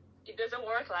说it doesn't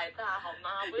work like that 好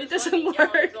吗？不是说你要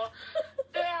说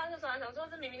对啊，那时候想说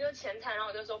这明明就是前菜，然后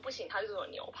我就说不行，他就是我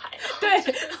牛排。对，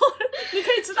你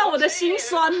可以知道我的心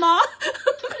酸吗？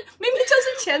明明就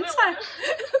是前菜。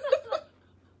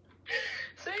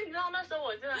所以你知道那时候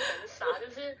我真的很傻，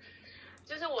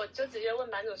就是我就直接问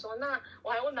版主说，那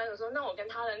我还问版主说，那我跟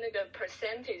他的那个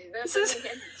percentage 那个生命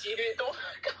天子几率多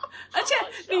高？而且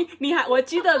你还我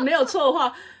记得没有错的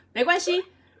话，没关系，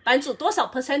版主多少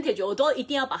percentage 我都一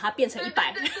定要把它变成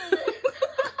100。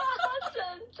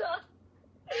真的。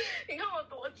你看我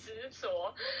多执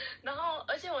着，然后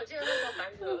而且我记得那时候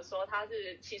版主有说他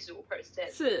是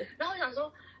75%，是，然后我想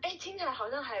说，听起来好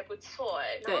像还不错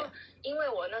然后因为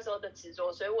我那时候的执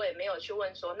着，所以我也没有去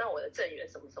问说，那我的正缘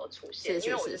什么时候出现？因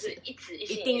为我就是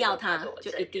一定要他，就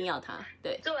一定要他，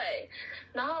对。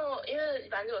然后因为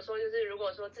版主有说，就是如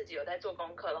果说自己有在做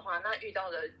功课的话，那遇到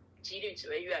的几率只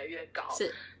会越来越高。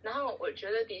是，然后我觉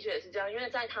得的确也是这样，因为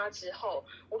在他之后，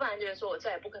我本来觉得说我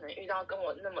再也不可能遇到跟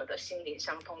我那么的心灵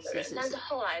相通的人，但是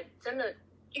后来真的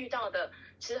遇到的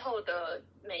之后的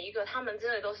每一个，他们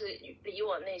真的都是离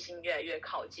我内心越来越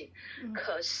靠近，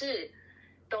可是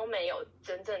都没有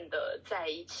真正的在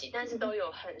一起，但是都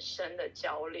有很深的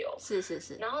交流。是。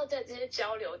然后在这些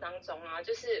交流当中啊，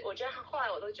就是我觉得后来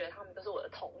我都觉得他们都是我的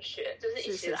同学，就是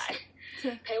一起来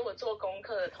陪我做功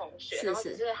课的同学。然后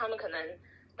只是他们可能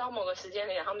到某个时间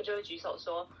点，他们就会举手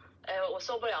说：“我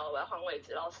受不了了，我要换位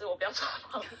置，老师我不要坐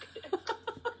旁边。”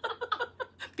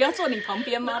不要坐你旁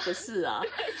边吗？不是啊，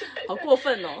好过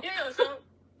分哦。因为有时候。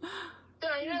对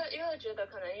啊，因为觉得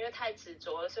可能因为太执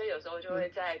着了，所以有时候就会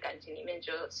在感情里面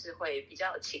就是会比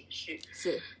较有情绪。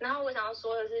是。然后我想要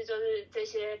说的是，就是这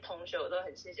些同学我都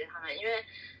很谢谢他们，因为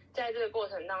在这个过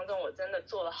程当中，我真的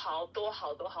做了好多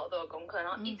的功课，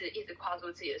然后一直跨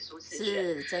出自己的舒适圈。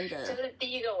是真的。就是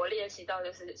第一个我练习到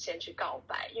就是先去告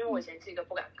白，因为我以前是一个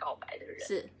不敢告白的人。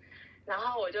是。然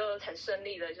后我就很顺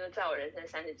利的，就是在我人生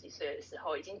30几岁的时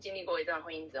候，已经经历过一段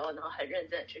婚姻之后，然后很认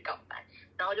真的去告白，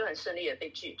然后就很顺利的被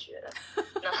拒绝了。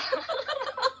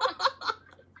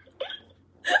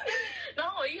然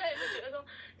后我一开始就觉得说，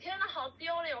天哪，好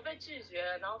丢脸，我被拒绝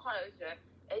了。然后后来我就觉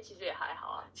得，其实也还好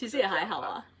啊。其实也还好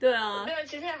啊，对啊。对，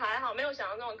其实也还好，没有想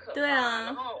到那么可怕。对啊。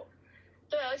然后，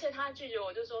对，而且他拒绝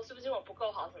我就说，是不是我不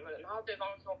够好什么的？然后对方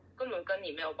说，根本跟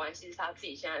你没有关系，是他自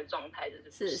己现在的状态就是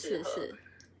不适合。是。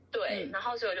对，然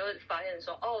后所以我就发现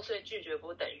说，所以拒绝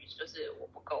不等于就是我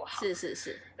不够好，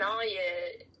是，然后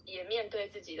也面对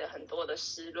自己的很多的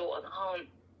失落，然后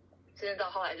甚至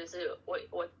到后来就是我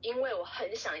因为我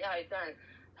很想要一段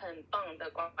很棒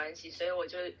的关系，所以我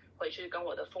就回去跟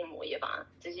我的父母也把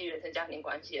这些原生家庭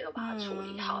关系也都把它处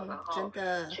理好，然后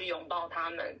去拥抱他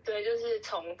们。对，就是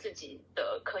从自己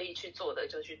的可以去做的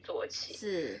就去做起，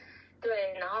是，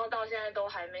对，然后到现在都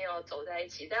还没有走在一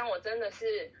起，但我真的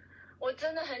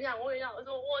很想问一下，我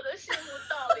说我的幸福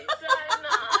到底在哪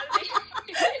里？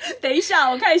等一下，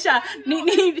我看一下，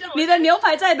你的牛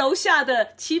排在楼下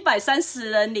的730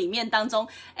人里面当中，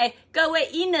各位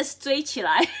Ines 追起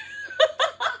来。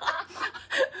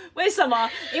为什么？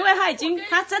因为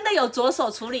他真的有着手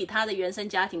处理他的原生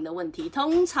家庭的问题。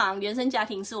通常原生家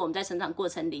庭是我们在成长过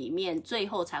程里面最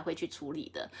后才会去处理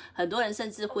的。很多人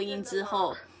甚至婚姻之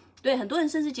后，对，很多人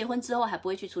甚至结婚之后还不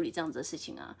会去处理这样子的事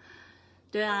情啊。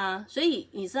对啊，所以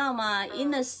你知道吗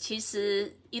？Ines 其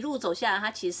实一路走下来，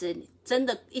他其实真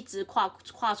的一直跨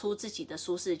出自己的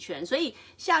舒适圈。所以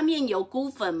下面有菇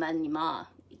粉们，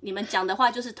你们讲的话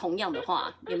就是同样的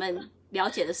话，你们了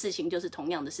解的事情就是同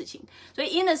样的事情。所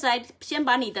以 Ines 来先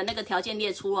把你的那个条件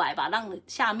列出来吧，让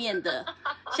下面的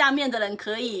人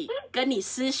可以跟你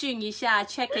私讯一下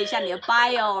 ，check 一下你的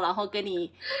bio， 然后跟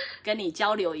你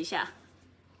交流一下。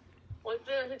我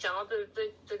真的是讲到这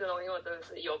个东西，我真的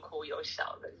是有哭有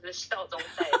笑的，就是笑中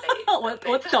带泪。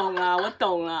我懂啊，我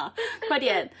懂啊，快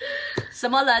点，什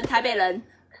么人？台北人？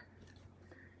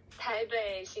台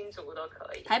北、新竹都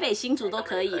可以。台北、新竹都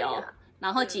可以哦。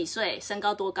然后几岁？身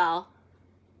高多高？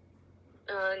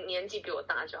年纪比我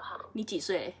大就好。你几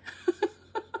岁？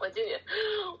我今年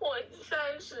我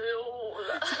35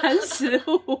了。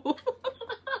35。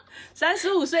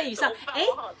35岁以上，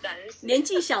年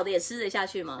纪小的也吃得下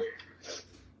去吗？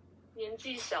年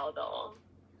纪小的哦，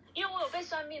因为我有被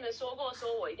算命的说过，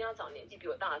说我一定要找年纪比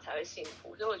我大的才会幸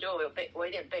福，所以我觉得我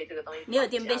有点被这个东西。你有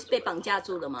点被绑架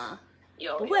住了吗？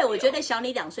有。不会，我觉得小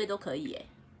你2岁都可以耶。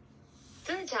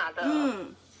真的假的？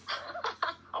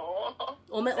好哦。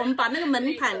我们把那个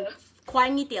门槛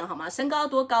宽一点好吗？身高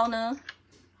多高呢？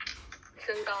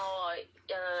身高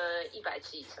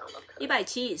170以上吧。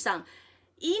170以上。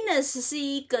Ines 是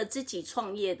一个自己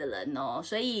创业的人哦，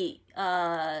所以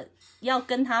要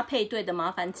跟他配对的，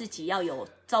麻烦自己要有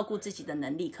照顾自己的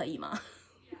能力，可以吗？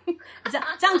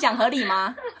这样讲合理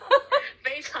吗？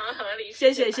非常合理，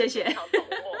谢谢。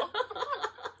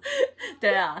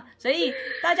对啊，所以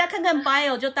大家看看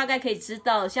bio 就大概可以知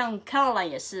道，像 Caroline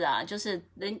也是啊，就是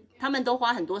他们都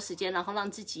花很多时间，然后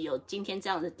让自己有今天这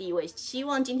样的地位。希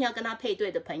望今天要跟他配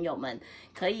对的朋友们，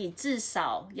可以至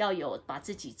少要有把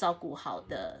自己照顾好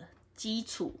的基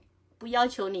础，不要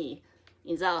求你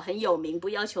知道很有名，不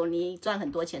要求你赚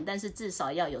很多钱，但是至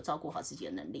少要有照顾好自己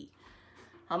的能力，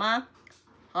好吗？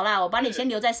好啦，我把你先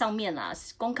留在上面啦，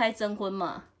公开征婚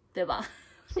嘛，对吧？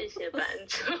谢谢班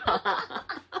主。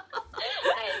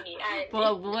爱你。不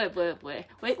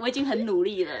会，我已经很努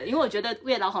力了，因为我觉得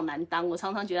月老好难当，我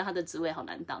常常觉得他的职位好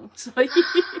难当，所以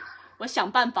我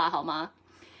想办法好吗？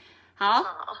好，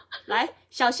来，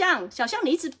小象，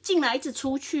你一直进来，一直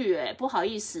出去，不好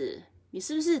意思，你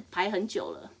是不是排很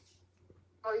久了？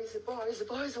不好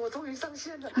意思，我终于上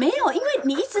线了。没有，因为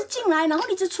你一直进来，然后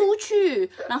你一直出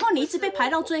去，然后你一直被排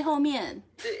到最后面。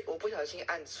对，我不小心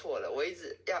按错了，我一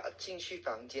直要进去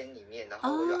房间里面，然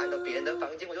后我就按到别人的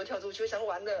房间，我就跳出去，我想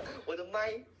完了，我的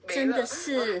麦没了。真的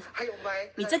是，还有麦，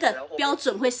你这个标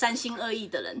准会三心二意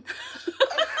的人。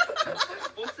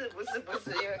不是，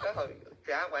因为刚好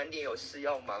等下晚点有事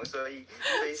要忙，所以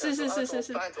是，怎么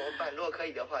办？如果可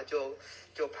以的话就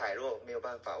排，如果没有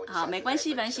办法，我就好，没关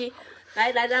系。来，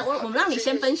我们让你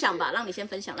先分享吧，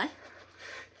来。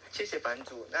谢谢版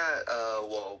主。那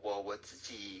我自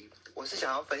己我是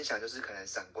想要分享，就是可能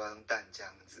闪光弹这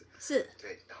样子。是。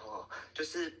对，然后就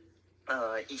是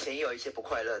以前也有一些不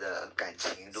快乐的感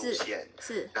情路线，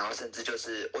是，然后甚至就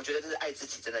是我觉得就是爱自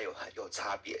己真的有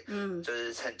差别。就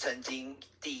是曾经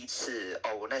第一次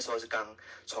我那时候是刚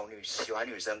从喜欢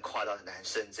女生跨到男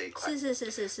生这一块。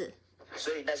是。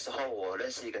所以那时候我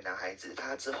认识一个男孩子，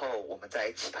他之后我们在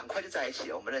一起，很快就在一起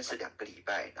了。我们认识2个礼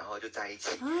拜，然后就在一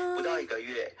起，不到1个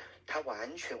月，他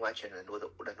完全冷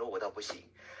落我到不行。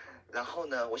然后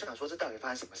呢，我想说这到底发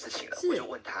生什么事情了？我就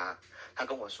问他，他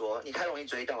跟我说你太容易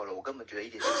追到了，我根本觉得一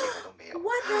点新鲜感都没有。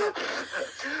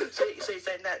所以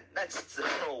在那次之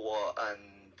后，我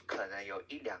可能有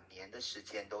1-2年的时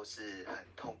间都是很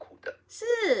痛苦的。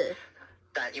是。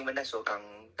但因为那时候刚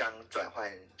转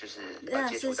换，就是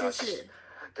接触到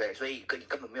对，所以根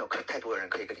本没有太多的人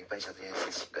可以跟你分享这件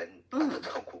事情，跟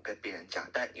痛苦跟别人讲。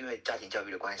但因为家庭教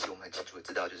育的关系，我们很清楚的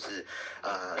知道，就是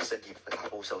身体发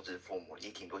肤受之父母，你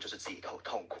顶多就是自己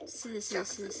痛苦。是。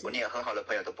我连很好的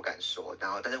朋友都不敢说，然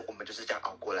后但是我们就是这样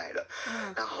熬过来了。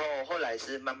然后后来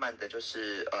是慢慢的就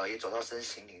是也走到身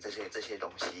心灵这些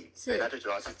东西。对，那最主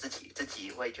要是自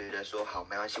己会觉得说好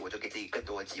没关系，我就给自己更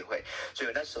多的机会。所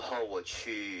以那时候我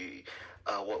去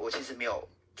我其实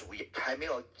还没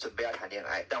有准备要谈恋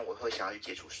爱，但我会想要去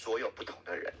接触所有不同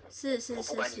的人。是。我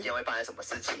不管你今天会发生什么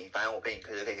事情，反正我跟你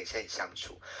可以先相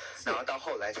处。然后到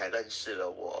后来才认识了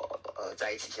我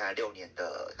在一起现在6年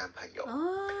的男朋友。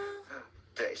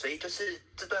对，所以就是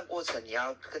这段过程你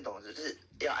要更懂得，就是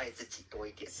要爱自己多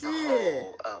一点，然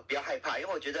后不要害怕，因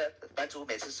为我觉得版主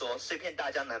每次说碎片大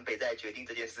江南北再决定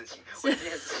这件事情，这句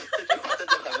话真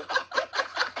的很好。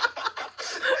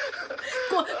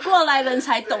过来人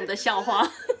才懂的笑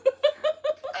话。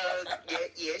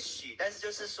也许，但是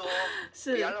就是说，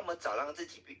不要那么早让自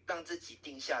己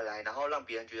定下来，然后让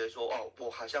别人觉得说，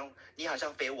你好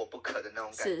像非我不可的那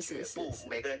种感觉。不，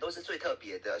每个人都是最特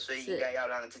别的，所以应该要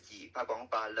让自己发光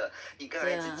发热。你更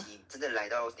爱自己，真的来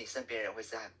到你身边的人会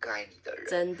是更爱你的人。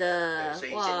真的，所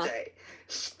以现在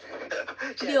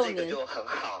这个就很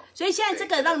好。所以现在这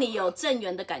个让你有正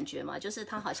缘的感觉吗？就是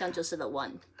他好像就是 the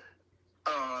one。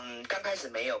刚开始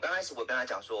没有，刚开始我跟他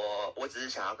讲说，我只是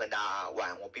想要跟大家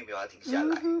玩，我并没有要停下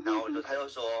来。然后他就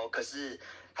说，可是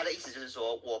他的意思就是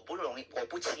说，我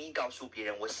不轻易告诉别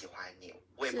人我喜欢你，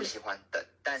我也不喜欢等。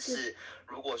但是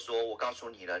如果说我告诉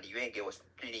你了，你愿意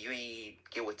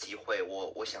给我机会，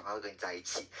我想要跟你在一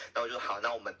起，那我就好，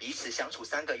那我们彼此相处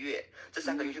3个月，这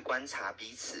3个月去观察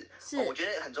彼此。我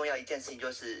觉得很重要一件事情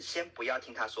就是先不要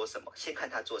听他说什么，先看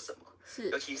他做什么。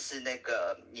尤其是那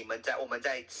个我们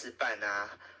在吃饭啊、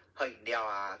喝饮料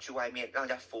啊、去外面让人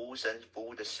家服务生服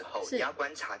务的时候，你要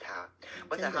观察他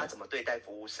怎么对待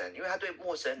服务生，因为他对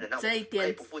陌生人那种可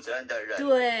以不负责任的人，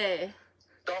对，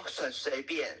都很随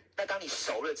便。那当你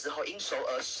熟了之后，因熟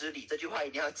而失礼，这句话一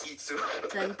定要记住。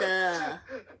真的。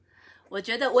我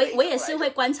觉得我也是会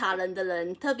观察人的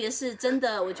人，特别是真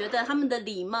的，我觉得他们的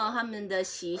礼貌、他们的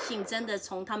习性，真的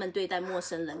从他们对待陌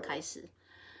生人开始。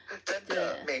真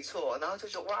的没错，然后就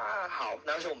说哇好，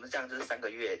然后就我们这样就是3个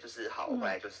月，就是好，后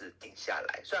来就是定下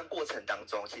来。虽然过程当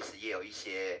中其实也有一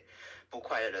些不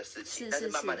快乐的事情，但是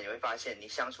慢慢的你会发现，你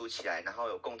相处起来，然后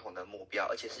有共同的目标，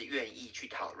而且是愿意去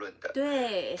讨论的。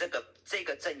对，这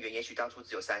个正缘也许当初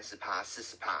只有30%、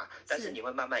40%，但是你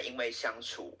会慢慢因为相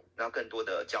处，然后更多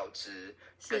的交织，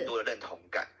更多的认同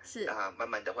感，慢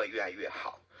慢的会越来越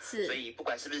好。所以不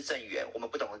管是不是正缘，我们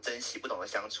不懂得珍惜，不懂得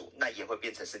相处，那也会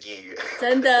变成是孽缘。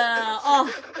真的哦，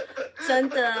真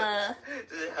的，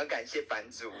就是很感谢版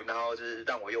主，然后就是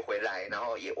让我又回来，然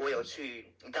后我有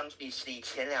去，你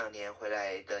前2年回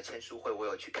来的签书会，我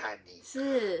有去看你。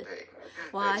是，对，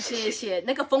哇，谢谢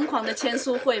那个疯狂的签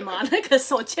书会吗？那个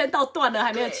手签到断了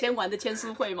还没有签完的签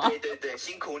书会吗？对，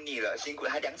辛苦你了，辛苦，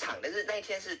还2场，但是那一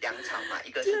天是2场嘛，一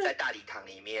个是在大礼堂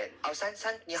里面，哦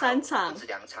你好，3场，不止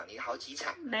2场，你好几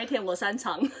场。那一天我3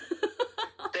场。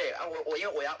对啊，我因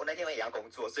为我那天也要工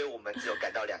作，所以我们只有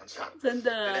赶到2场。真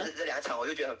的。但是这2场我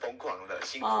就觉得很疯狂了，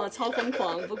辛苦你了。超疯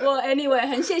狂。不过 anyway，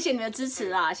 很谢谢你的支持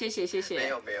啦，谢谢。没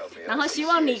有。然后希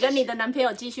望你跟你的男朋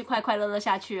友继续快快乐乐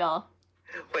下去哦。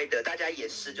会的，大家也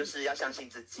是，就是要相信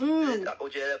自己。我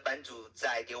觉得版主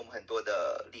在给我们很多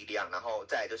的力量，然后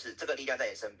再来就是这个力量在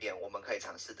你身边，我们可以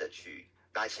尝试的去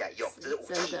拿起来用，这是武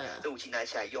器，这武器拿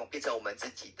起来用，变成我们自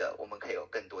己的，我们可以有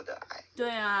更多的爱。对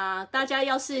啊，大家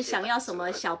要是想要什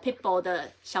么小 people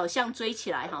的小象追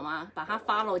起来好吗？把它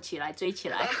follow 起来，追起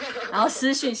来，然后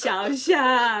私讯小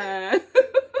象。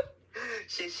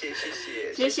谢谢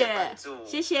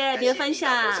你的分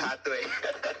享。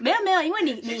没有，因为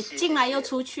你进来又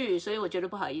出去，所以我觉得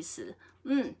不好意思。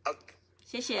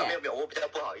谢谢。没有，我比较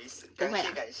不好意思。感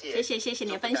谢。谢谢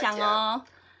你的分享哦。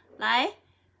来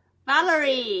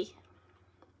 ，Valerie。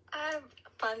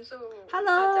版主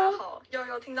 ，Hello， 大家好，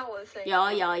有听到我的声音？有。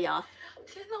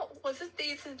天哪，我是第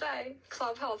一次在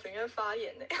Clubhouse 里面发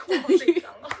言呢，我好紧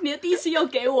张哦。你的第一次又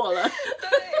给我了。对。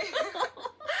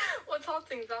我超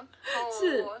紧张，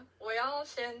是我要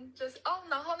先就是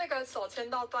然后那个手牵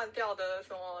到断掉的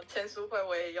什么签书会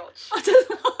我也有去，真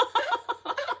的吗？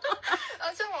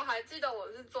而且我还记得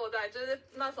我是坐在就是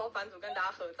那时候版主跟大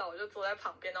家合照，我就坐在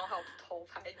旁边，然后还有偷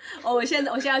拍。我现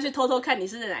在要去偷偷看你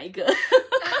是哪一个。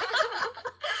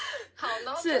好，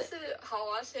然后就是好，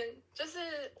我要先就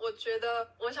是我觉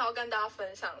得我想要跟大家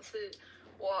分享是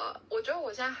我觉得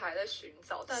我现在还在寻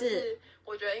找，但是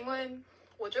我觉得因为。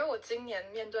我觉得我今年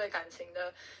面对感情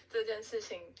的这件事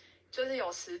情，就是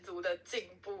有十足的进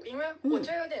步，因为我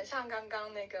觉得有点像刚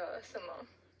刚那个什么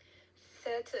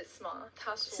Cetus 嘛，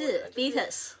他说的是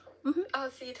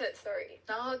Cetus，Cetus，sorry，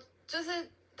 然后就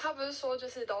是他不是说就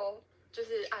是都就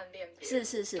是暗恋别人，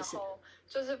是，然后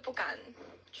就是不敢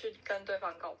去跟对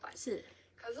方告白，是。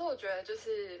可是我觉得就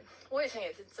是我以前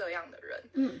也是这样的人，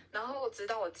然后直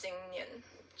到我今年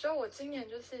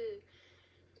就是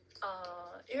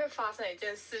因为发生了一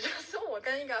件事，就是我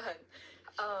跟一个很，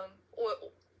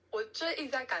我就一直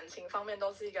在感情方面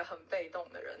都是一个很被动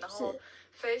的人，然后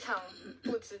非常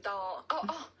不知道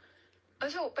而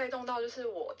且我被动到就是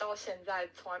我到现在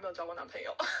从来没有交过男朋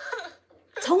友，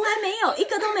从来没有，一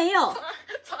个都没有，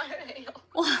从来没有，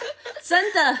哇，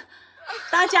真的，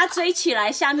大家追起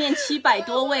来，下面700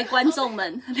多位观众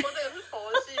们，我这个是佛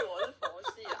系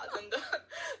啊，真的，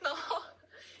然后。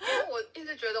因为我一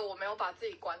直觉得我没有把自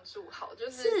己关注好，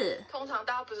就是通常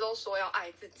大家不是都说要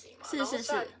爱自己嘛？是。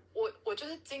我就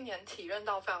是今年体认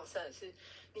到非常深的是，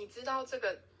你知道这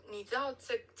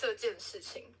件事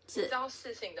情，你知道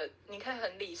事情的，你可以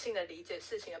很理性的理解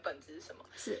事情的本质是什么，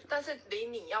是。但是离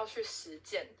你要去实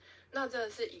践，那真的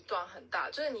是一段很大，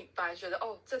就是你本来觉得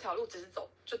这条路只是走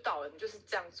就到了，你就是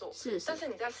这样做，是。但是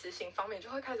你在实行方面就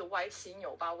会开始歪七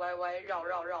扭八，歪歪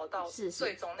绕到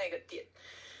最终那个点。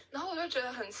然后我就觉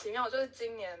得很奇妙，就是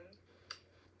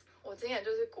我今年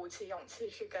就是鼓起勇气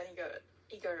去跟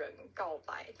一个人告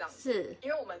白这样子，是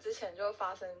因为我们之前就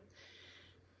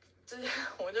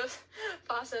我就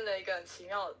发生了一个很奇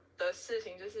妙的事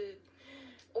情，就是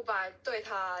我本来对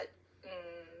他，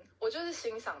我就是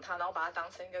欣赏他，然后把他当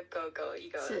成一个哥哥，一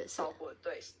个照顾的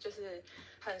对，就是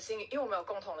很因为我们有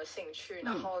共同的兴趣，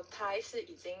然后他是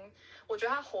已经，我觉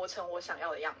得他活成我想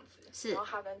要的样子，然后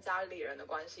他跟家里人的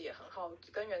关系也很好，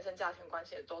跟原生家庭关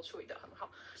系也都处理得很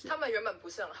好。他们原本不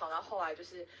是很好，然后后来就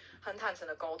是很坦诚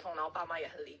的沟通，然后爸妈也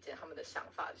很理解他们的想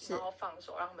法，然后放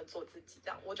手让他们做自己，这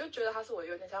样我就觉得他是我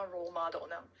有点像 role model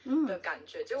那样的感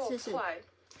觉。结果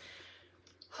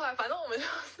后来反正我们就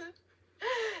是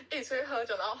一起出去喝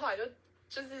酒，然后后来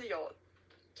就是有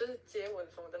就是接吻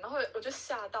什么的，然后我就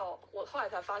吓到，我后来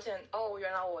才发现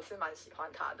原来我是蛮喜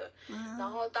欢他的。然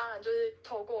后当然就是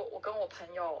透过我跟我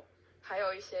朋友还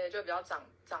有一些就比较长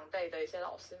辈的一些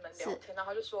老师们聊天，然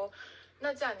后就说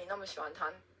那既然你那么喜欢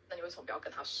他，那你为什么不要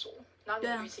跟他说？然后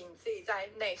你与其你自己在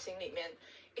内心里面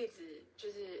一直就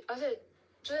是，而且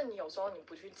就是你有时候你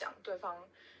不去讲，对方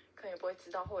可能也不会知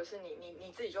道，或者是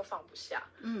你自己就放不下。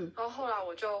然后后来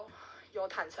我就有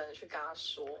坦诚的去跟他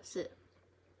说，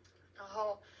然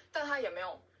后但他也没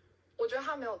有。我觉得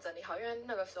他没有整理好，因为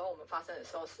那个时候我们发生的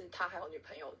时候是他还有女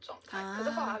朋友的状态，可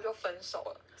是后来他就分手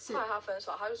了。后来他分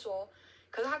手，他就说，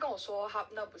可是他跟我说，他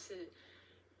那不是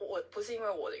因为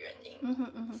我的原因，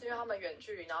是因为他们远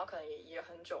距离，然后可能也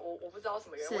很久，我不知道什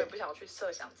么原因，我也不想去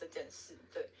设想这件事。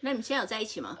对，那你们现在有在一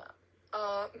起吗？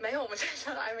没有，我们现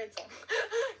在在暧昧中。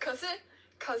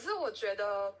可是我觉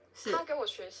得他给我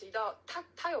学习到，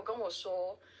他有跟我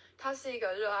说，他是一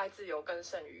个热爱自由跟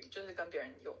剩余，就是跟别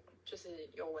人就是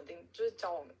有稳定，就是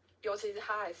交往，尤其是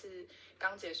他还是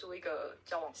刚结束一个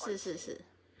交往关系。是。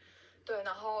对，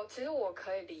然后其实我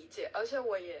可以理解，而且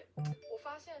我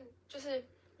发现，就是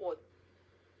我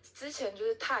之前就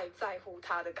是太在乎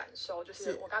他的感受，就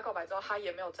是我跟他告白之后，他也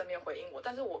没有正面回应我，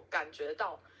但是我感觉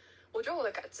到，我觉得我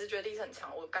的直觉力是很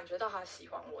强，我感觉到他喜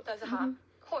欢我，但是他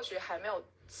或许还没有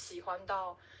喜欢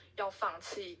到要放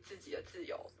弃自己的自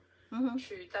由，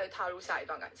去再踏入下一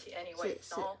段感情。anyway，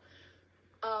 然后。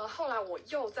后来我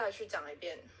又再去讲一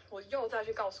遍，我又再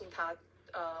去告诉他，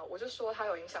我就说他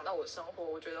有影响到我的生活，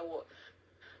我觉得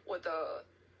我的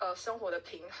生活的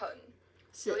平衡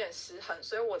有点失衡，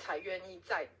所以我才愿意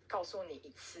再告诉你一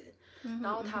次。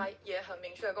然后他也很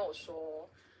明确的跟我说，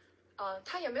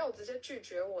他也没有直接拒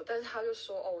绝我，但是他就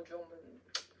说，我觉得我们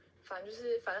反正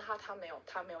他没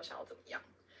有想要怎么样。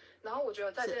然后我觉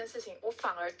得在这件事情，我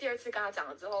反而第二次跟他讲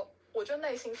了之后，我就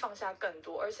内心放下更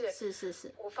多，而且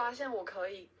我发现我可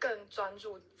以更专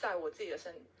注在我自己的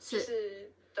就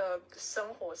是的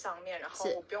生活上面，然后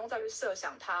我不用再去设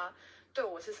想他对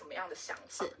我是什么样的想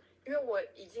法，因为我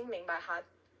已经明白他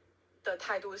的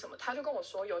态度是什么。他就跟我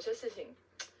说，有些事情，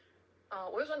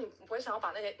我就说你不会想要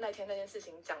把那天那件事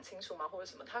情讲清楚吗，或者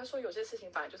什么？他说有些事情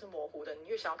本来就是模糊的，你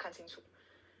越想要看清楚。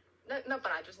那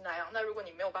本来就是那样，那如果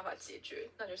你没有办法解决，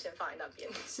那就先放在那边。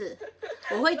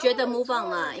我会觉得 move on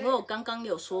啦，因为我刚刚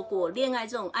有说过，恋爱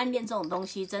暗恋这种东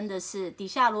西真的是，底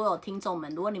下如果有听众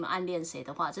们，如果你们暗恋谁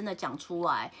的话，真的讲出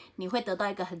来，你会得到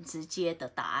一个很直接的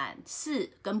答案，是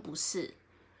跟不是，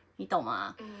你懂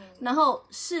吗？然后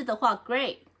是的话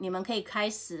great， 你们可以开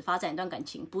始发展一段感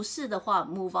情，不是的话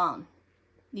move on，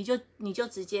 你就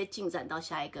直接进展到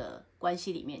下一个关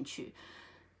系里面去，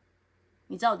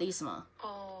你知道我的意思吗？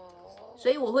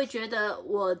所以我会觉得，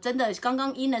我真的刚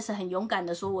刚 Ines 很勇敢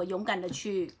的说，我勇敢的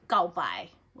去告白，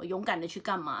我勇敢的去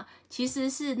干嘛？其实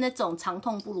是那种长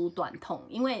痛不如短痛，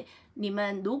因为你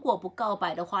们如果不告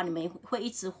白的话，你们会一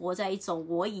直活在一种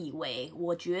我以为、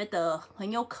我觉得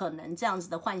很有可能这样子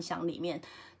的幻想里面。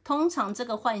通常这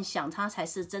个幻想，它才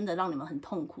是真的让你们很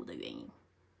痛苦的原因。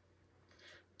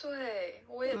对，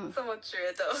我也这么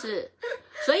觉得。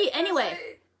所以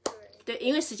anyway。对，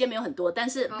因为时间没有很多，但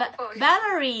是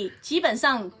Valerie 基本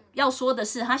上要说的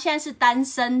是，他现在是单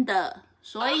身的，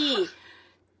所以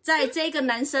在这个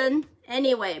男生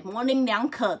anyway 模棱两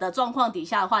可的状况底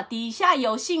下的话，底下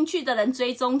有兴趣的人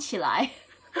追踪起来，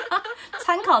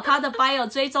参考他的 bio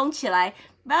追踪起来。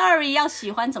Valerie 要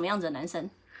喜欢怎么样子的男生？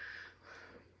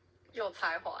有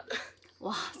才华的。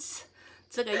哇，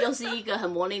这个又是一个很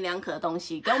模棱两可的东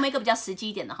西，给我们一个比较实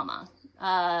际一点的好吗？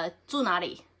住哪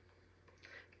里？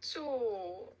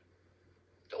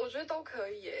我觉得都可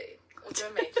以耶，我觉得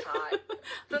没差耶，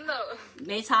真的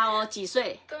没差哦。几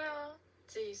岁？对啊，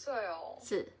几岁哦？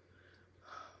是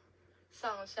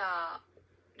上下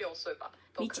6岁吧。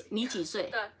你几岁？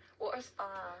对，我28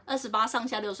啊。28上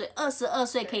下6岁，22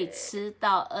岁可以吃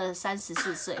到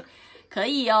34岁，可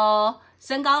以哦。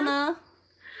身高呢？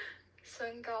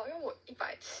身高，因为我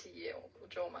170耶，我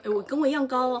觉得我蛮高。我跟我一样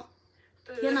高哦。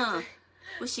天哪！对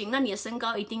不行，那你的身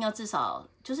高一定要至少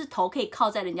就是头可以靠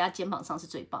在人家肩膀上是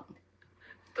最棒的。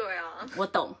对啊，我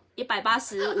懂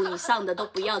，185以上的都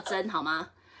不要争好吗？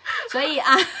所以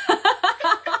啊，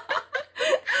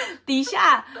底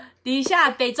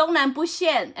下北中南不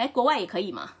限，国外也可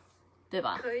以嘛，对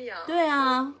吧？可以啊。对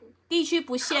啊，地区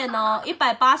不限哦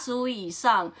，185以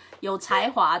上有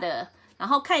才华的，然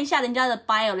后看一下人家的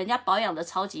bio， 人家保养的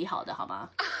超级好的，好吗？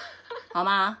好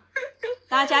吗？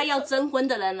大家要征婚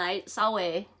的人来稍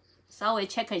微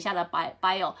check 一下的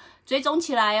bio， 追踪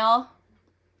起来哦。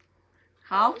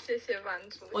好，谢谢班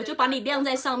主。我就把你晾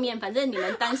在上面，反正你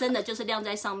们单身的就是晾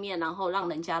在上面，然后让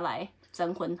人家来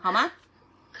征婚，好吗？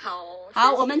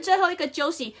好，我们最后一个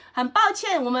Josie， 很抱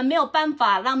歉，我们没有办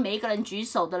法让每一个人举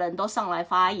手的人都上来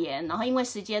发言，然后因为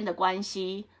时间的关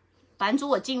系，版主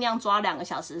我尽量抓2个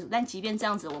小时，但即便这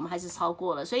样子，我们还是超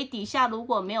过了。所以底下如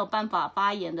果没有办法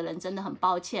发言的人，真的很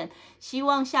抱歉，希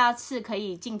望下次可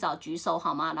以尽早举手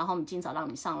好吗？然后我们尽早让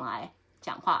你上来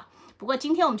讲话。不过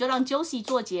今天我们就让 Josie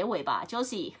做结尾吧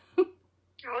 ，Josie。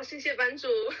好，谢谢版主，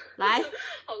来，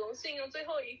好荣幸哦，最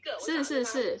后一个，是，我想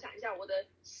分享一下我的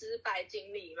失败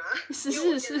经历吗？是，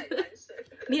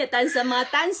你也单身吗？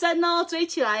单身哦，追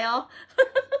起来哦！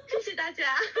谢谢大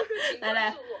家，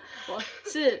来，我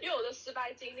是因为我的失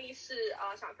败经历是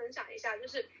想分享一下，就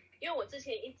是因为我之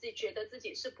前一直觉得自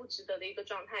己是不值得的一个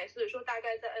状态，所以说大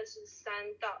概在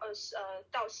23到20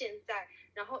到现在，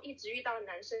然后一直遇到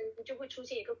男生就会出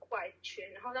现一个怪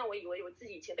圈，然后让我以为我自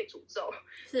己以前被诅咒，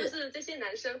就是这些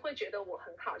男生会觉得我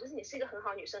很好，就是你是一个很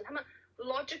好女生，他们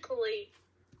logically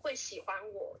会喜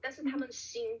欢我，但是他们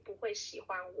心不会喜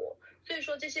欢我，所以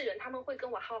说这些人他们会跟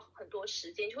我耗很多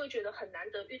时间，就会觉得很难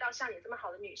得遇到像你这么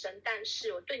好的女生，但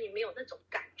是我对你没有那种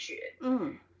感觉，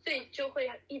所以就会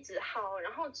一直耗，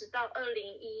然后直到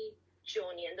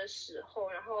2019年的时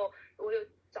候，然后我有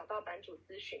找到版主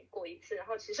咨询过一次，然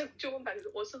后其实就问版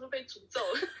主我是不是被诅咒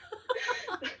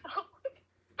了然后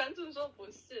版主说不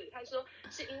是，他说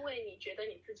是因为你觉得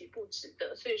你自己不值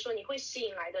得，所以说你会吸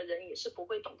引来的人也是不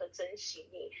会懂得珍惜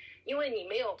你，因为你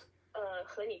没有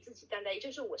和你自己站在一起，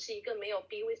就是我是一个没有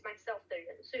be with myself 的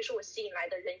人，所以说我吸引来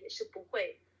的人也是不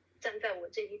会站在我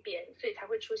这一边，所以才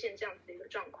会出现这样子的一个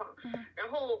状况。然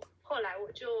后后来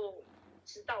我就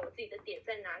知道我自己的点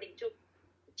在哪里，就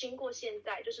经过现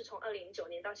在，就是从2019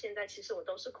年到现在，其实我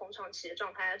都是空窗期的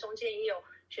状态，中间也有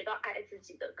学到爱自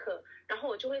己的课，然后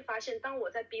我就会发现，当我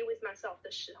在 be with myself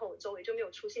的时候，我周围就没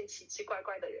有出现奇奇怪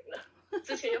怪的人了。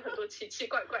之前有很多奇奇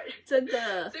怪怪人，真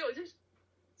的，所以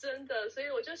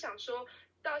我就想说，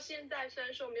到现在虽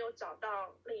然说没有找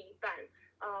到另一半，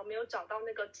没有找到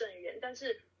那个正缘，但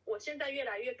是我现在越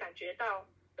来越感觉到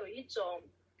有一种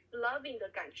loving 的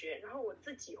感觉，然后我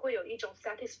自己会有一种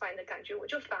satisfying 的感觉，我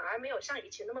就反而没有像以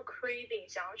前那么 craving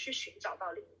想要去寻找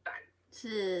到另一半，就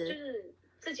是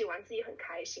自己玩自己很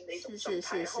开心的一种状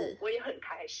态，然后我也很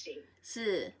开心，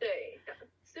对，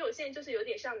所以我现在就是有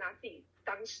点像拿自己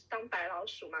当白老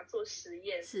鼠嘛，做实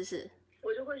验，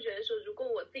我就会觉得说，如果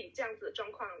我自己这样子的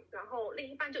状况，然后另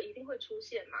一半就一定会出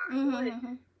现嘛，因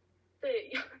为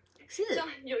对。像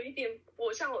有一点，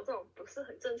像我这种不是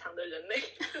很正常的人类，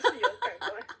就是有感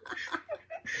官，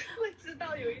会知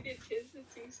道有一点前世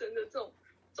今生的这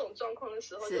种状况的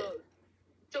时候，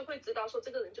就会知道说这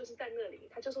个人就是在那里，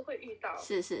他就是会遇到，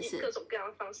以各种各样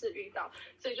的方式遇到，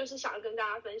所以就是想要跟大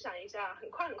家分享一下，很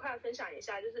快的分享一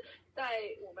下，就是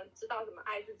在我们知道怎么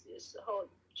爱自己的时候，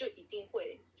就一定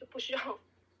会就不需要，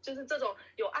就是这种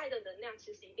有爱的能量，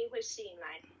其实一定会吸引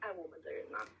来爱我们的人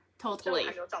嘛。Totally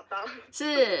还没有找到，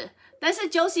但是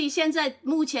Josie 现在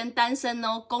目前单身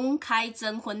哦，公开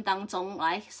征婚当中，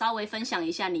来稍微分享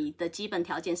一下你的基本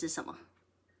条件是什么？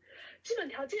基本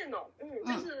条件哦，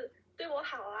就是对我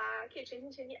好啊，可以全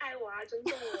心全意爱我啊，尊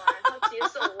重我啊，然后接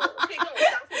受我，可以跟我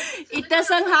相互。It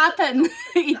doesn't happen.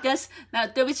 It does. 那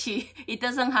对不起 ，It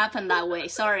doesn't happen that way.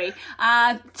 Sorry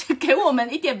给我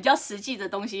们一点比较实际的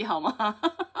东西好吗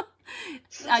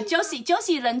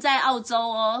？Josie 人在澳洲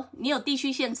哦，你有地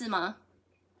区限制吗？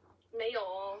没有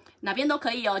哦，哪边都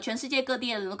可以哦，全世界各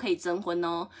地的人都可以征婚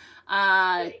哦。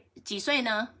几岁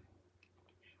呢？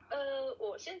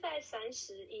我现在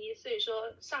31，所以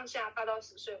说上下8到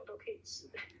10岁我都可以吃。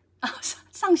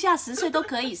上下10岁都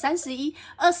可以，31、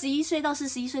21岁到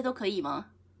41岁都可以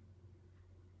吗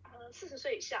？40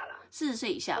岁以下啦。40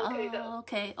岁以下 ，OK 的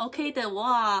，OK 的，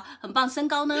哇，很棒。身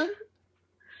高呢？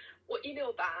我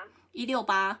168。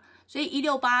168，所以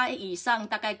168以上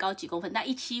大概高几公分？但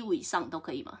175以上都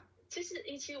可以吗？其实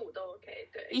175都 OK，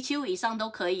 对，175以上都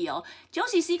可以哦。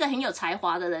Josie 是一个很有才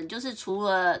华的人，就是除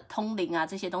了通灵啊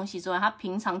这些东西之外，他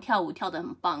平常跳舞跳得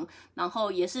很棒，然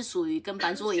后也是属于跟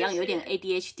版主一样有点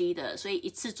ADHD 的，所以一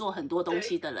次做很多东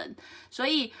西的人。所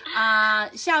以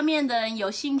下面的人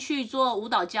有兴趣做舞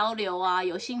蹈交流啊，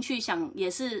有兴趣也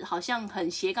是好像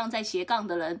很斜杠在斜杠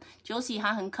的人 ，Josie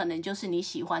他很可能就是你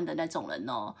喜欢的那种人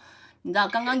哦。你知道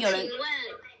刚刚有人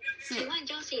请问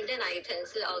Josie 你在哪一个城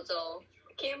市？澳洲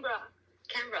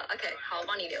Canberra，OK， 好，我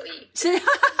帮你留意。谢谢。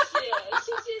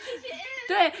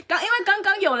对，因为刚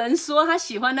刚有人说他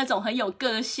喜欢那种很有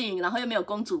个性，然后又没有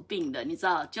公主病的，你知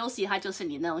道 Josie 他就是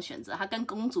你那种选择，他跟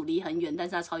公主离很远，但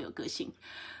是他超有个性，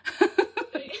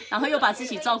然后又把自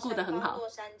己照顾得很好。洛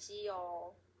杉矶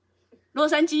哦。洛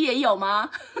杉矶也有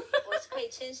吗？我是可以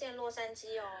牵线洛杉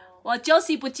矶哦。我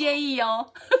Josie 不介意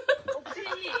哦。我不介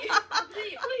意，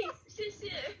谢谢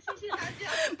大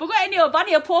家。不过你有把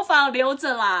你的 profile 留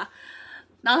着啦。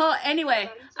然后 anyway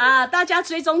大家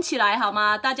追踪起来好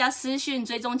吗？大家私讯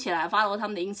追踪起来 ，follow 他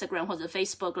们的 Instagram 或者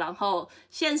Facebook， 然后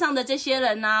线上的这些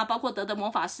人啊，包括德的魔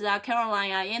法师啊、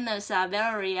Caroline 啊、Ines 啊、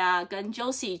Valerie 啊跟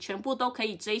Josie， 全部都可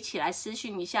以追起来私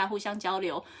讯一下，互相交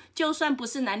流。就算不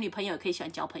是男女朋友，也可以喜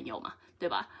欢交朋友嘛，对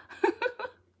吧？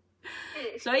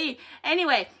所以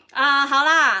anyway 好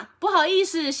啦，不好意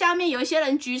思，下面有一些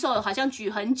人举手，好像举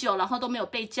很久，然后都没有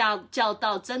被叫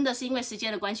到，真的是因为时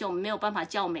间的关系，我们没有办法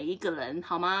叫每一个人，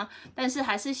好吗？但是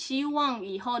还是希望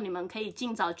以后你们可以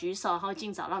尽早举手，然后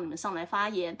尽早让你们上来发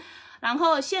言。然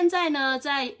后现在呢，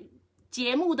在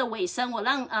节目的尾声，我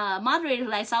让moderator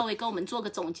来稍微跟我们做个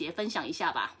总结，分享一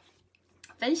下吧。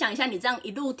分享一下你这样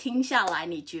一路听下来，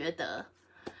你觉得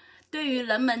对于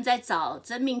人们在找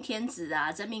真命天子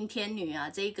啊、真命天女啊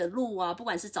这个路啊，不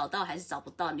管是找到还是找不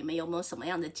到，你们有没有什么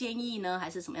样的建议呢？还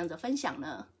是什么样的分享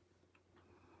呢？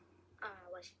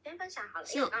我先分享好了，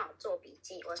因为我刚好做笔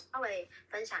记，我稍微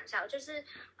分享一下，就是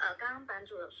刚刚版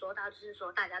主有说到，就是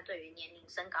说大家对于年龄、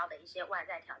身高的一些外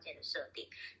在条件的设定，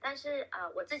但是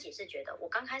我自己是觉得，我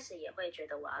刚开始也会觉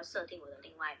得我要设定我的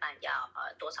另外一半要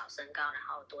多少身高，然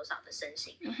后多少的身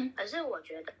形，可是我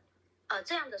觉得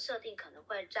这样的设定可能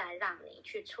会再让你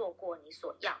去错过你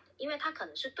所要的，因为它可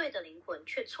能是对的灵魂，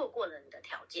却错过了你的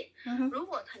条件。如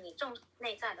果你重视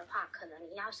内在的话，可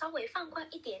能你要稍微放宽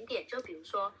一点点，就比如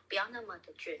说不要那么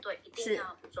的绝对，一定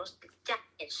要比如说加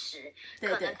点10，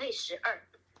可能可以12，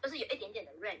就是有一点点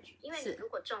的 range。因为你如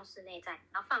果重视内在，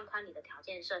然后放宽你的条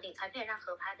件设定，才可以让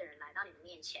合拍的人来到你的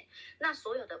面前，那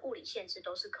所有的物理限制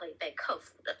都是可以被克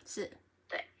服的。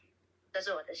对，这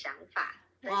是我的想法。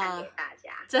分享给大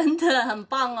家，真的很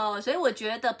棒哦！所以我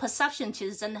觉得 perception 其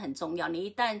实真的很重要。你一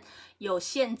旦有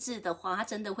限制的话，它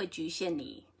真的会局限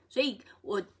你。所以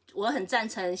我很赞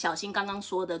成小新刚刚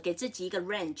说的，给自己一个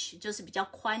range， 就是比较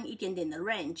宽一点点的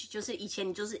range。就是以前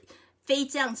你就是非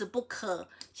这样子不可，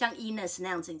像 Ines 那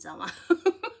样子，你知道吗？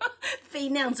非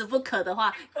那样子不可的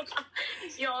话，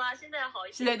有啊，现在要好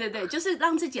一些。对，就是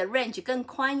让自己的 range 更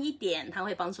宽一点，它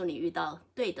会帮助你遇到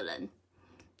对的人。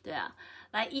对啊。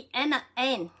来，Anna，Hello，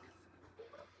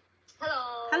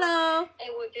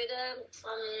 我觉得，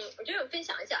我觉得我分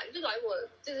享一下，就是来我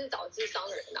就是找智商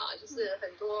的人啊，就是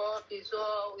很多，比如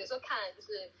说我有时候看就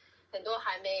是很多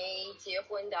还没结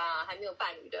婚的啊，还没有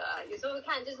伴侣的啊，有时候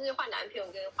看就是换男朋友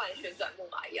跟换旋转木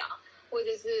马一样，或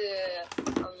者是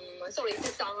受了一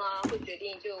次伤啊，会决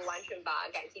定就完全把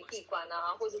感情闭关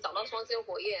啊，或者找到双生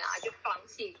火焰啊，就放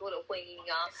弃所有的婚姻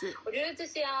啊。我觉得这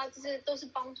些啊，就是都是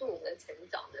帮助我们成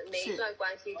长的，每一段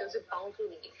关系都是帮助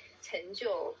你成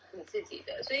就你自己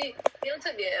的，所以不用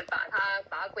特别把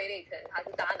它归类成他是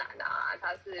渣男啊，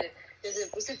他是就是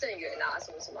不是正缘啊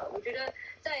什么什么。我觉得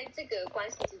在这个关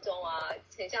系之中啊，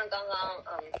很像刚刚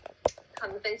他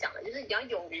们分享的，就是你要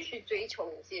勇于去追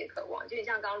求你自己的渴望，就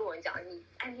像刚刚Ruowen讲，你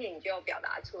暗恋你就要表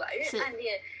达出来，因为暗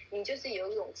恋你就是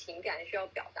有一种情感需要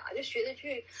表达，就学着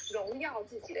去荣耀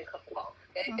自己的渴望，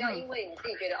不要因为你自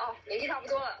己觉得年纪差不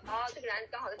多了，这个人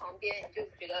刚好在旁边，你就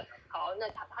觉得好，那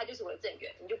他就是我的正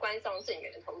缘，你就冠上正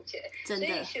缘的头衔。所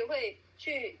以学会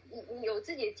去你有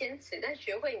自己的坚持，但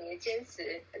学会你的坚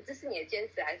持，这是你的坚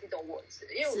持还是一种我执？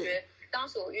因为我觉得当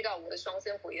时我遇到我的双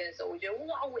生火焰的时候，我觉得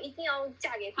哇，我一定要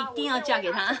嫁给他，一定要嫁给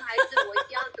他，孩子我一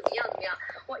定要怎么样，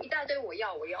哇，一大堆我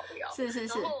要。是。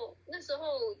然后那时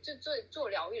候就做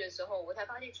疗愈的时候，我才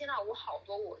发现，天哪，我好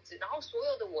多我执，然后所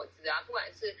有的我执啊，不管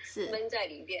是闷在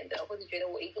里面的，或者觉得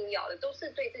我一定要的，都是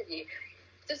对自己。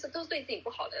就是都是对自己不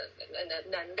好的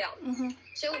能量，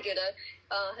所以我觉得，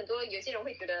很多有些人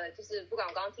会觉得，就是不管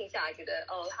我刚刚听下来，觉得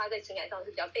他在情感上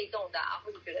是比较被动的啊，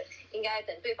或者觉得应该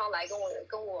等对方来跟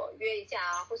我约一下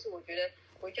啊，或是我觉得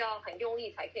我就要很用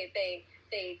力才可以被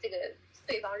这个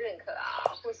对方认可啊，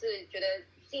或是觉得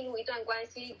进入一段关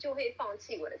系就会放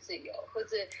弃我的自由，或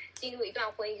者进入一段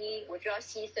婚姻我就要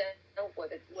牺牲我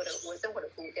生活的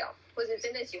步调，或者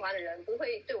真正喜欢的人不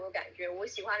会对我有感觉，我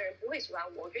喜欢的人不会喜欢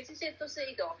我，我觉得这些都是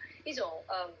一种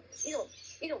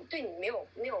对你没有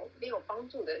帮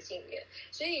助的信念。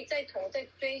所以在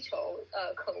追求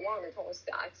渴望的同时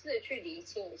啊，试着去厘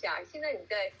清一下，现在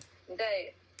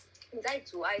你在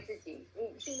阻碍自己，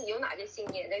你就是有哪些信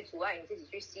念在阻碍你自己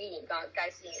去吸引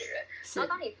该吸引的人。然后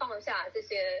当你放下这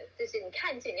些你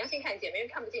看见，你要先看见，因为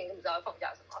看不见你根本不知道要放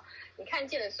下什么。你看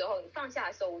见的时候，你放下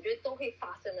的时候，我觉得都会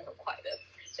发生的很快的。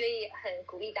所以很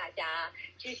鼓励大家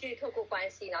继续透过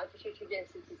关系，然后继续去认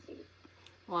识自己。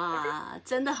哇，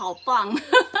真的好棒！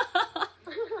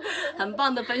很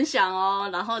棒的分享哦，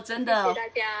然后真的谢谢大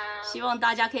家，希望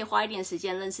大家可以花一点时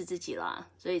间认识自己啦。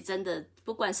所以真的，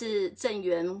不管是正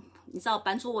缘，你知道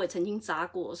版主我也曾经渣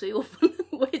过，所以我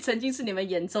也曾经是你们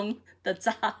眼中的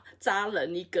渣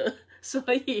人一个，所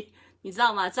以你知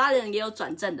道吗？渣人也有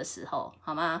转正的时候，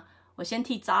好吗？我先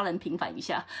替渣人平反一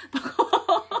下。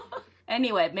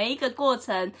Anyway， 每一个过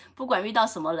程，不管遇到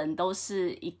什么人，都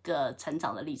是一个成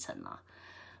长的历程啦。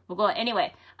不过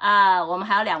Anyway 我们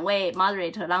还有2位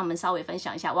moderator， 让我们稍微分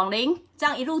享一下。网玲，这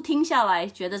样一路听下来，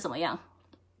觉得怎么样？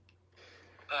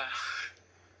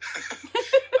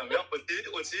没有，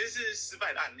我其实是失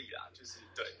败的案例啦，就是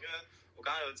对，因为我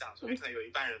刚刚有讲说，可能有一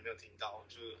半人没有听到，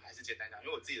就还是简单讲，因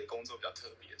为我自己的工作比较特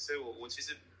别，所以我其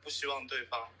实不希望对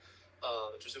方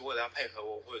就是为了要配合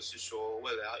我，或者是说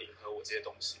为了要迎合我这些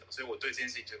东西，所以我对这件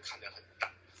事情就看得很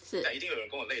淡。是，但一定有人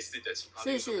跟我类似的情况，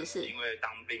是因为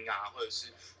当兵啊，或者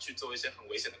是去做一些很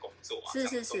危险的工作啊，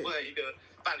是，总不能一个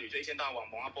伴侣就一天到晚往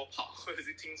蒙阿波跑，或者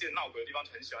是听见闹鬼的地方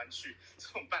就很喜欢去，这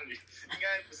种伴侣应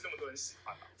该不是那么多人喜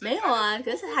欢吧？没有啊，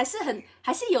可是还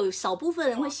是有少部分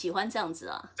人会喜欢这样子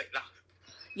啊。对啦。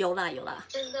有啦，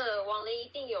真的，网林一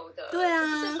定有的。对啊，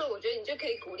这时候我觉得你就可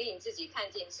以鼓励你自己，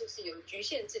看见是不是有局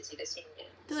限自己的信念，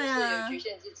对啊，是不是有局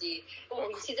限自己。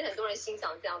其实很多人欣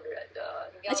赏这样的人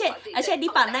的，而且你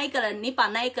把那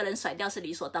一个人甩掉是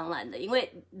理所当然的，因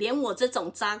为连我这种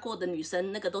渣过的女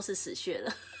生，那个都是死穴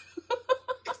了。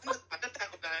把他带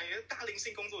回来，大灵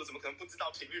性工作怎么可能不知道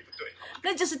频率不对？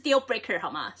那就是 deal breaker 好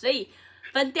吗？所以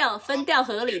分掉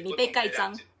合理，你被盖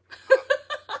章。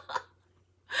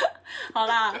好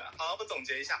啦，好，我总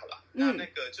结一下好了。那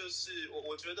个就是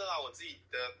我觉得啦，我自己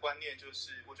的观念就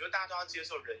是，我觉得大家都要接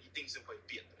受人一定是会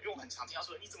变的，因为我很常听到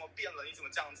说你怎么变了，你怎么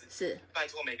这样子？是，拜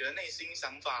托，每个人内心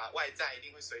想法、外在一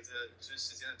定会随着就是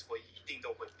时间的推移，一定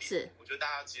都会变。是，我觉得大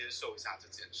家要接受一下这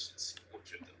件事情。我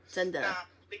觉得真的。那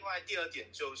另外第2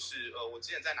点就是，我之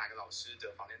前在哪个老师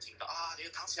的房间听到啊，那个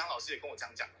唐启阳老师也跟我这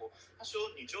样讲过，他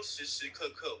说你就时时刻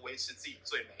刻维持自己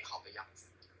最美好的样子，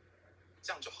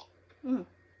这样就好。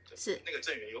是那个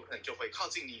正缘有可能就会靠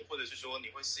近你，或者是说你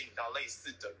会吸引到类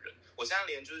似的人。我现在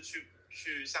连就是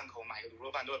去巷口买个卤肉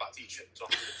饭都会把自己全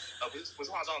装，不是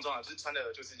化妆的妆，就是穿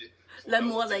的就是人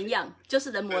模人样，就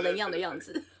是人模人样的样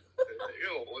子。对，因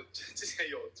为我之前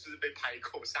有就是被拍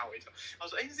过，吓我一跳。他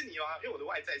说：“是你吗？”因为我的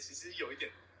外在其实有一点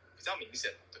比较明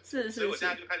显，对，是，所以我现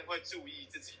在就开始会注意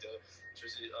自己的就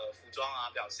是服装啊、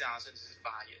表现啊，甚至是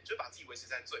发言，就把自己维持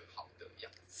在最好的样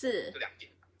子。是，这2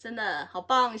点，真的好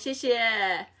棒，谢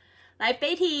谢。来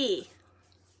 ，Betty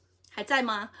还在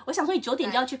吗？我想说你9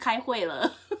点就要去开会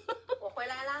了。我回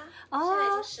来啦，现在已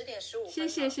经10点15分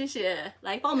了。谢谢，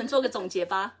来帮我们做个总结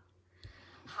吧。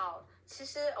好，其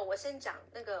实我先讲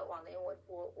那个网林，我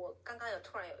刚刚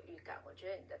突然有预感，我觉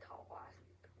得你的桃花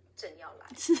正要来。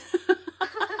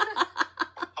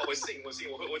好，我信，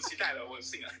我期待了，我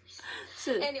信了。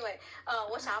是 ，Anyway，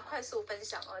 我想要快速分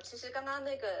享其实刚刚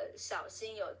那个小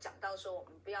新有讲到说，我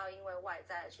们不要因为外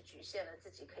在去局限了自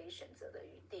己可以选择的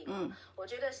余地。我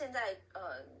觉得现在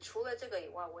除了这个以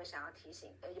外，我也想要提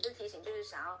醒，也不是提醒，就是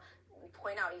想要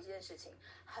point out一件事情，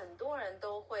很多人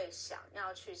都会想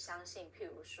要去相信，譬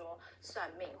如说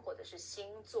算命或者是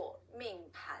星座命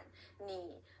盘，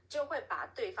你就会把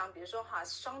对方，比如说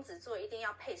双子座一定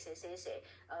要配谁，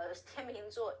天秤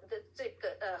座的这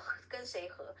个跟谁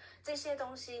合，这些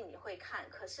东西你会看，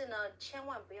可是呢，千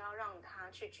万不要让它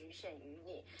去局限于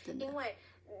你，因为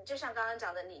就像刚刚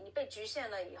讲的，你被局限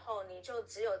了以后，你就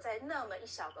只有在那么一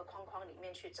小个框框里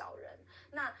面去找人。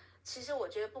那其实我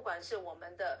觉得，不管是我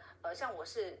们的像我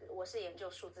是研究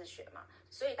数字学嘛，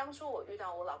所以当初我遇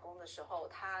到我老公的时候，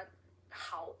他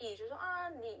好意就说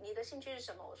你的兴趣是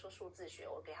什么？我说数字学，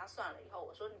我给他算了以后，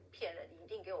我说你骗人，你一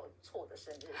定给我错的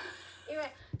生日，因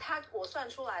为我算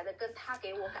出来的跟他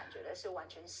给我感觉的是完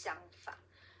全相反。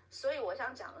所以我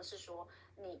想讲的是说，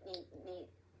你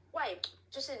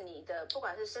就是你的不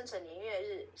管是生辰年月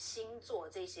日、星座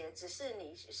这些，只是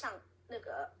你像那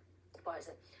个不好意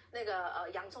思，那个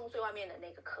洋葱最外面的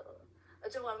那个壳。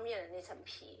最外面的那层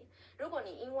皮，如果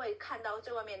你因为看到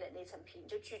最外面的那层皮，你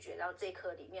就拒绝到这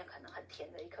颗里面可能很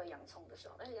甜的一颗洋葱的时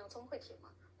候，洋葱会甜吗？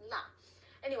辣。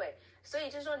Anyway， 所以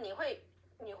就是说你会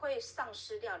丧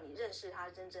失掉你认识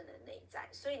它真正的内在，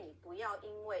所以你不要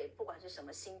因为不管是什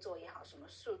么星座也好，什么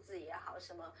数字也好，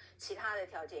什么其他的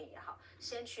条件也好，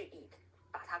先去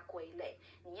把它归类，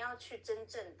你要去真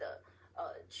正的。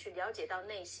去了解到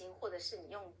内心，或者是你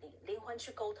用你灵魂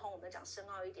去沟通，我们讲深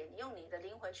奥一点，你用你的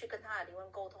灵魂去跟他的灵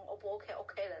魂沟通 ，O 不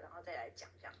OK 了，然后再来讲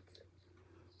这样子。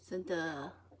真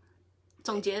的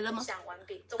总结了吗？讲完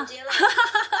毕，总结了。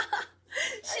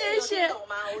谢谢。有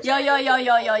吗？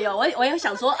有，我有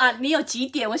想说你有几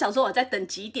点？我想说我在等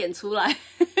几点出来。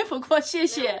不过谢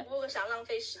谢。我想浪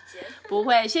费时间。不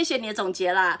会，谢谢你的总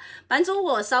结啦。版主，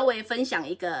我稍微分享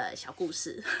一个小故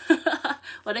事。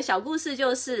我的小故事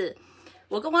就是。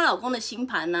我跟我老公的星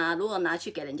盘呢，如果拿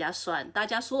去给人家算，大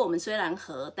家说我们虽然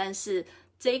合，但是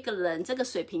这个人，这个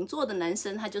水瓶座的男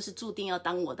生，他就是注定要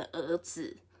当我的儿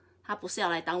子，他不是要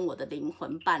来当我的灵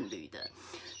魂伴侣的。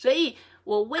所以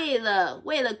我为了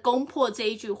攻破这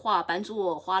一句话，版主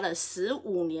我花了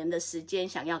15年的时间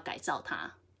想要改造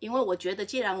他，因为我觉得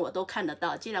既然我都看得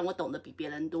到，既然我懂得比别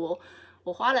人多，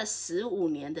我花了15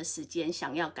年的时间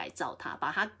想要改造他，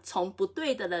把他从不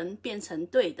对的人变成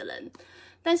对的人。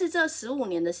但是这15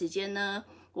年的时间呢，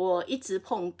我一直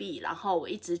碰壁，然后我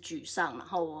一直沮丧，然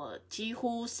后我几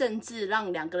乎甚至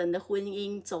让2个人的婚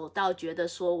姻走到觉得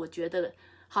说，我觉得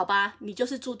好吧，你就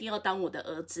是注定要当我的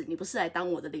儿子，你不是来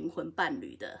当我的灵魂伴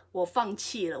侣的，我放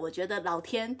弃了。我觉得老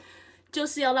天就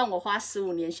是要让我花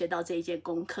15年学到这一件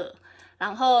功课。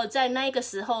然后在那个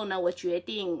时候呢，我决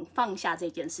定放下这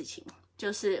件事情，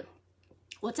就是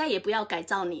我再也不要改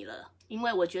造你了，因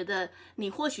为我觉得你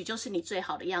或许就是你最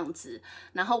好的样子，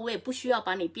然后我也不需要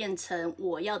把你变成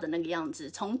我要的那个样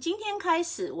子。从今天开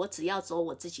始，我只要走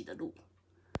我自己的路，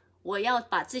我要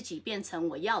把自己变成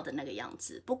我要的那个样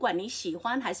子，不管你喜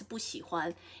欢还是不喜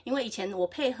欢。因为以前我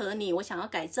配合你，我想要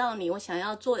改造你，我想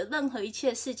要做任何一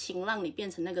切事情让你变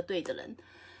成那个对的人。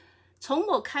从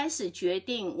我开始决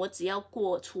定，我只要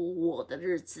过出我的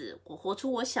日子，我活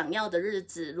出我想要的日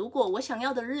子。如果我想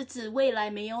要的日子未来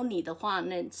没有你的话，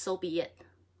那 so be it，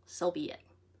 so be it，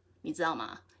 你知道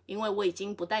吗？因为我已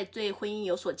经不再对婚姻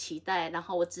有所期待，然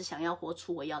后我只想要活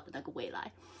出我要的那个未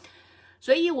来。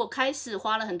所以我开始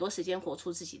花了很多时间活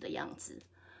出自己的样子，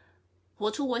活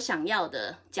出我想要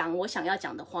的，讲我想要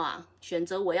讲的话，选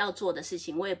择我要做的事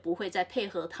情，我也不会再配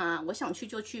合他，我想去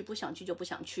就去，不想去就不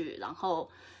想去，然后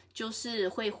就是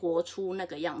会活出那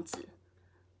个样子。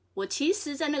我其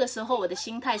实在那个时候我的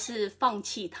心态是放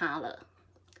弃他了，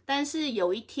但是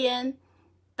有一天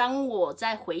当我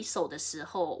在回首的时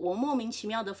候，我莫名其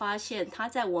妙的发现他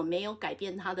在我没有改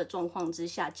变他的状况之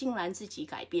下，竟然自己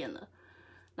改变了。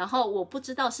然后我不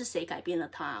知道是谁改变了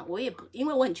他，我也不，因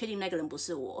为我很确定那个人不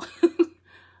是我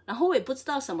然后我也不知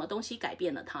道什么东西改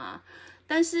变了他，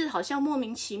但是好像莫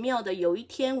名其妙的有一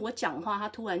天我讲话他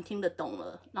突然听得懂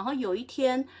了，然后有一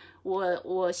天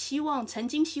我曾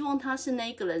经希望他是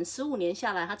那个人，15年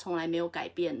下来他从来没有改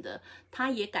变的，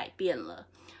他也改变了。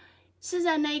是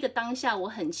在那一个当下，我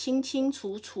很清清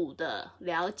楚楚的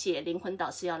了解灵魂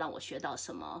导师要让我学到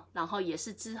什么，然后也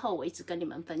是之后我一直跟你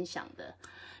们分享的。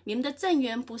你们的正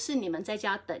缘不是你们在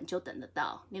家等就等得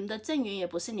到，你们的正缘也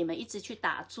不是你们一直去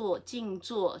打坐、静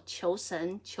坐、求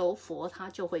神、求佛，它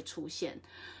就会出现。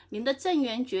你们的正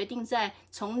缘决定在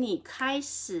从你开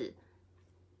始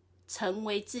成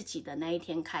为自己的那一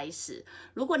天开始。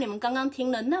如果你们刚刚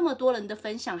听了那么多人的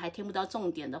分享还听不到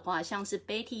重点的话，像是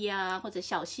Betty 啊，或者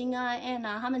小新啊、Ann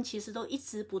啊，他们其实都一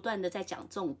直不断的在讲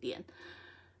重点，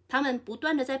他们不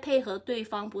断的在配合对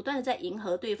方，不断的在迎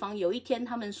合对方。有一天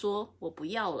他们说我不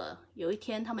要了，有一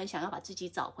天他们想要把自己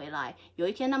找回来，有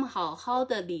一天他们好好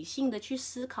的理性的去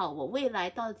思考我未来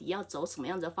到底要走什么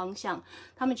样的方向，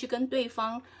他们去跟对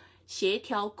方协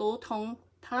调沟通，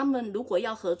他们如果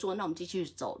要合作，那我们继续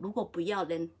走，如果不要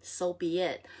then so be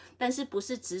it。 但是不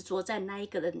是执着在那一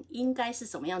个人应该是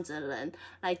什么样子的人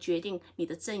来决定你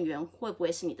的正缘会不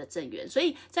会是你的正缘。所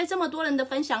以在这么多人的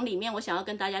分享里面，我想要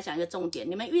跟大家讲一个重点，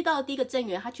你们遇到的第一个正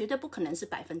缘，它绝对不可能是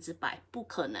100%，不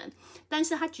可能，但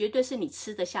是它绝对是你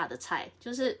吃得下的菜。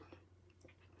就是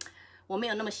我没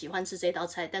有那么喜欢吃这道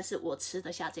菜，但是我吃得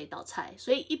下这道菜。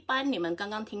所以一般你们刚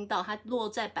刚听到它落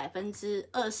在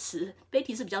20%，杯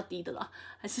体是比较低的啦，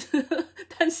还是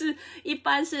但是一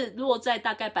般是落在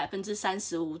大概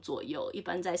35%左右，一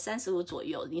般在35%左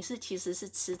右，你其实是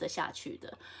吃得下去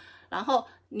的，然后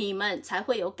你们才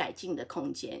会有改进的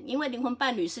空间。因为灵魂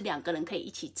伴侣是2个人可以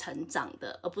一起成长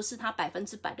的，而不是他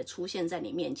100%的出现在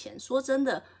你面前。说真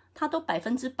的，他都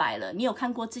100%了，你有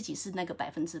看过自己是那个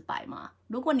100%吗？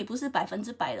如果你不是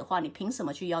100%的话，你凭什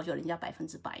么去要求人家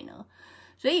100%呢？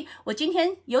所以我今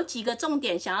天有几个重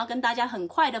点想要跟大家很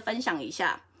快的分享一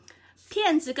下。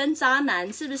骗子跟渣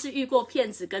男，是不是遇过骗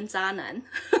子跟渣男？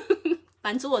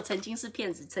反正我曾经是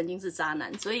骗子，曾经是渣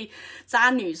男，所以渣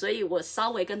女，所以我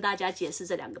稍微跟大家解释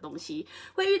这2个东西。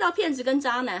会遇到骗子跟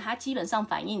渣男，它基本上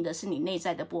反映的是你内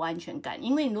在的不安全感。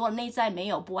因为你如果内在没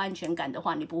有不安全感的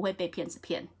话，你不会被骗子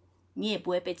骗，你也不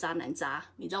会被渣男渣。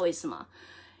你知道为什么？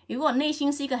如果内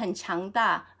心是一个很强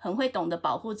大、很会懂得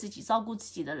保护自己、照顾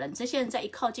自己的人，这些人在一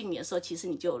靠近你的时候，其实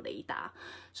你就有雷达。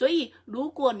所以如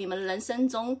果你们人生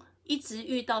中一直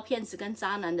遇到骗子跟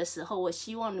渣男的时候，我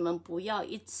希望你们不要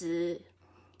一直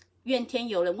怨天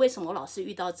尤人，为什么我老是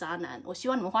遇到渣男？我希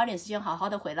望你们花点时间好好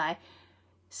的回来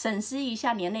审视一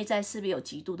下你的内在是不是有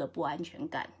极度的不安全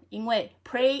感。因为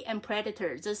prey and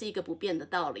predator 这是一个不变的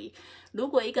道理。如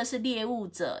果一个是猎物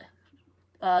者，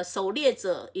狩猎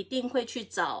者一定会去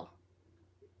找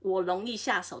我容易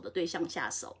下手的对象下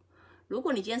手。如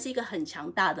果你今天是一个很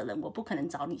强大的人，我不可能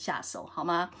找你下手，好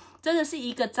吗？真的是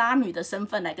一个渣女的身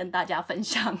份来跟大家分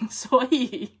享，所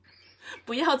以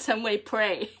不要成为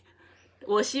prey。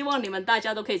我希望你们大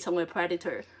家都可以成为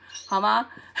predator， 好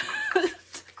吗？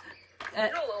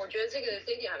若文，我觉得这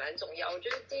一点还蛮重要。我觉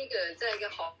得第一个，在一个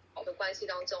好的关系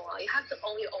当中啊 ，you have to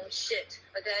own your own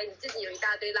shit。OK， 你自己有一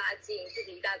大堆垃圾，你自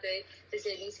己一大堆这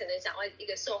些你可能想要一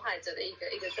个受害者的一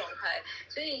个状态。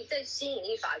所以在吸引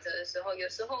力法则的时候，有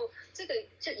时候这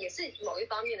也是某一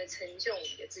方面的成就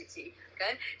你的自己。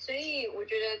OK， 所以我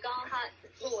觉得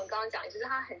若文刚刚讲，就是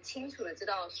他很清楚的知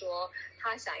道说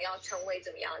他想要成为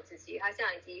怎么样的自己，他现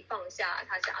在已经放下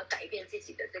他想要改变自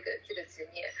己的这个执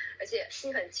念，而且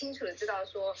是很清楚的知道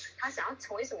说他想要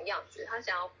成为什么样子，他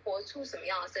想要活出什么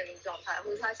样的生命状态，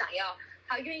或者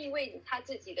他愿意为他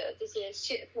自己的这些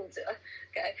shit负责。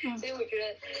OK， 所以我觉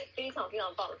得非常非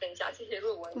常棒的分享，谢谢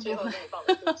若文最后那么棒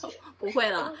的故事。不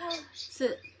会啦，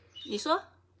是你说。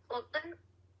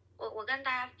我跟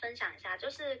大家分享一下，就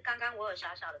是刚刚我有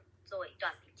小小的做一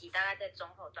段笔记，大概在中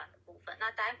后段的部分。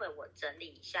那待会我整理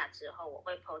一下之后，我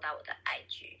会 po 到我的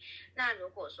IG。那如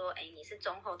果说你是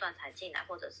中后段才进来，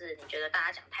或者是你觉得大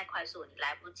家讲太快速，你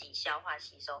来不及消化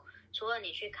吸收，除了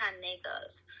你去看那个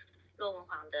若文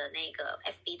煌的那个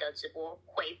FB 的直播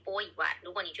回播以外，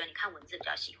如果你觉得你看文字比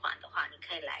较喜欢的话，你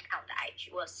可以来看我的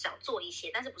IG。我有小做一些，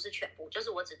但是不是全部，就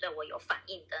是我只对我有反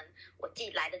应跟我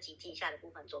来得及记下的部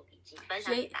分做笔记，分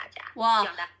享给大家。哇，希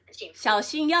望大家很幸福。小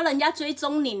心，要人家追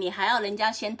踪你，你还要人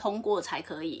家先通过才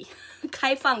可以。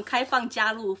开放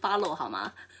加入 follow 好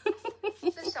吗？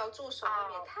这小助手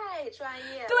也太专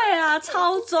业了。对啊，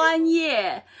超专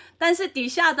业。但是底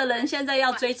下的人现在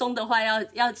要追踪的话，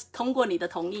要通过你的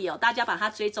同意哦，大家把它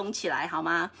追踪起来好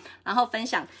吗？然后分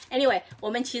享。Anyway， 我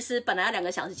们其实本来要2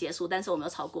个小时结束，但是我们又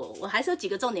超过，我还是有几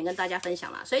个重点跟大家分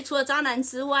享啦。所以除了渣男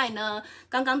之外呢，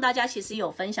刚刚大家其实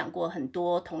有分享过很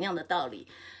多同样的道理。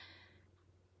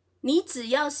你只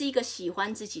要是一个喜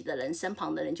欢自己的人，身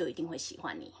旁的人就一定会喜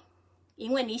欢你。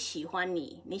因为你喜欢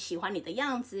你喜欢你的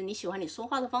样子，你喜欢你说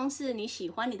话的方式，你喜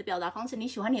欢你的表达方式，你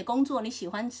喜欢你的工作，你喜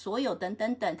欢所有等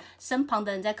等等，身旁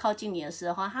的人在靠近你的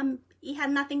时候，他 he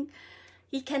had nothing,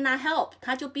 he cannot help，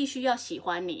 他就必须要喜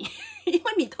欢你，因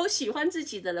为你都喜欢自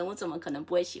己的人，我怎么可能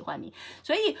不会喜欢你？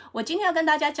所以我今天要跟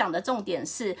大家讲的重点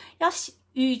是，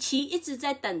与其一直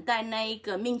在等待那一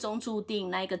个命中注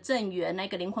定、那一个正缘、那一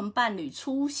个灵魂伴侣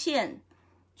出现，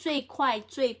最快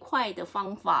的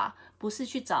方法不是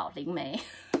去找灵媒，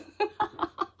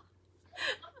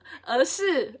而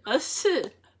是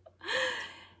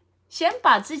先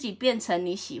把自己变成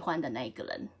你喜欢的那个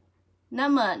人，那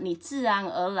么你自然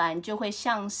而然就会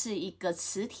像是一个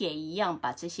磁铁一样，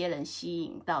把这些人吸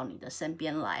引到你的身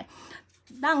边来，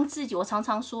让自己，我常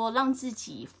常说，让自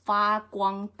己发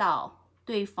光到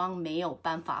对方没有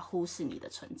办法忽视你的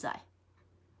存在。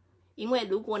因为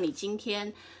如果你今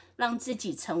天让自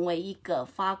己成为一个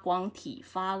发光体、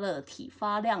发热体、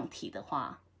发亮体的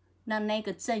话，那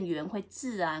个正缘会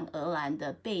自然而然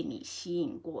的被你吸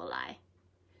引过来。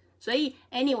所以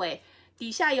anyway，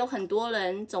 底下有很多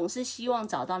人总是希望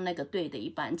找到那个对的一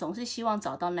半，总是希望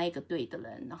找到那个对的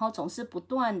人，然后总是不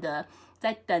断的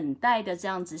在等待的这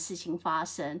样子事情发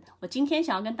生。我今天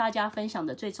想要跟大家分享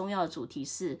的最重要的主题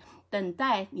是，等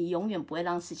待你永远不会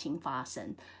让事情发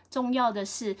生，重要的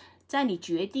是在你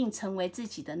决定成为自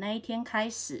己的那一天开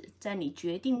始，在你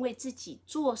决定为自己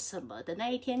做什么的那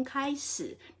一天开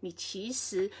始，你其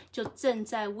实就正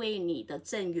在为你的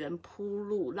正缘铺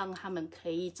路，让他们可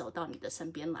以走到你的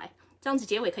身边来。这样子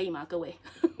结尾可以吗，各位？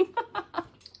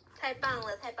太棒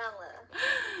了，太棒了，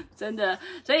真的。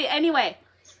所以 anyway，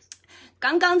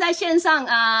 刚刚在线上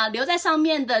留在上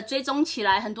面的追踪起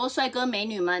来，很多帅哥美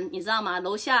女们，你知道吗？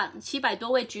楼下700多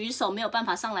位举手没有办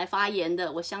法上来发言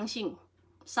的，我相信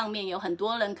上面有很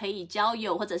多人可以交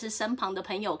友，或者是身旁的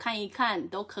朋友看一看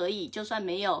都可以，就算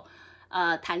没有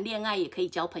谈恋爱也可以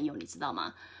交朋友，你知道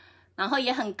吗？然后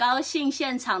也很高兴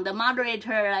现场的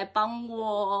moderator 来帮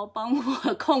我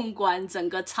控管整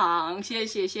个场，谢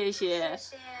谢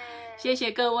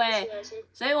各位。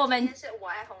所以我们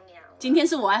今天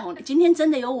是我爱红娘，今天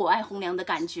真的有我爱红娘的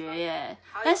感觉耶。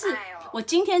但是我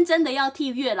今天真的要替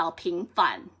月老平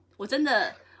反，我觉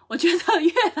得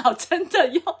月老真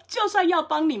的就算要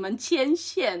帮你们牵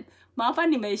线，麻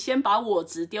烦你们先把我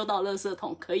执丢到垃圾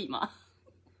桶，可以吗？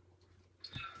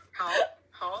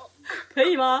好，可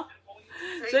以吗？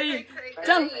所以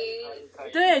这样，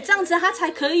对，这样子他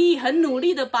才可以很努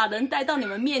力的把人带到你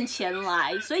们面前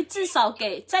来。所以至少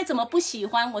给再怎么不喜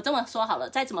欢，我这么说好了，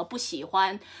再怎么不喜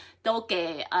欢，都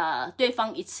给对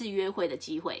方1次约会的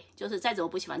机会，就是再怎么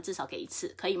不喜欢，至少给1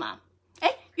次，可以吗？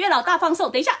月老大放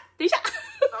送，等一下，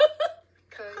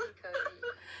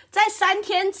在3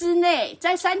天之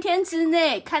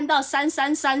内看到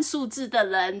333数字的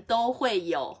人都会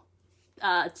有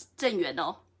正缘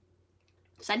哦。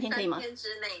3天可以吗？3天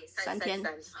之内，3天，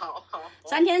好。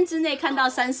3天之内看到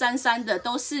333的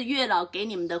都是月老给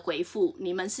你们的回复，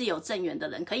你们是有正缘的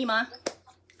人，可以吗？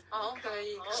可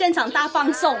以。现场大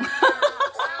放送。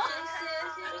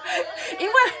因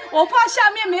为我怕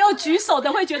下面没有举手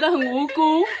的会觉得很无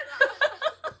辜。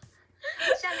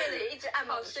下面的也一直按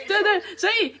好声。对，所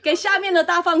以给下面的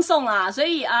大放送啦。所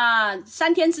以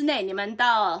3天之内，你们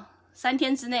到3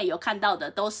天之内有看到的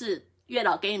都是月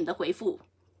老给你们的回复，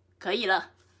可以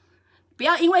了。不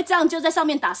要因为这样就在上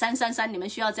面打333，你们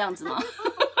需要这样子吗？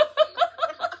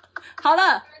好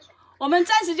了，我们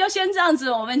暂时就先这样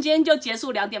子，我们今天就结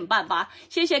束2点半吧。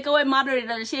谢谢各位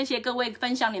moderator， 谢谢各位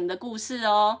分享你们的故事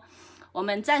哦。我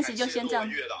们暂时就先这样。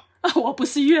我不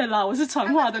是月老，我是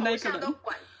传话的那个人。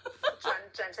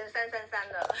转成333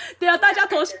了。对啊，大家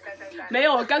投没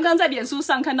有，我刚刚在脸书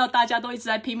上看到大家都一直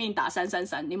在拼命打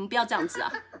333，你们不要这样子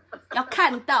啊，要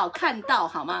看到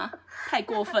好吗？太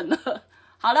过分了。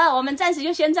好了，我们暂时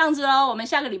就先这样子咯，我们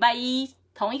下个礼拜一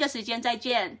同一个时间再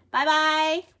见，拜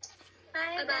拜，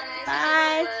拜拜，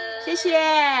拜，谢谢，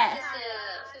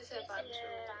谢谢版主，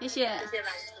谢谢版主，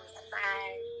拜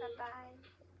拜。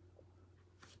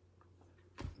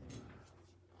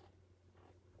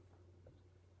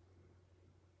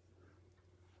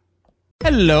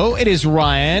Hello, it is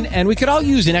Ryan, and we could all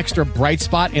use an extra bright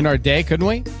spot in our day, couldn't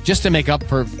we? Just to make up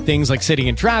for things like sitting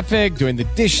in traffic, doing the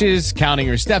dishes, counting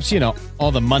your steps,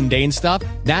 all the mundane stuff.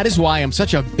 That is why I'm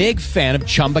such a big fan of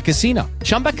Chumba Casino.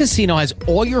 Chumba Casino has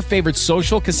all your favorite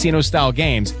social casino-style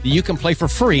games that you can play for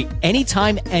free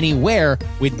anytime, anywhere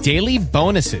with daily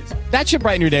bonuses. That should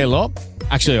brighten your day a little.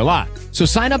 Actually, a lot. So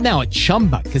sign up now at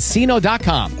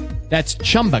ChumbaCasino.com. That's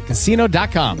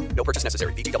ChumbaCasino.com. No purchase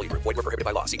necessary. VGW Group. Void where prohibited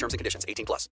by law. See terms and conditions. 18+.